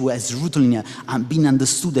 which was rooted been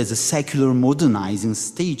understood as a secular modernizing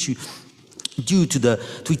stage due to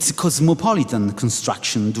its cosmopolitan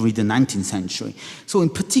construction during the 19th century. So in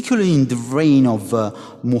particular in the reign of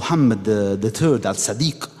Muhammad III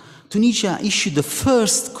al-Sadiq, Tunisia issued the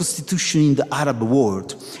first constitution in the Arab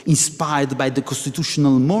world, inspired by the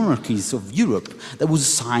constitutional monarchies of Europe, that was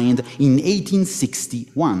signed in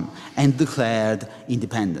 1861 and declared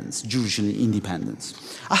independence, judicial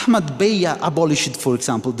independence. Ahmad Bey abolished, for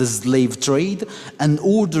example, the slave trade and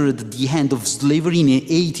ordered the end of slavery in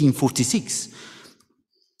 1846.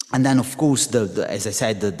 And then, of course, as I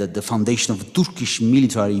said, the foundation of the Turkish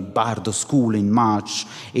military Bardo School in March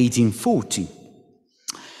 1840.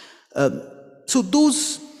 So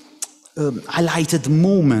those highlighted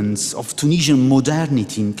moments of Tunisian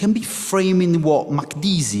modernity can be framed in what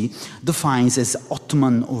Makdisi defines as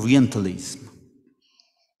Ottoman Orientalism,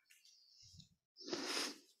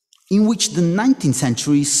 in which the 19th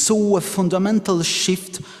century saw a fundamental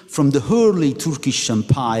shift from the early Turkish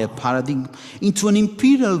Empire paradigm into an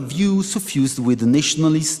imperial view suffused with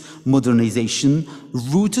nationalist modernization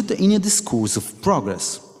rooted in a discourse of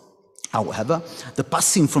progress. However, the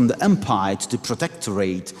passing from the empire to the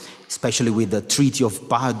protectorate, especially with the Treaty of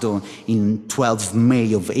Bardo in 12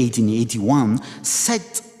 May of 1881,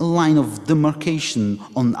 set a line of demarcation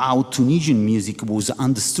on how Tunisian music was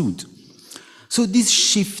understood. So this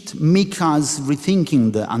shift makes us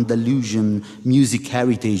rethinking the Andalusian music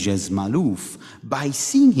heritage as Mālūf by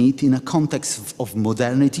seeing it in a context of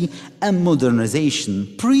modernity and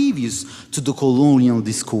modernization previous to the colonial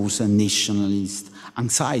discourse and nationalist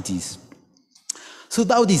anxieties. So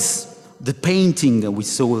that is the painting we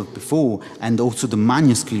saw before, and also the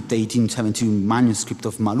manuscript, 1872 manuscript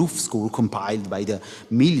of Mālūf school compiled by the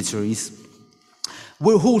militaries,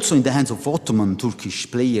 were also in the hands of Ottoman Turkish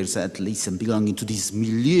players, at least, and belonging to this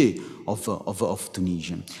milieu of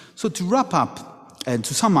Tunisia. So to wrap up and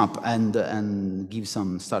to sum up and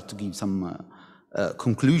start to give some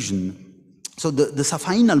conclusion. So the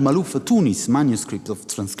Safain al-Mālūf Tunis manuscript of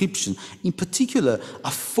transcription, in particular,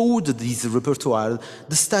 afforded this repertoire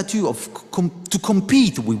the status of to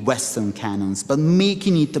compete with Western canons, but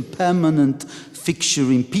making it a permanent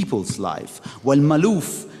fixture in people's life, while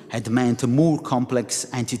Mālūf had meant a more complex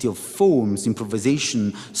entity of forms,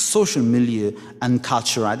 improvisation, social milieu, and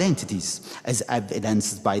cultural identities, as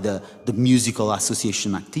evidenced by the musical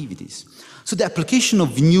association activities. So the application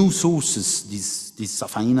of new sources, this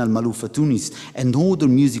Safain al-Mālūf Tunis and other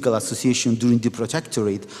musical associations during the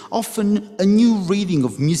Protectorate, often a new reading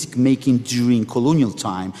of music making during colonial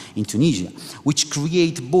time in Tunisia, which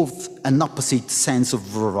create both an opposite sense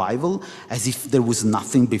of revival, as if there was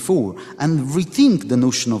nothing before, and rethink the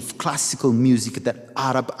notion of classical music that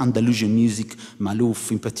Arab Andalusian music,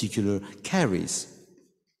 Mālūf in particular, carries.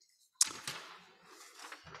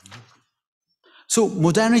 So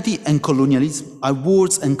modernity and colonialism are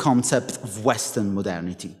words and concepts of Western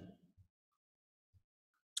modernity.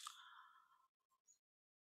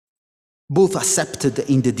 Both accepted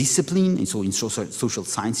in the discipline, so in social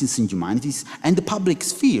sciences and humanities, and the public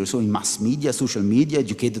sphere, so in mass media, social media,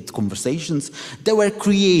 educated conversations, that were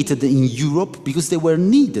created in Europe because they were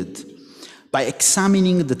needed. By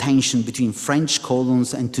examining the tension between French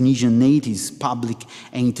colons and Tunisian natives' public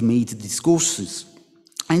and intimate discourses,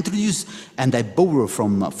 I introduce, and I borrow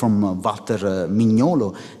from Walter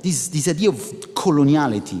Mignolo, this idea of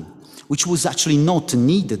coloniality, which was actually not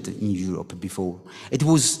needed in Europe before. It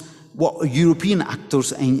was what European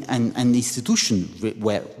actors and institutions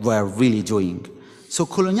were really doing. So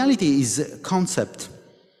coloniality is a concept,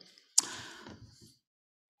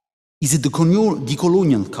 is a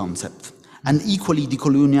decolonial concept, and equally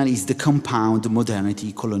decolonial is the compound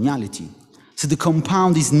modernity coloniality. So the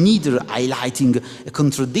compound is neither highlighting a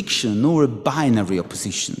contradiction nor a binary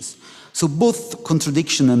oppositions. So both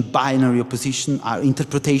contradiction and binary opposition are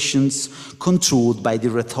interpretations controlled by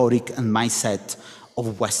the rhetoric and mindset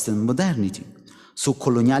of Western modernity. So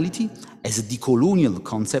coloniality, as a decolonial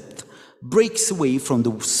concept, breaks away from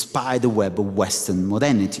the spider web of Western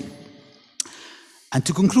modernity. And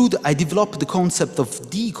to conclude, I developed the concept of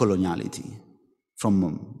decoloniality from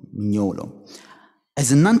Mignolo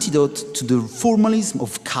as an antidote to the formalism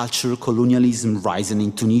of cultural colonialism rising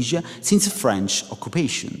in Tunisia since the French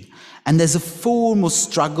occupation, and as a form of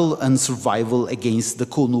struggle and survival against the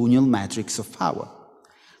colonial matrix of power.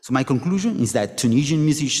 So my conclusion is that Tunisian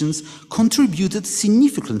musicians contributed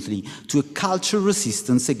significantly to a cultural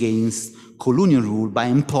resistance against colonial rule by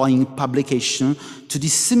employing publication to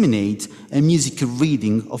disseminate a musical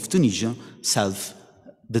reading of Tunisian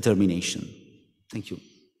self-determination. Thank you.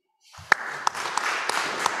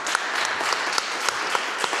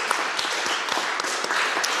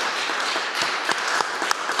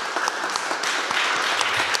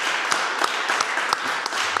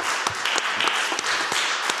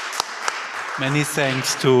 Many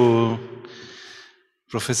thanks to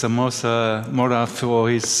Professor Morra for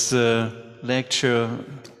his lecture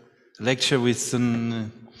with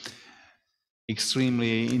an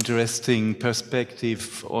extremely interesting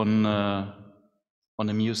perspective on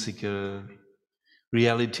a musical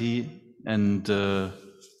reality and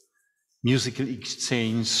musical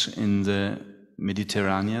exchange in the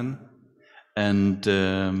Mediterranean. And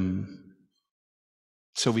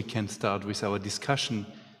so we can start with our discussion.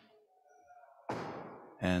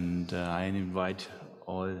 And I invite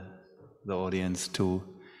all the audience to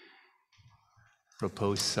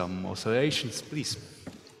propose some observations, please.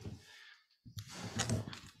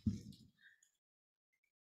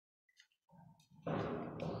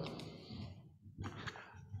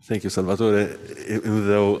 Thank you, Salvatore. Even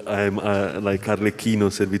though I'm like Arlecchino,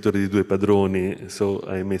 servitore di due padroni, so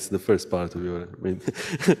I missed the first part of your,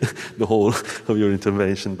 the whole of your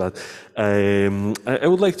intervention. But I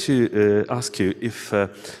would like to ask you if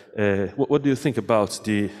what do you think about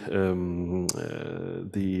the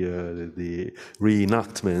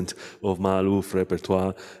reenactment of Mālūf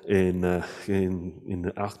repertoire in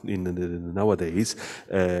nowadays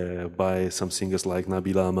by some singers like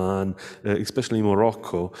Nabila Aman, especially in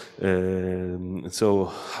Morocco? So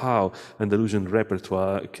how Andalusian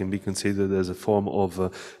repertoire can be considered as a form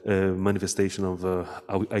of manifestation of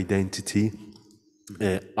identity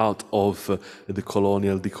out of the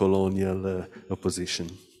colonial opposition?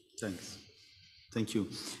 Thanks. Thank you.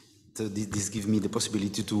 So this gives me the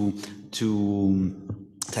possibility to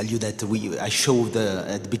tell you that I showed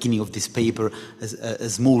at the beginning of this paper a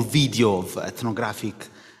small video of ethnographic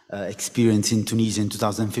experience in Tunisia in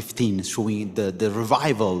 2015, showing the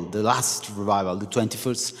revival, the last revival, the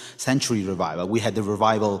 21st century revival. We had the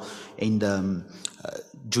revival in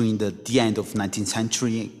during the end of 19th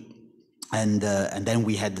century. And then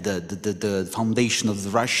we had the foundation of the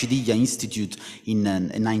Rashidiyya Institute in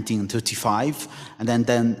 1935, and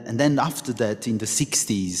then after that in the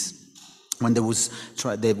 60s, when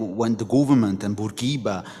when the government and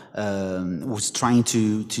Bourguiba was trying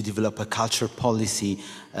to develop a culture policy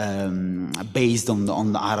based on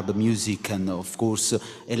the Arab music, and of course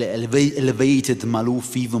elevated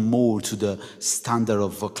Mālūf even more to the standard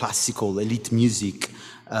of classical elite music.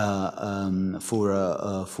 For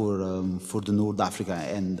the North Africa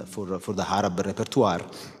and for the Arab repertoire.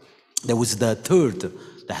 There was that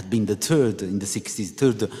had been the third in the 60s,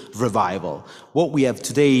 third revival. What we have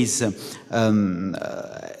today is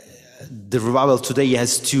the revival today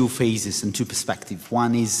has two phases and two perspectives.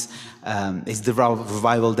 One is the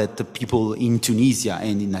revival that the people in Tunisia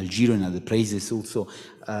and in Algeria and other places also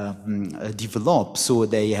develop. So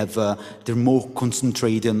they have they're more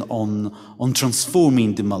concentrated on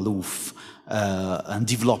transforming the Mālūf and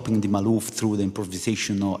developing the Mālūf through the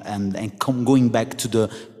improvisation and going back to the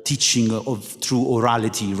teaching through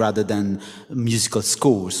orality rather than musical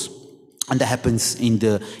scores. And that happens in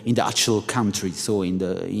the actual country, so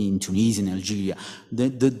in Tunisia and Algeria.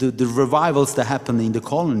 The revivals that happen in the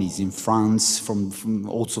colonies in France, from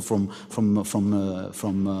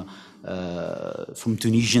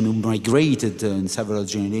Tunisian who migrated in several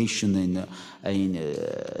generations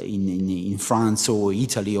in France or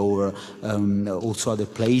Italy or also other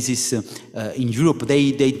places in Europe,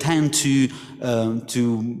 they tend to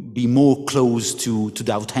be more close to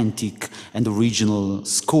the authentic and original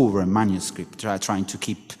score and manuscript, trying to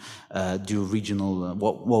keep the original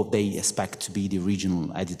what they expect to be the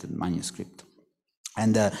original edited manuscript.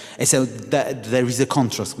 And so there is a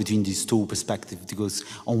contrast between these two perspectives, because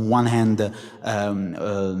on one hand, the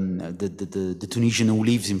Tunisian who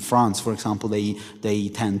lives in France, for example, they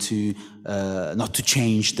tend to not to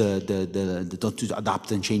change not to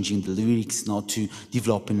adapt and changing the lyrics, not to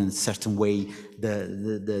develop in a certain way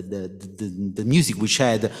the music, which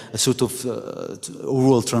had a sort of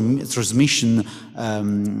oral transmission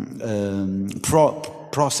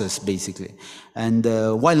process, basically. And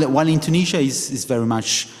while in Tunisia is very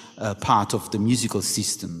much part of the musical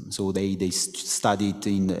system, so they studied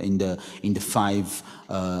in the 5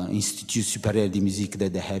 Instituts Supérieurs de Musique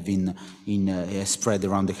that they have spread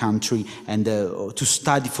around the country, and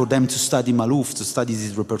for them to study Mālūf, to study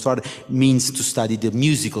this repertoire, means to study the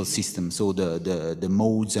musical system, so the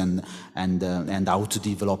modes and how to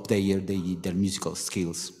develop their musical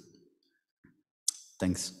skills.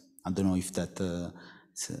 Thanks. I don't know if that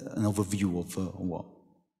is an overview of what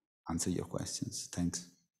answer your questions. Thanks.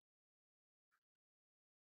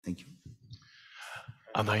 Thank you.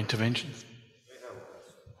 Other interventions?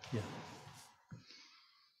 Yeah.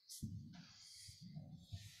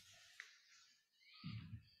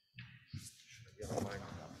 All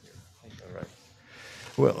right.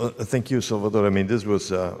 Well, thank you, Salvatore. I mean, this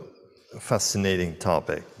was a fascinating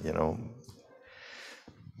topic, you know,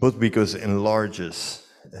 both because it enlarges,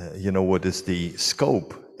 you know, what is the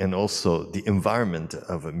scope and also the environment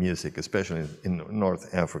of music, especially in North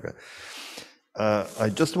Africa. I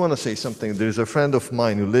just want to say something. There's a friend of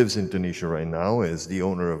mine who lives in Tunisia right now, is the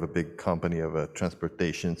owner of a big company of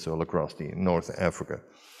transportations all across the North Africa.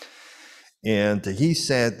 And he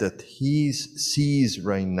said that he sees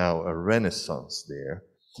right now a renaissance there,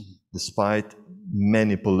 despite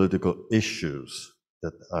many political issues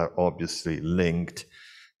that are obviously linked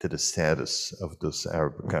to the status of those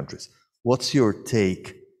Arab countries. What's your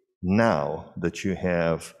take now that you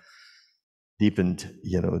have deepened,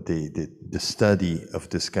 you know, the study of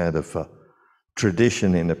this kind of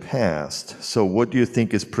tradition in the past? So what do you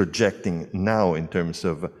think is projecting now in terms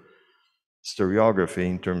of historiography,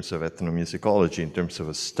 in terms of ethnomusicology, in terms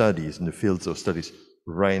of studies, in the fields of studies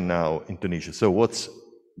right now in Tunisia? So what's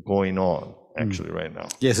going on actually right now?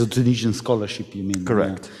 Yeah, so Tunisian scholarship, you mean?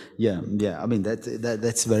 Correct. Yeah. I mean, that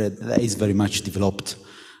is very much developed.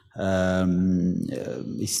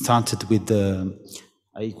 It started with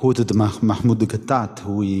I quoted Mahmoud Gattat,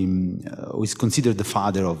 who is considered the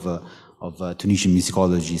father of Tunisian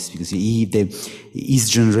musicologists, because his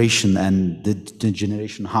generation and the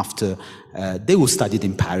generation after, they all studied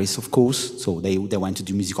in Paris, of course. So they went to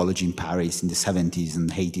do musicology in Paris in the 70s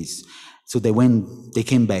and 80s. So they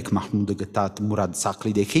came back, Mahmoud Gattat, Murad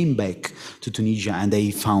Sakli, they came back to Tunisia and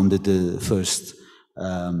they founded the first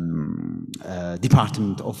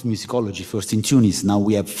department of musicology, first in Tunis. Now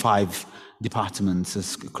we have 5 departments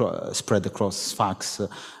spread across Sfax,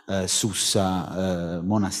 Susa,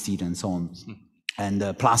 Monastir, and so on.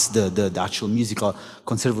 And plus the actual musical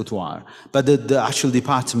conservatoire. But the actual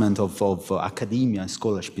department of Accademia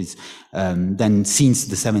scholarship is then since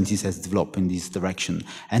the 70s has developed in this direction.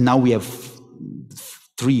 And now we have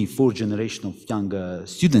 3-4 generation of young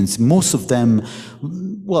students. Most of them,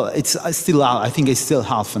 well, I think it's still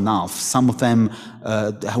half and half. Some of them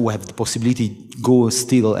who have the possibility go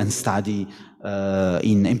still and study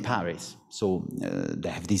in Paris. So they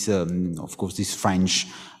have this, of course, this French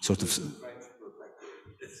sort of.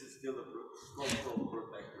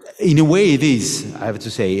 In a way, it is, I have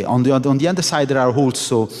to say. On the other side, there are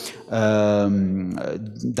also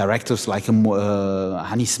directors like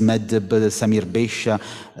Hanis Medeb, Samir Besha,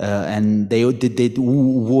 and they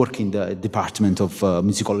work in the department of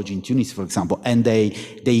musicology in Tunis, for example, and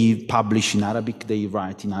they publish in Arabic, they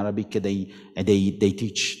write in Arabic, they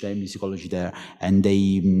teach their musicology there, and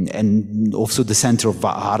also the Center of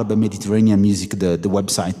Arab and Mediterranean Music, the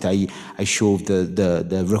website I showed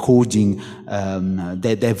the recording.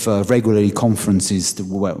 They have regularly conferences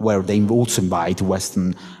where they also invite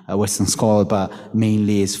Western scholars, but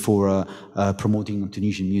mainly is for promoting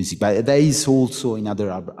Tunisian music. But there is also in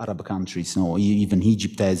other Arab countries. Even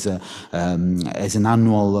Egypt has an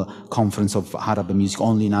annual conference of Arab music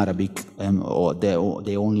only in Arabic, or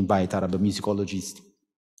they only invite Arab musicologists,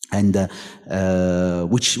 and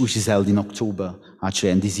which is held in October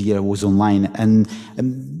actually, and this year was online, and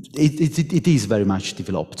it is very much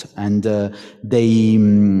developed, and they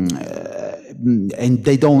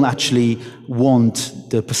don't actually want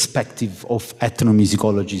the perspective of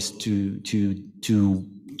ethnomusicologists to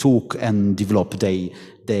talk and develop their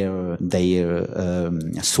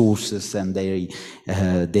sources and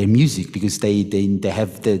their music, because they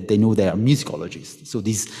know they are musicologists. So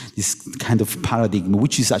this kind of paradigm,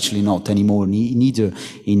 which is actually not anymore neither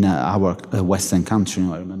in our Western country.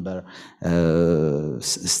 I remember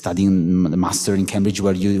studying the master in Cambridge,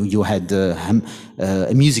 where you had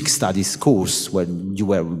a music studies course where you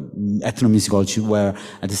were ethnomusicology, were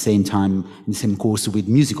at the same time in the same course with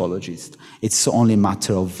musicologists. It's only a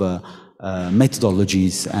matter of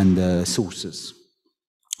methodologies and sources,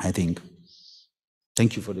 I think.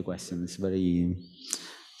 Thank you for the question. It's very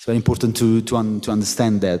It's very important to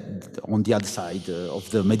understand that on the other side of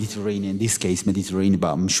the Mediterranean, in this case Mediterranean,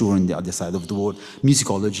 but I'm sure on the other side of the world,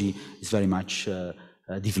 musicology is very much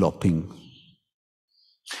developing.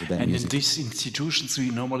 And in these institutions, we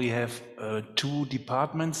normally have two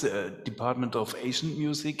departments, Department of Asian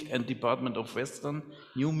Music and Department of Western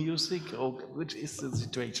New Music, or which is the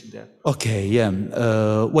situation there? Okay, yeah.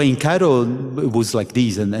 Well, in Cairo, it was like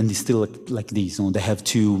this, and it's still like this. You know, they have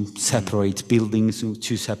two separate buildings,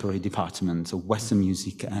 two separate departments of Western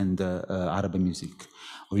music and Arab music,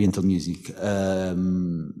 Oriental music.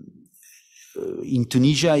 In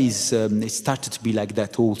Tunisia, it started to be like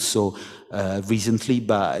that also recently,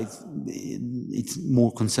 but it's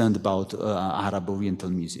more concerned about Arab Oriental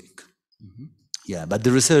music. Mm-hmm. Yeah, but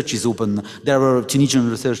the research is open. There are Tunisian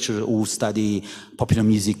researchers who study popular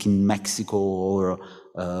music in Mexico or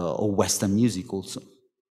Western music also.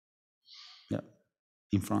 Yeah,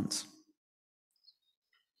 in France.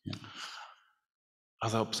 Yeah.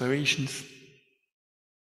 Other observations,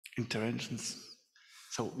 interventions?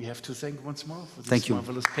 So we have to thank once more for this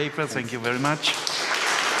marvelous paper. Thank you very much.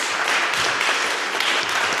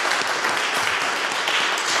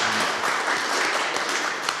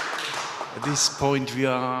 At this point, we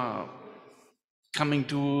are coming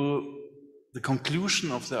to the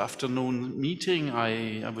conclusion of the afternoon meeting.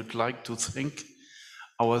 I would like to thank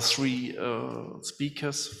our three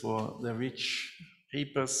speakers for their rich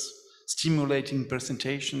papers, stimulating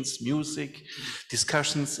presentations, music,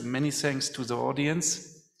 discussions. Many thanks to the audience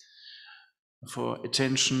for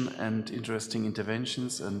attention and interesting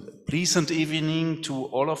interventions. And pleasant evening to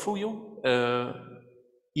all of you.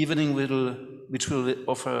 Evening which will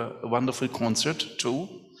offer a wonderful concert too.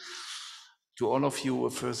 To all of you, a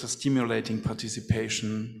further stimulating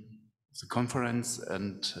participation of the conference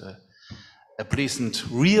and a pleasant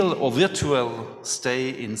real or virtual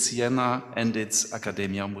stay in Siena and its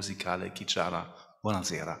Accademia Musicale Chigiana.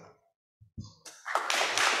 Buonasera.